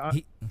sent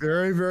me,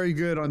 very, very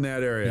good on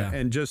that area.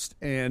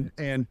 Yeah.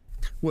 And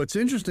what's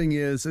interesting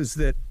is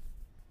that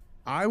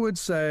I would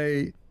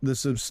say the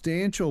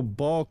substantial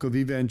bulk of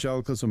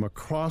evangelicalism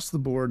across the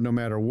board, no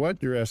matter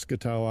what your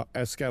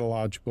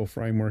eschatological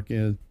framework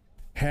is,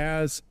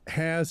 has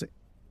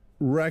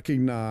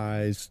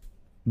recognized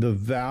the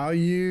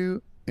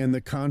value and the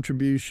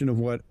contribution of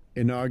what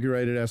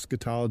inaugurated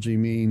eschatology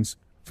means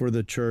for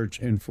the church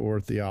and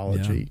for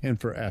theology and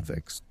for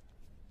ethics.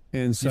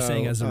 And so, you're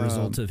saying as a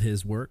result of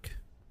his work?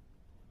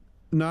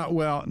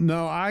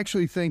 No, I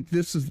actually think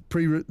this is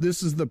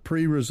the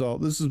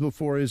pre-result. This is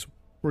before his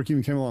work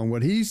even came along.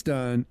 What he's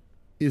done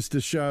is to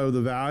show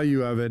the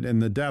value of it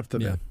and the depth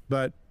of it.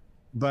 But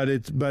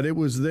it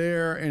was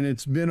there, and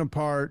it's been a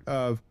part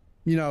of,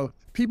 you know,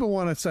 people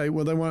want to say,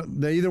 well,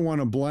 they either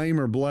want to blame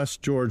or bless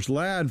George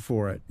Ladd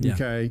for it. Yeah.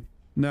 Okay.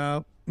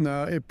 No,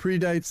 it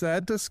predates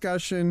that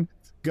discussion,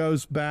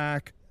 goes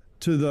back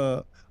to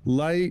the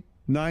late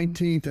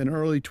 19th and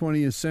early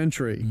 20th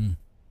century.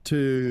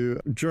 To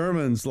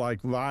Germans like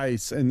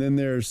Weiss, and then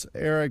there's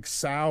Eric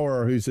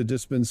Sauer, who's a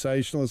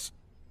dispensationalist,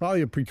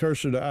 probably a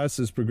precursor to us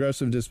as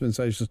progressive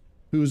dispensationalists,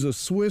 who's a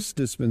Swiss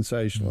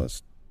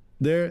dispensationalist.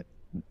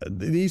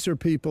 These are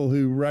people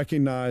who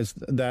recognized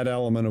that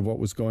element of what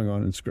was going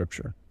on in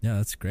Scripture. Yeah,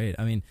 that's great.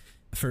 I mean,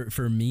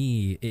 for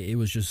me, it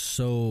was just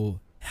so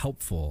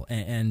helpful,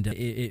 and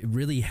it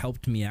really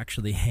helped me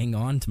actually hang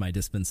on to my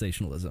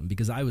dispensationalism,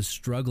 because I was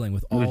struggling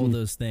with all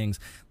those things.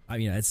 I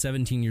mean, at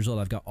 17 years old,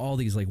 I've got all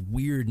these like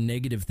weird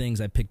negative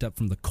things I picked up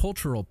from the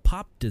cultural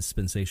pop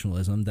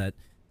dispensationalism that,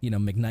 you know,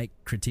 McKnight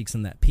critiques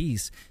in that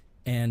piece.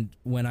 And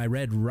when I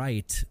read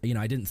Right, you know,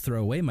 I didn't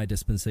throw away my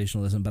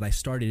dispensationalism, but I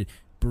started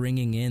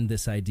bringing in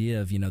this idea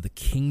of, you know, the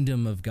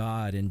kingdom of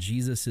God, and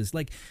Jesus is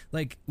like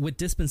with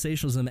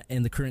dispensationalism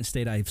in the current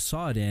state I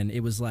saw it in,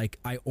 it was like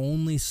I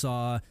only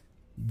saw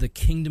the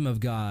kingdom of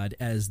God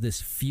as this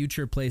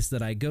future place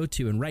that I go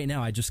to. And right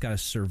now I just got to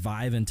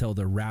survive until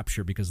the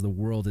rapture because the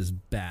world is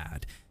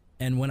bad.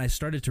 And when I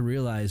started to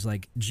realize,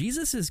 like,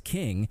 Jesus is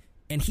king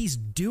and he's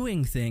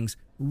doing things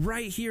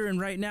right here and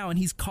right now, and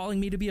he's calling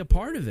me to be a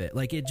part of it.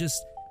 Like, it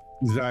just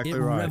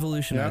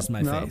revolutionized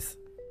my faith.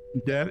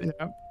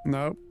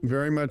 No,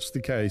 very much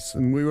the case.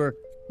 And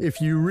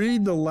if you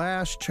read the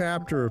last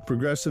chapter of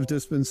Progressive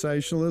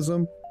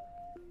Dispensationalism,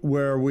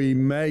 where we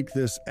make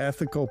this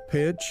ethical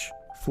pitch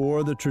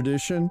for the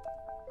tradition,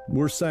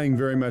 we're saying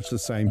very much the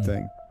same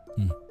thing.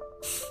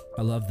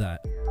 I love that.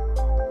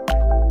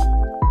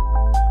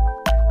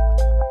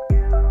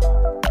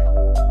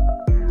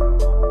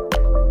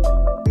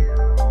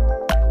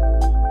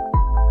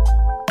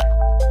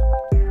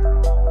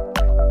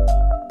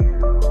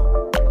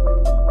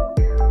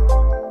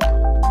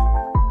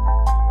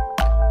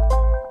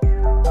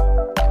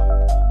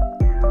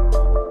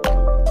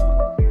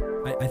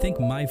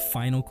 My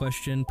final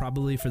question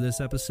probably for this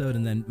episode,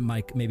 and then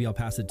Mike, maybe I'll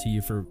pass it to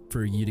you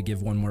for you to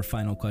give one more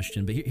final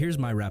question, but here's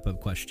my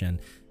wrap-up question.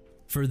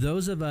 For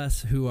those of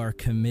us who are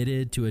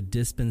committed to a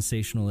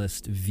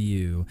dispensationalist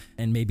view,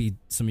 and maybe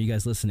some of you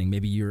guys listening,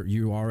 maybe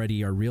you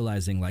already are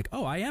realizing like,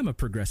 oh, I am a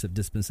progressive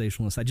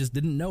dispensationalist. I just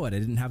didn't know it. I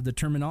didn't have the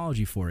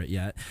terminology for it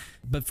yet.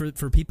 But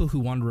for people who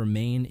want to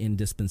remain in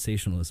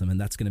dispensationalism, and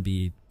that's going to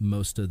be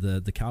most of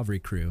the Calvary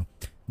crew,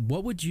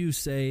 what would you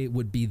say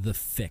would be the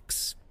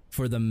fix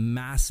for the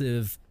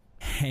massive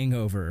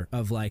hangover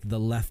of like the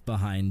Left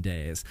Behind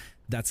days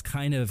that's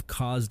kind of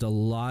caused a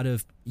lot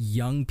of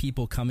young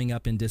people coming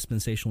up in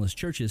dispensationalist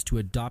churches to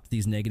adopt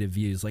these negative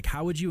views? Like,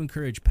 how would you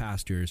encourage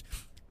pastors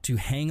to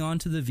hang on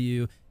to the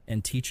view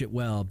and teach it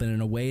well, but in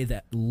a way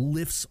that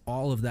lifts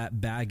all of that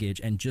baggage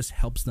and just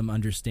helps them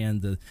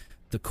understand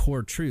the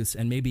core truths,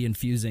 and maybe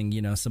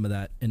infusing, some of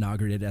that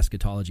inaugurated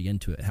eschatology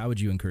into it? How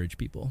would you encourage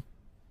people?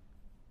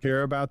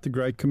 Care about the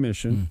Great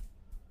Commission.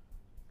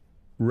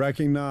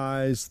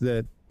 Recognize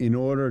that in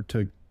order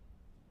to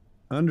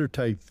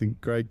undertake the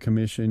Great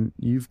Commission,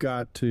 you've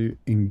got to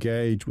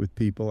engage with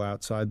people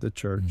outside the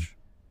church.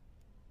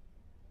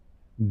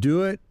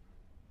 Do it,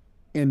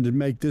 and to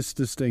make this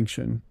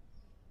distinction.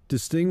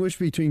 Distinguish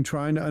between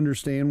trying to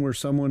understand where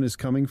someone is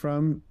coming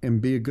from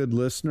and be a good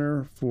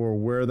listener for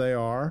where they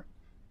are,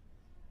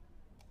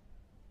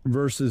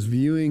 versus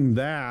viewing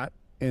that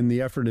and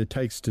the effort it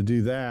takes to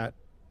do that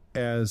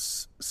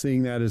as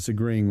seeing that as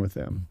agreeing with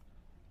them.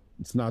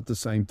 It's not the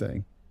same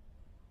thing.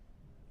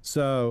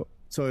 So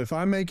if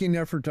I'm making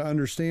an effort to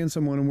understand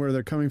someone and where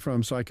they're coming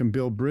from so I can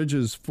build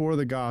bridges for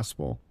the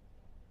gospel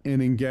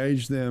and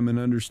engage them and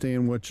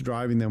understand what's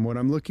driving them, what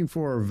I'm looking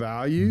for are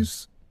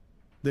values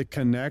that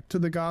connect to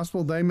the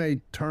gospel. They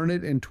may turn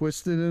it and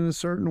twist it in a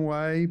certain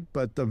way,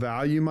 but the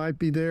value might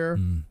be there.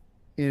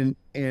 And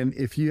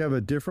if you have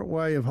a different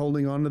way of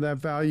holding on to that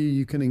value,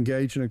 you can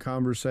engage in a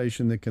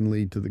conversation that can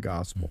lead to the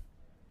gospel.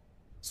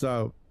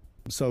 So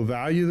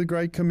value the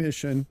Great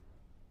Commission.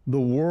 The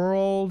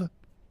world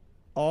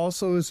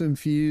also is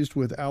infused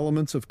with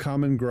elements of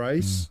common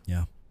grace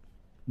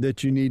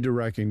that you need to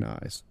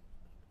recognize.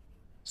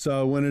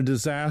 So when a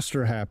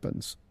disaster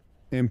happens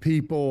and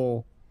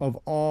people of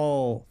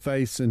all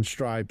faiths and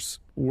stripes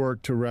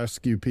work to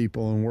rescue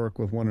people and work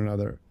with one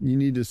another, you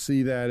need to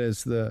see that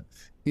as the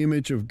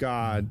image of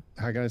God,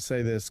 how can I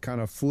say this, kind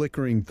of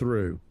flickering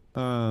through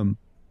in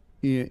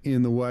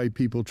the way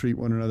people treat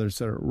one another,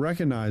 etc.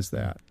 Recognize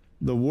that.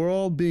 The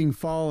world being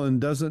fallen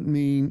doesn't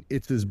mean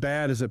it's as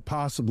bad as it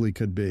possibly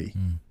could be,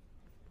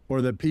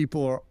 or that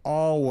people are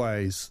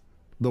always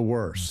the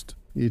worst.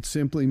 It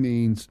simply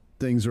means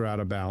things are out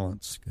of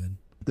balance.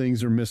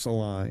 Things are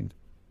misaligned.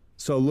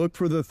 So look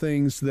for the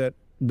things that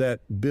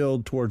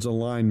build towards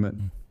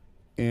alignment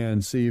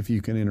and see if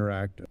you can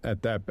interact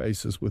at that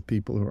basis with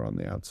people who are on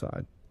the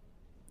outside.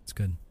 That's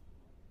good.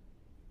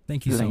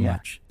 Thank you so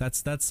much.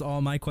 That's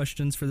all my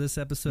questions for this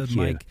episode.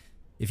 Mike,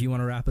 if you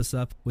want to wrap us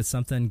up with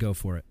something, go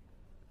for it.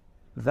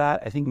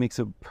 That, I think, makes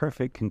a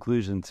perfect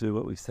conclusion to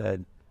what we've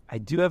said. I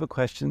do have a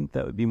question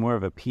that would be more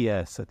of a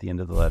PS at the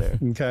end of the letter.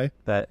 Okay.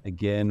 That,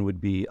 again,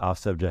 would be off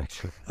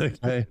subject.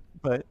 Okay.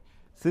 But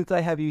since I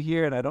have you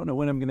here and I don't know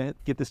when I'm going to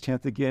get this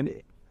chance again,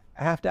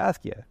 I have to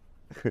ask you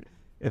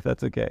if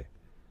that's okay.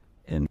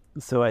 And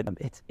so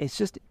it's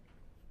just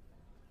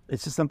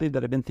something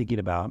that I've been thinking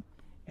about.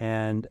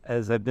 And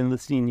as I've been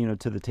listening,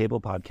 to the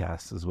Table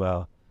podcast as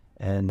well,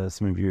 and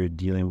some of you are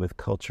dealing with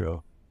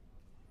cultural.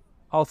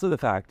 Also the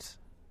fact,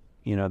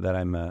 that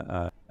I'm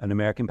an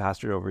American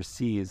pastor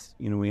overseas.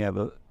 We have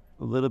a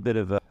little bit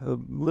of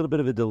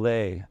a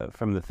delay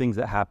from the things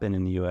that happen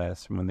in the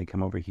U.S. from when they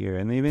come over here,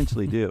 and they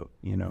eventually do.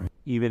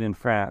 Even in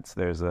France,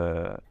 there's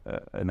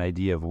an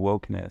idea of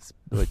wokeness,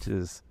 which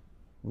is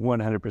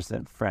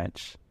 100%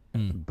 French,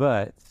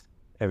 but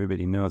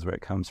everybody knows where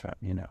it comes from.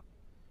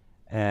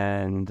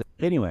 And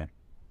anyway,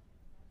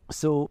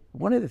 so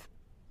one of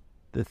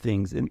the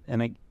things, and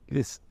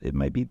it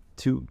might be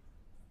too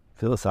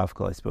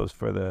philosophical, I suppose,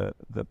 for the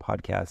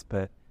podcast,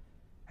 but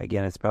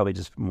again, it's probably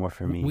just more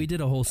for me. We did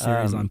a whole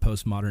series on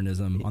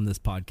postmodernism on this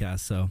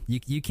podcast, so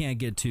you can't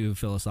get too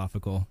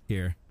philosophical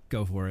here.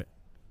 Go for it.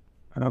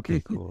 Okay,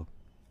 cool.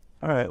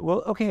 All right.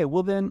 Well, okay.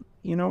 Well, then,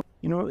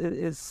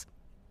 as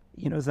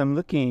I'm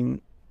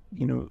looking,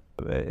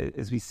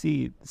 as we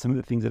see some of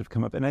the things that have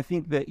come up, and I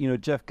think that,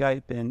 Jeff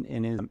Geip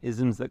in his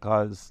Isms That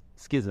Cause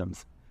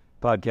Schisms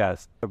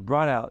podcast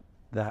brought out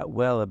that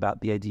well about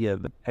the idea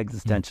of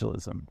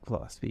existentialism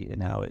philosophy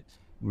and how it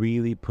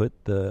really put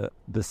the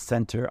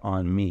center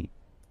on me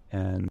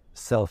and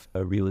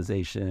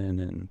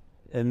self-realization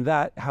and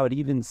that how it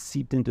even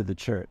seeped into the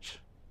church.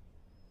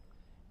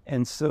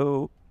 And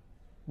so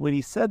when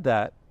he said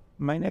that,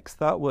 my next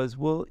thought was,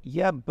 well,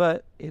 yeah,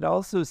 but it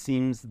also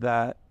seems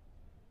that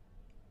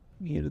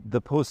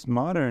the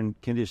postmodern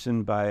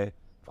condition by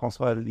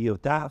François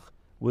Lyotard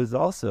was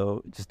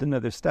also just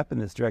another step in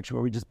this direction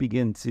where we just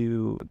begin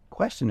to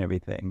question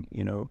everything.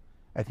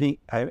 I think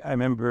I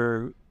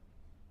remember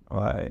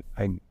I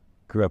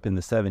grew up in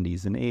the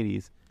 70s and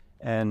 80s,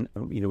 and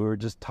we were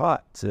just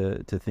taught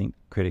to think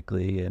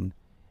critically,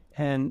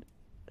 and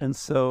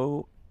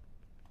so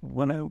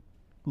when I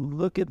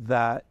look at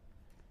that,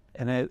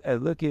 and I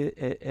look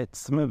at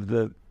some of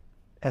the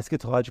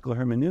eschatological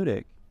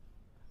hermeneutic,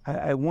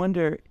 I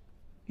wonder,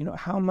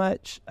 how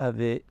much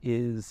of it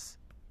is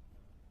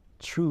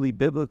truly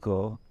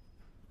biblical,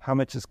 how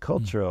much is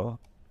cultural,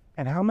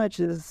 and how much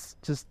is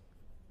just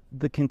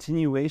the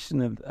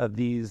continuation of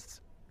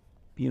these,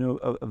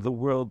 of the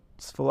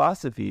world's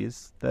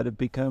philosophies that have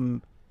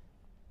become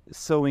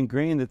so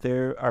ingrained that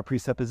there are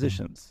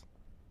presuppositions.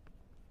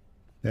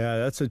 Yeah,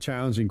 that's a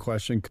challenging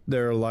question.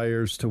 There are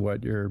layers to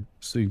what you're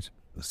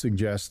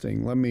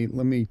suggesting. Let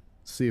me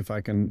see if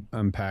I can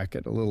unpack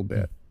it a little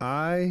bit.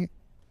 I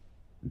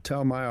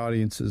tell my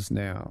audiences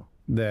now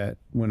that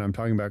when I'm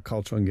talking about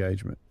cultural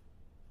engagement,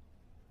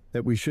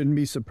 that we shouldn't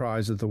be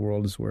surprised that the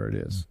world is where it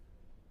is.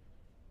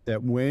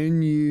 That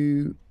when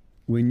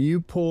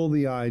you pull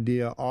the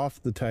idea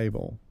off the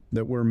table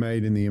that we're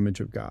made in the image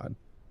of God,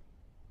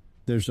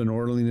 there's an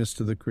orderliness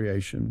to the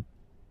creation,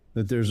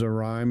 that there's a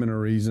rhyme and a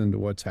reason to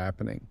what's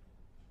happening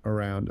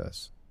around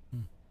us.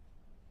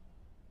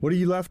 What are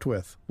you left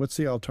with? What's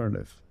the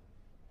alternative?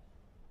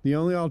 The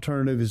only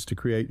alternative is to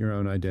create your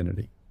own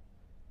identity.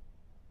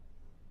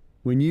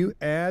 When you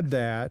add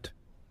that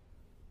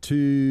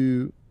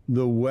to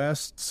the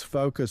West's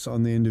focus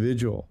on the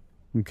individual,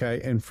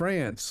 okay, and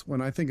France,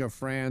 when I think of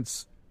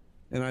France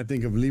and I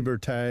think of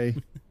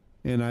liberté,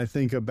 and I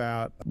think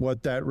about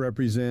what that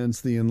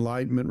represents, the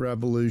Enlightenment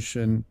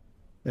revolution,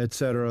 et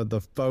cetera,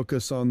 the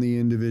focus on the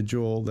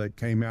individual that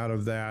came out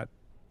of that,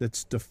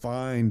 that's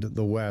defined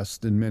the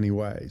West in many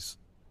ways.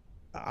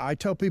 I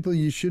tell people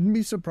you shouldn't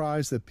be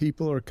surprised that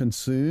people are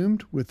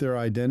consumed with their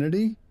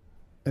identity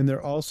and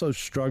they're also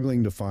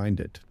struggling to find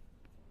it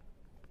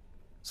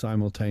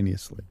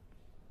simultaneously.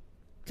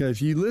 Because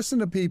if you listen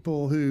to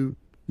people who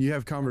you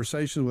have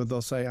conversations with,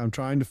 they'll say, I'm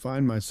trying to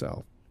find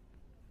myself.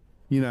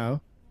 All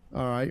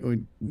right,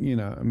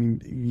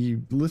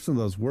 you listen to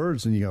those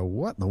words and you go,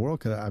 what in the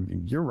world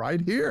could you're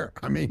right here.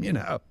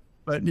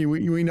 But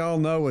we all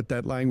know what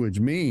that language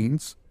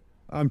means.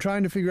 I'm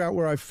trying to figure out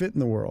where I fit in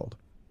the world.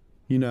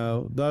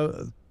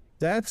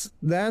 That's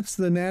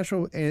the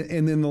natural,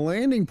 and then the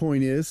landing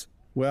point is,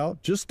 well,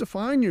 just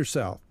define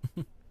yourself.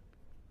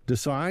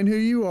 Define who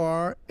you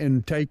are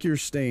and take your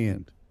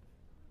stand.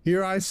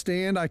 Here I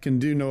stand, I can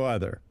do no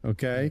other,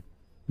 okay?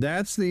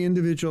 That's the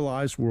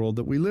individualized world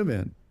that we live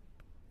in.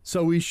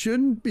 So we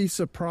shouldn't be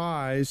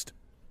surprised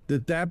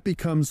that that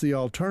becomes the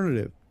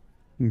alternative,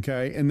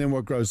 okay? And then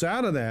what grows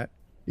out of that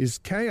is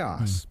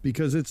chaos,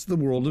 because it's the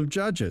world of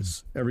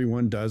judges.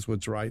 Everyone does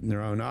what's right in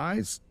their own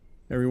eyes.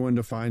 Everyone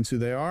defines who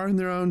they are in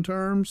their own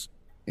terms.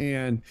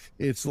 And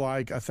it's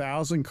like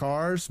 1,000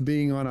 cars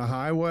being on a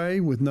highway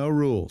with no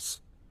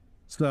rules.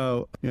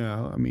 So,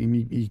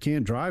 you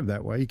can't drive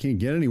that way. You can't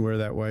get anywhere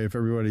that way if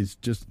everybody's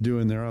just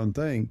doing their own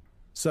thing.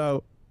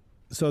 So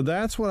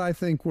that's what I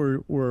think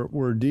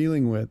we're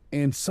dealing with.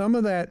 And some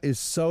of that is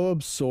so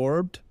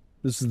absorbed.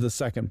 This is the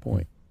second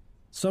point.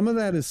 Some of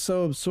that is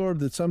so absorbed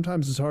that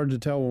sometimes it's hard to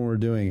tell when we're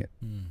doing it.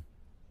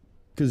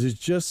 Because it's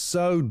just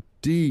so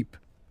deep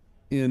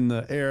in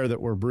the air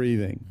that we're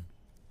breathing.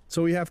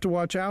 So we have to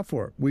watch out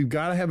for it. We've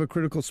got to have a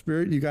critical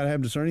spirit. You got to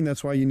have discerning.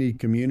 That's why you need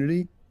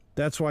community.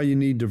 That's why you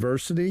need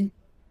diversity.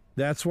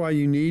 That's why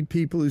you need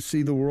people who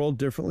see the world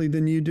differently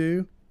than you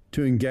do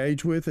to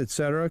engage with, et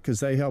cetera,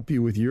 because they help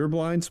you with your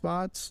blind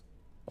spots,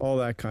 all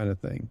that kind of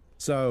thing.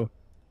 So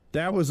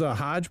that was a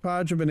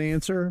hodgepodge of an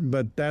answer,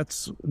 but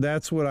that's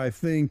what I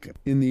think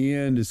in the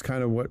end is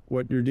kind of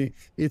what you're doing.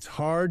 It's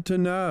hard to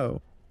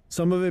know.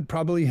 Some of it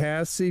probably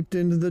has seeped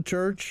into the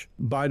church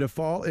by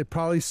default. It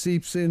probably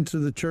seeps into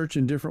the church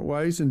in different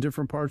ways in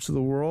different parts of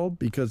the world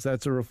because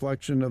that's a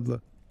reflection of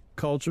the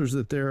cultures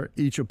that they're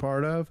each a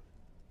part of.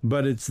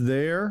 But it's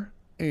there,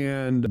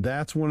 and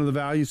that's one of the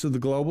values of the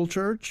global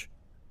church,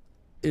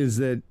 is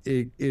that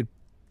it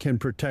can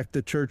protect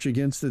the church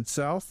against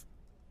itself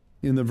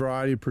in the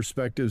variety of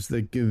perspectives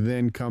that can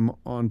then come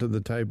onto the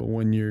table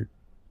when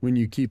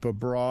you keep a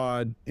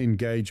broad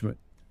engagement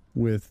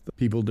with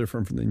people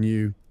different than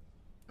you.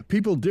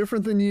 People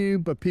different than you,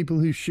 but people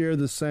who share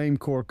the same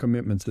core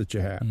commitments that you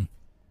have.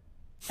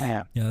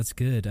 Yeah, that's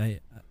good.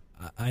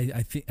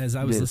 I think as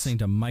I was listening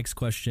to Mike's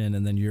question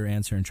and then your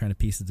answer and trying to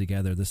piece it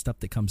together, the stuff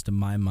that comes to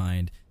my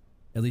mind,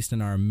 at least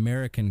in our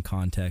American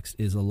context,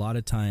 is a lot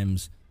of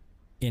times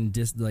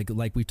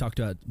like we talked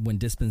about when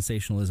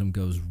dispensationalism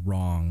goes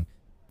wrong,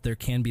 there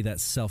can be that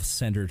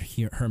self-centered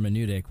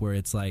hermeneutic where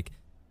it's like,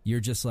 you're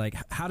just like,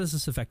 how does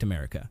this affect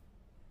America?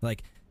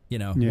 Like,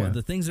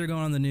 the things that are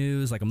going on in the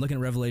news, like I'm looking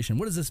at Revelation,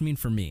 what does this mean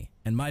for me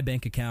and my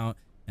bank account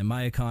and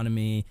my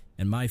economy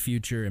and my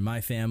future and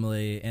my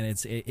family? And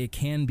it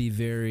can be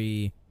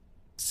very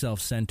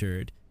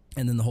self-centered.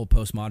 And then the whole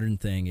postmodern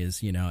thing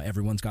is,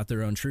 everyone's got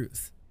their own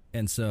truth.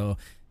 And so,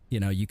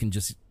 you can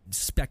just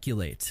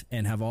speculate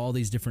and have all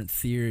these different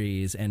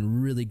theories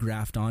and really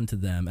graft onto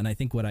them. And I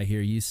think what I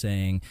hear you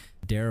saying,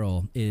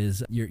 Darrell,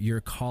 is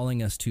you're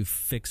calling us to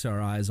fix our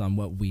eyes on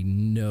what we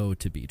know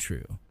to be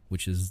true,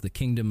 which is the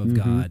kingdom of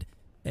God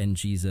and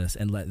Jesus,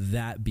 and let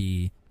that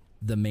be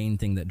the main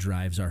thing that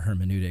drives our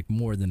hermeneutic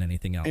more than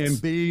anything else.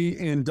 And be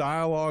in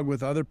dialogue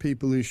with other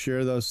people who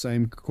share those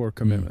same core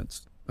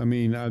commitments. I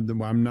mean,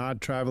 I'm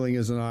not traveling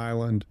as an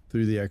island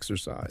through the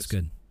exercise. That's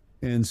good.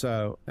 And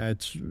so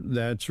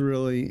that's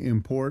really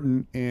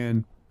important.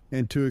 And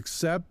to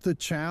accept the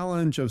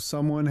challenge of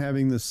someone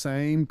having the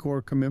same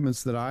core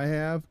commitments that I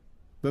have,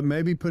 but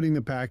maybe putting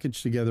the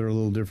package together a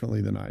little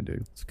differently than I do.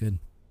 That's good.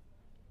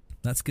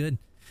 That's good.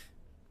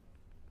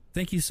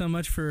 Thank you so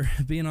much for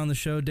being on the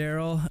show,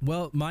 Darrell.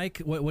 Well, Mike,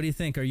 what do you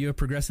think? Are you a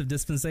progressive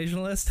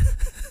dispensationalist?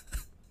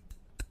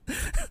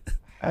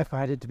 I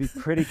find it to be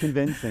pretty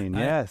convincing.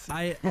 Yes.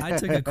 I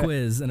took a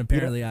quiz, and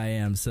apparently I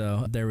am.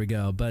 So there we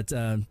go. But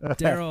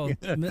Darrell,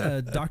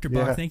 Dr.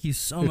 Bock, thank you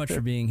so much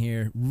for being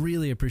here.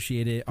 Really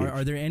appreciate it.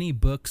 Are there any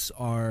books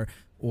or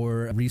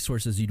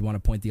resources you'd want to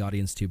point the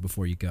audience to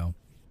before you go?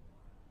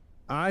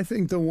 I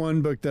think the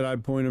one book that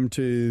I'd point them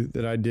to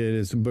that I did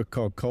is a book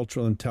called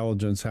Cultural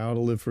Intelligence, How to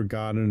Live for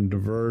God in a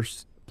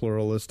Diverse,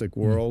 Pluralistic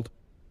World,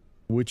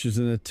 which is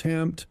an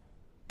attempt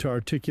to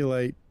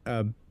articulate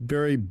a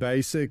very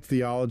basic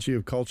theology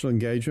of cultural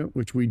engagement,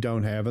 which we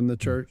don't have in the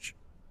church,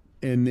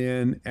 and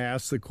then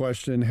ask the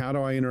question, how do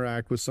I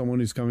interact with someone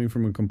who's coming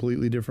from a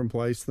completely different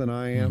place than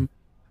I am,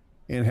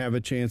 and have a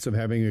chance of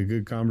having a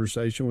good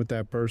conversation with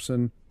that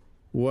person?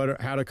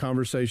 How do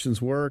conversations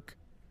work?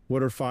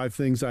 What are 5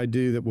 things I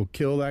do that will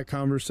kill that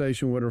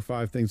conversation? What are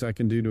 5 things I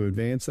can do to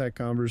advance that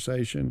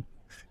conversation?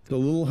 It's a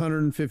little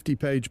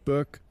 150-page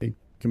book. It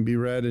can be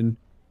read in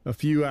a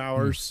few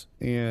hours,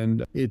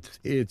 and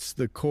it's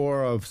the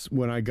core of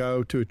when I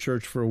go to a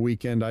church for a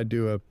weekend, I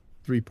do a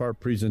 3-part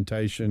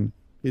presentation.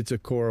 It's a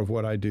core of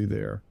what I do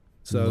there.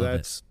 So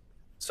that's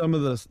some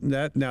of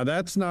that. Now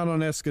that's not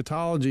on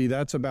eschatology.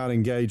 That's about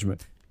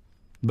engagement.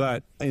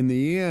 But in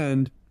the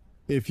end,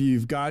 if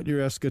you've got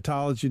your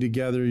eschatology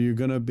together, you're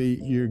going to be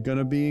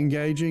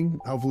engaging.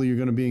 Hopefully you're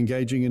going to be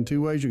engaging in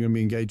 2 ways. You're going to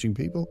be engaging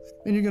people,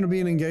 and you're going to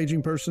be an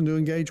engaging person to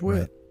engage with.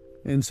 Right.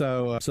 And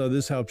so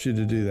this helps you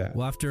to do that.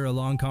 Well, after a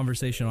long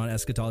conversation on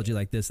eschatology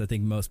like this, I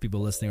think most people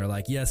listening are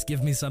like, yes,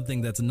 give me something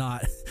that's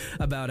not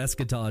about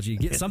eschatology.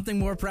 Get something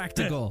more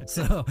practical.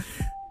 So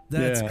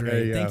that's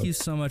great. Thank you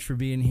so much for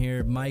being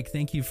here. Mike,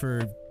 thank you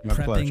for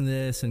prepping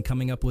this and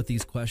coming up with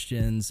these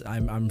questions.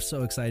 I'm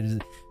so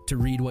excited to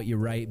read what you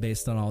write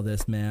based on all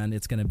this, man.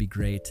 It's going to be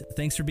great.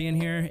 Thanks for being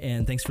here,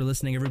 and thanks for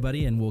listening,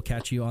 everybody, and we'll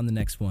catch you on the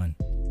next one.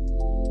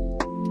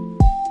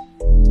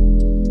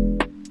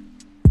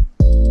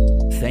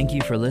 Thank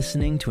you for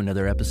listening to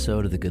another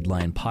episode of the Good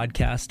Lion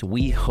Podcast.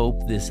 We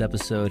hope this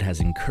episode has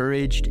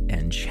encouraged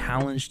and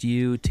challenged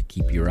you to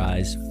keep your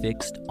eyes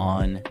fixed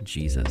on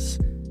Jesus.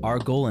 Our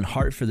goal and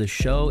heart for the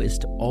show is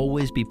to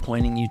always be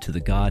pointing you to the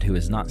God who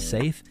is not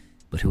safe,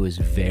 but who is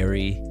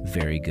very,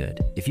 very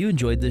good. If you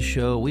enjoyed this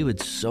show, we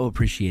would so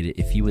appreciate it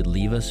if you would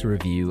leave us a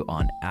review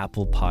on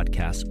Apple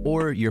Podcasts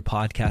or your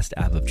podcast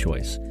app of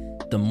choice.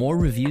 The more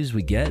reviews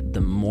we get,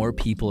 the more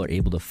people are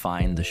able to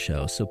find the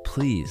show. So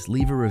please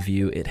leave a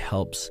review. It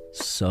helps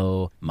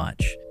so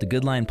much. The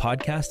Good Lion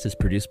Podcast is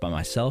produced by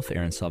myself,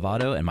 Aaron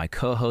Salvato, and my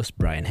co-host,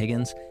 Brian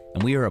Higgins,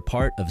 and we are a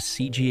part of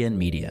CGN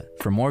Media.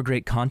 For more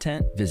great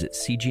content, visit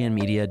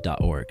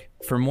cgnmedia.org.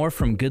 For more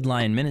from Good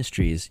Lion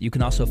Ministries, you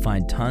can also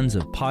find tons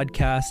of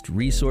podcasts,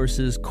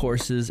 resources,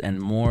 courses, and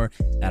more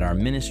at our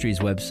ministries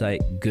website,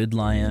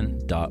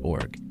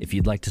 goodlion.org. If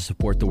you'd like to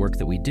support the work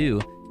that we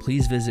do,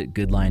 please visit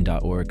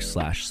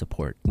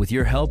goodlion.org/support. With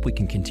your help, we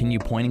can continue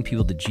pointing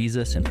people to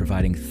Jesus and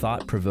providing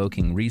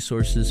thought-provoking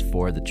resources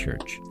for the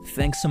church.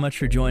 Thanks so much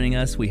for joining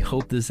us. We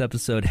hope this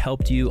episode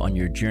helped you on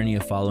your journey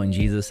of following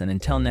Jesus. And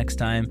until next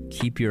time,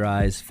 keep your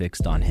eyes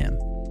fixed on Him.